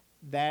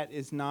 That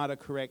is not a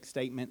correct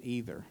statement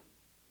either.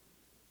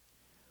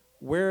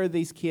 Where are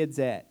these kids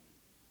at?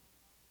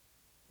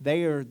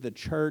 They are the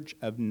church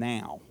of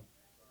now.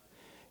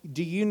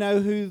 Do you know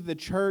who the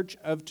church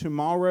of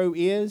tomorrow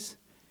is?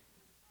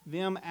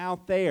 Them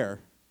out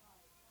there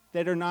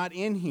that are not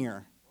in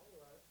here.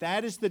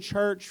 That is the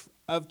church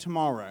of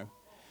tomorrow.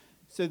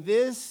 So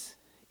this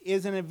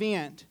is an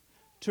event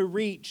to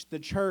reach the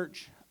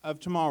church of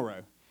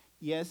tomorrow.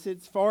 Yes,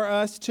 it's for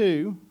us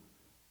too.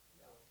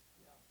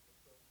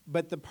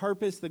 But the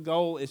purpose, the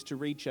goal is to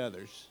reach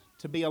others,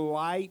 to be a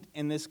light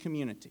in this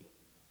community.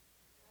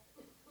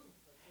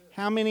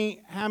 How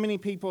many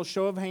people,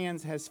 show of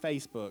hands, has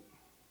Facebook?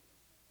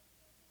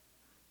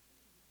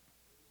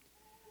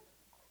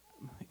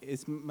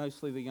 It's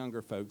mostly the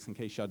younger folks, in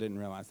case y'all didn't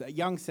realize that.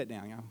 Young, sit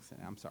down.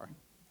 I'm sorry.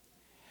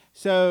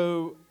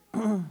 So,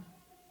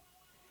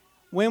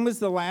 when was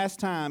the last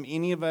time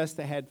any of us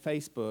that had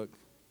Facebook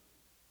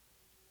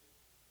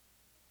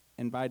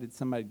invited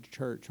somebody to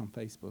church on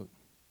Facebook?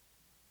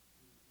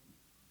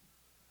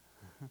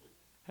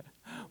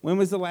 When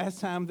was the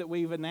last time that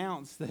we've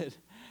announced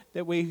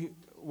that we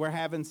were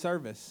having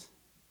service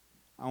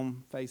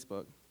on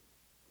Facebook?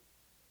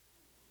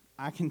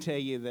 I can tell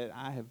you that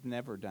I have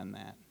never done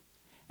that,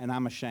 and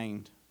I'm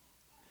ashamed.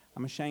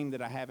 I'm ashamed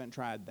that I haven't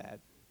tried that.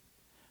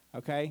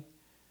 Okay?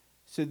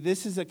 So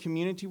this is a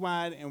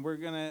community-wide, and we're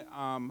going to,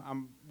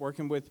 I'm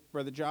working with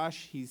Brother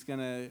Josh. He's going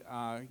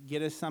to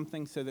get us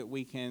something so that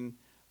we can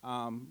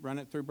run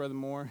it through Brother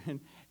Moore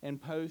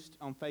and post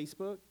on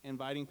Facebook,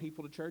 inviting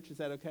people to church. Is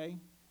that okay?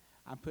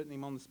 I'm putting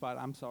him on the spot.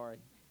 I'm sorry.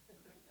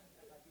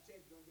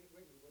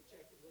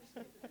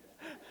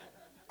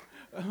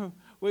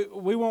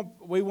 We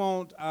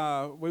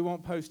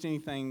won't post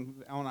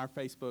anything on our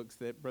Facebooks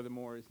that Brother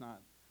Moore is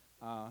not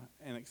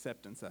an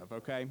acceptance of,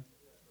 okay?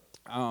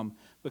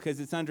 Because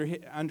it's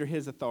under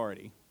his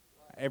authority.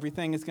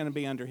 Everything is going to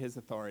be under his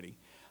authority.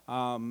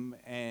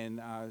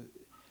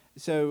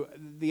 So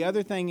the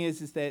other thing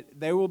is that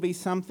there will be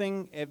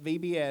something at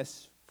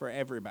VBS for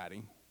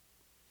everybody.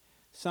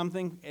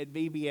 Something at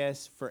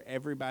VBS for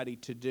everybody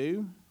to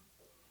do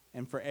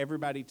and for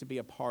everybody to be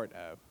a part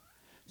of.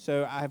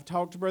 So I have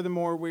talked to Brother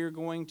Moore. We're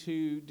going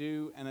to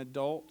do an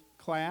adult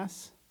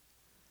class.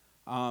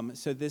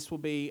 So this will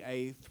be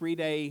a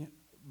 3-day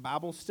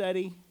Bible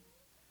study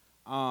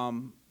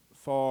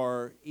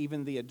for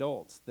even the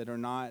adults that are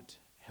not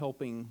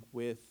helping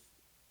with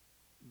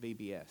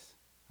VBS.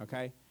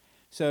 Okay?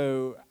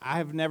 So I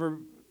had never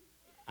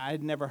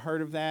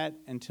heard of that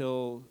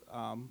until,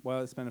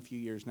 it's been a few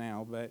years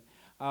now, but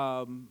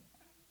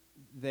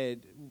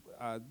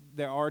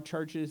there are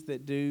churches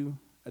that do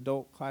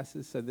adult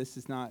classes, so this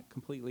is not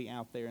completely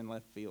out there in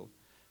left field.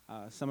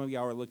 Some of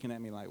y'all are looking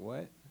at me like,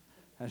 what?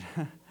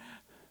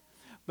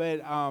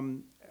 But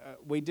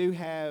we do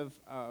have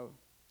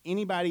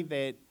anybody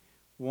that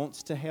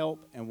wants to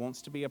help and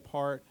wants to be a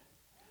part,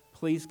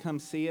 please come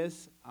see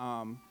us.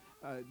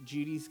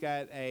 Judy's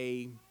got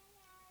a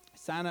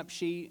sign-up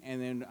sheet,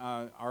 and then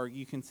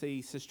you can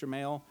see Sister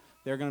Mel.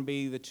 They're going to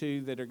be the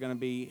two that are going to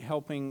be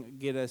helping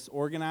get us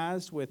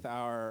organized with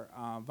our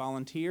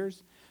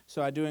volunteers.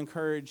 So I do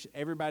encourage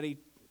everybody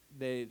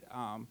that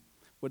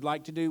would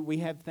like to do. We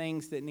have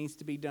things that needs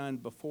to be done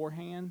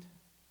beforehand.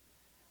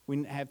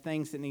 We have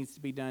things that needs to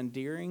be done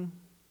during,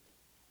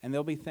 and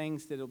there'll be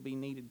things that will be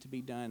needed to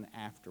be done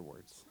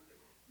afterwards.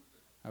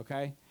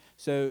 Okay?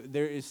 So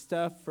there is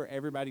stuff for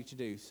everybody to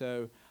do.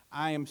 So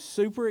I am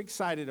super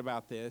excited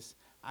about this.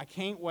 I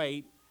can't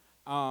wait.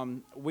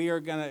 We are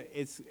gonna.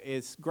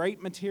 It's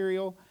great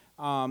material.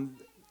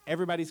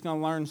 Everybody's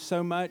gonna learn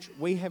so much.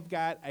 We have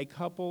got a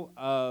couple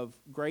of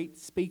great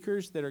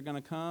speakers that are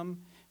gonna come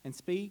and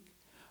speak.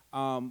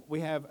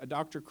 We have a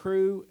Dr.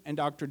 Crew and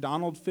Dr.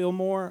 Donald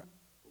Fillmore,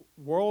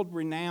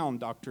 world-renowned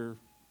Dr.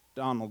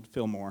 Donald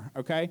Fillmore,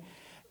 okay?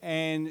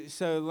 And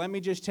so let me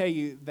just tell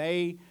you,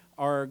 they're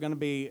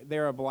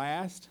a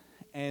blast.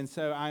 And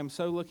so I'm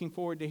so looking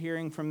forward to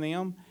hearing from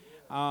them.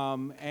 I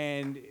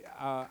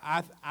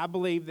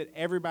believe that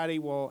everybody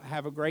will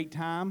have a great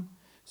time.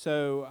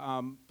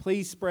 So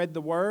please spread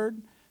the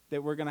word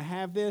that we're going to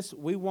have this.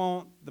 We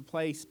want the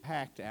place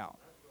packed out.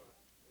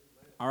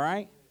 All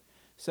right?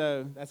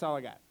 So that's all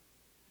I got.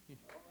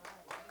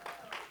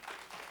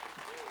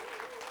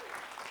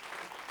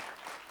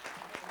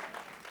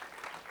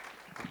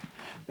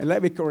 And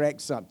let me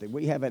correct something.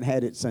 We haven't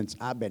had it since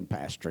I've been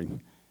pastoring.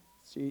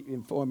 She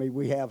informed me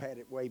we have had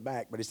it way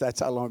back, but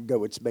that's how long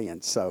ago it's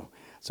been. So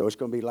it's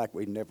going to be like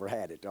we've never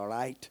had it, all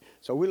right?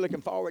 So we're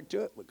looking forward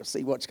to it. We can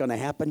see what's going to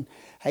happen.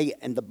 Hey,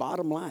 and the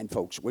bottom line,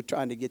 folks, we're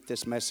trying to get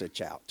this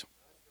message out.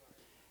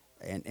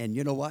 And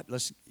you know what?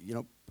 Let's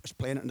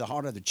plant it in the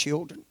heart of the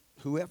children,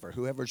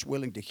 whoever's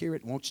willing to hear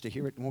it, wants to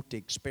hear it, wants to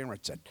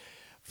experience it.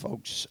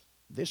 Folks,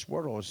 this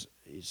world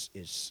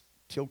is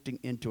tilting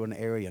into an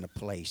area and a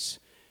place.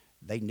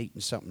 They needing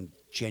something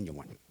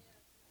genuine,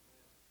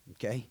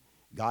 okay?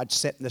 God's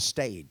setting the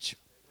stage.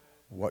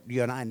 What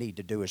you and I need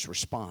to do is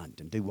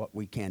respond and do what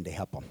we can to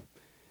help them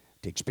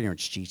to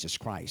experience Jesus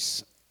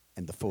Christ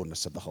and the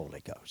fullness of the Holy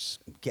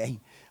Ghost, okay?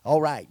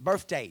 All right,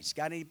 birthdays.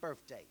 Got any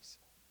birthdays?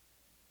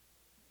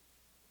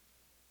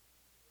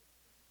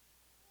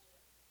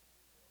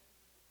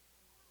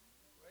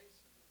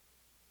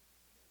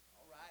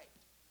 All right.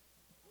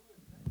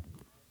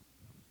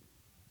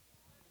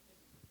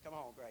 Come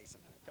on,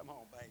 Grayson. Come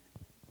on, baby.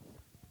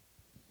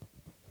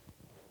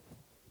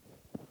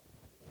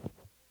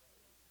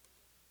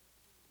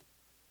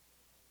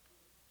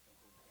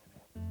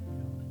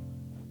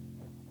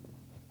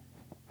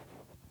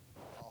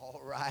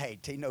 All right,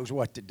 he knows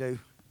what to do.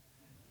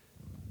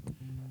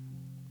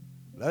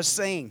 Let's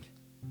sing.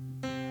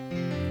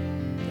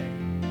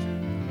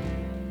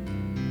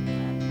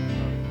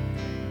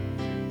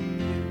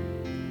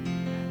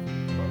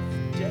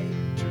 Birthday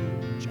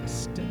to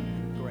Justin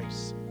and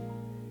Grace.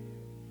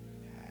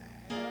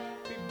 Happy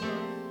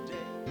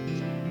birthday to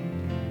you.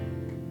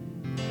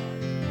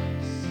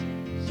 God's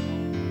blessings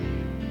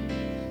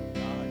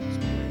on you. God's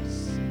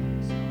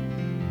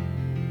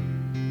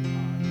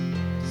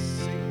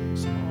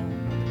blessings on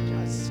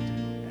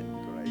Justin and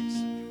Grace.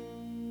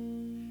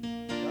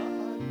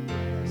 God's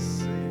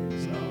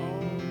blessings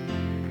on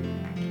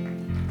you.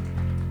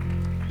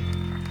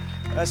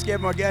 Let's give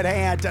him a good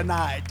hand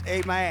tonight.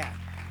 Amen.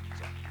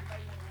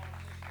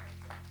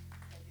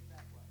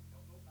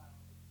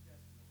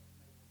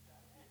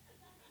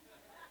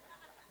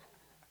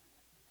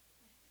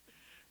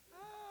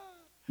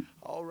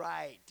 All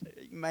right.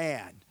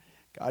 Amen.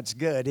 God's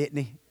good, isn't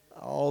he?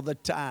 All the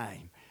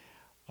time.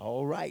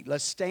 All right,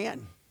 let's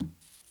stand.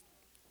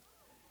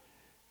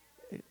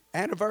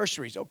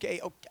 Anniversaries. Okay,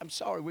 I'm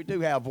sorry, we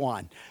do have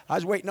one. I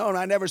was waiting on it.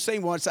 I never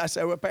seen one, so I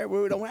said, well,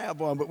 apparently we don't have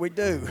one, but we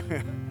do.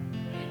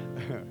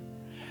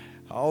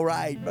 All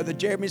right, Brother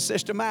Jeremy and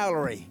Sister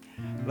Mallory.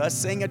 Let's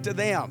sing it to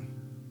them.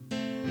 Happy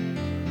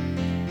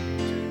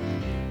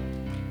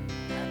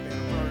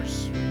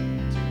anniversary.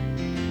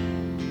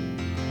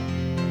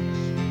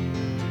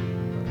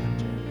 Brother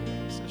Jeremy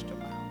and Sister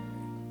Mallory.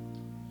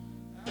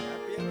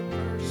 Happy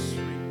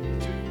anniversary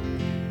to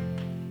you.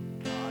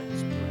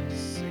 God's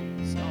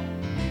blessings on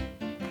you.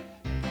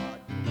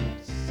 God's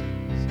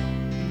blessings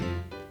on you.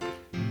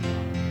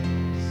 God's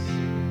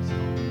blessings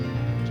on you.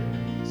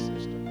 Jeremy and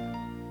Sister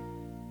Mallory.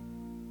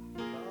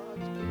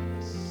 God's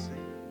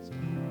blessings on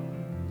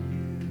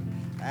you.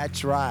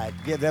 That's right.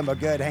 Give them a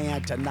good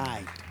hand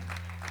tonight.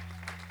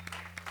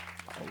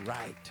 All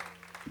right.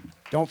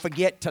 Don't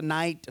forget,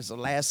 tonight is the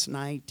last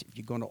night. If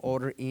you're going to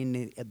order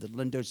any of the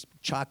Linda's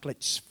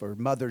chocolates for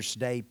Mother's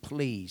Day,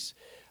 please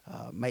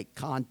make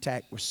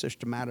contact with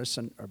Sister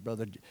Madison or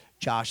Brother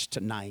Josh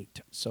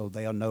tonight so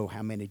they'll know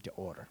how many to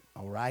order.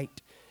 All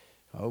right?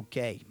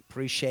 Okay.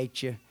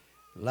 Appreciate you.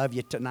 Love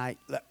you tonight.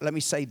 Let me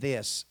say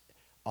this.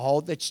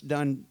 All that's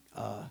done,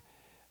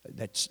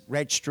 that's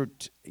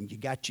registered, and you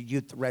got your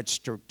youth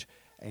registered,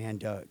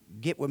 and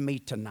get with me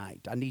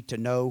tonight. I need to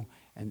know,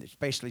 and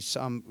especially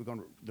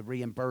the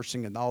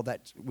reimbursing and all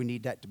that, we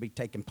need that to be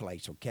taking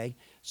place, okay?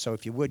 So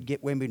if you would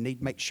get with me, we need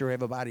to make sure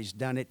everybody's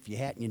done it. If you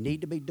hadn't, you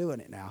need to be doing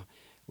it now.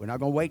 We're not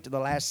going to wait to the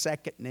last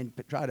second and then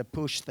try to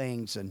push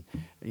things, and,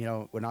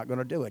 we're not going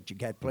to do it. You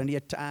got plenty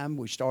of time.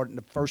 We started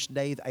the first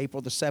day,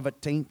 April the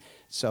 17th,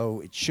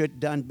 so it should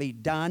be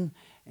done.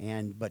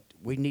 But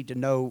we need to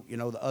know,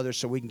 the others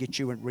so we can get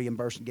you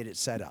reimbursed and get it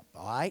set up,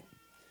 all right?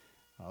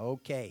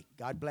 Okay.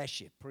 God bless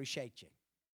you. Appreciate you.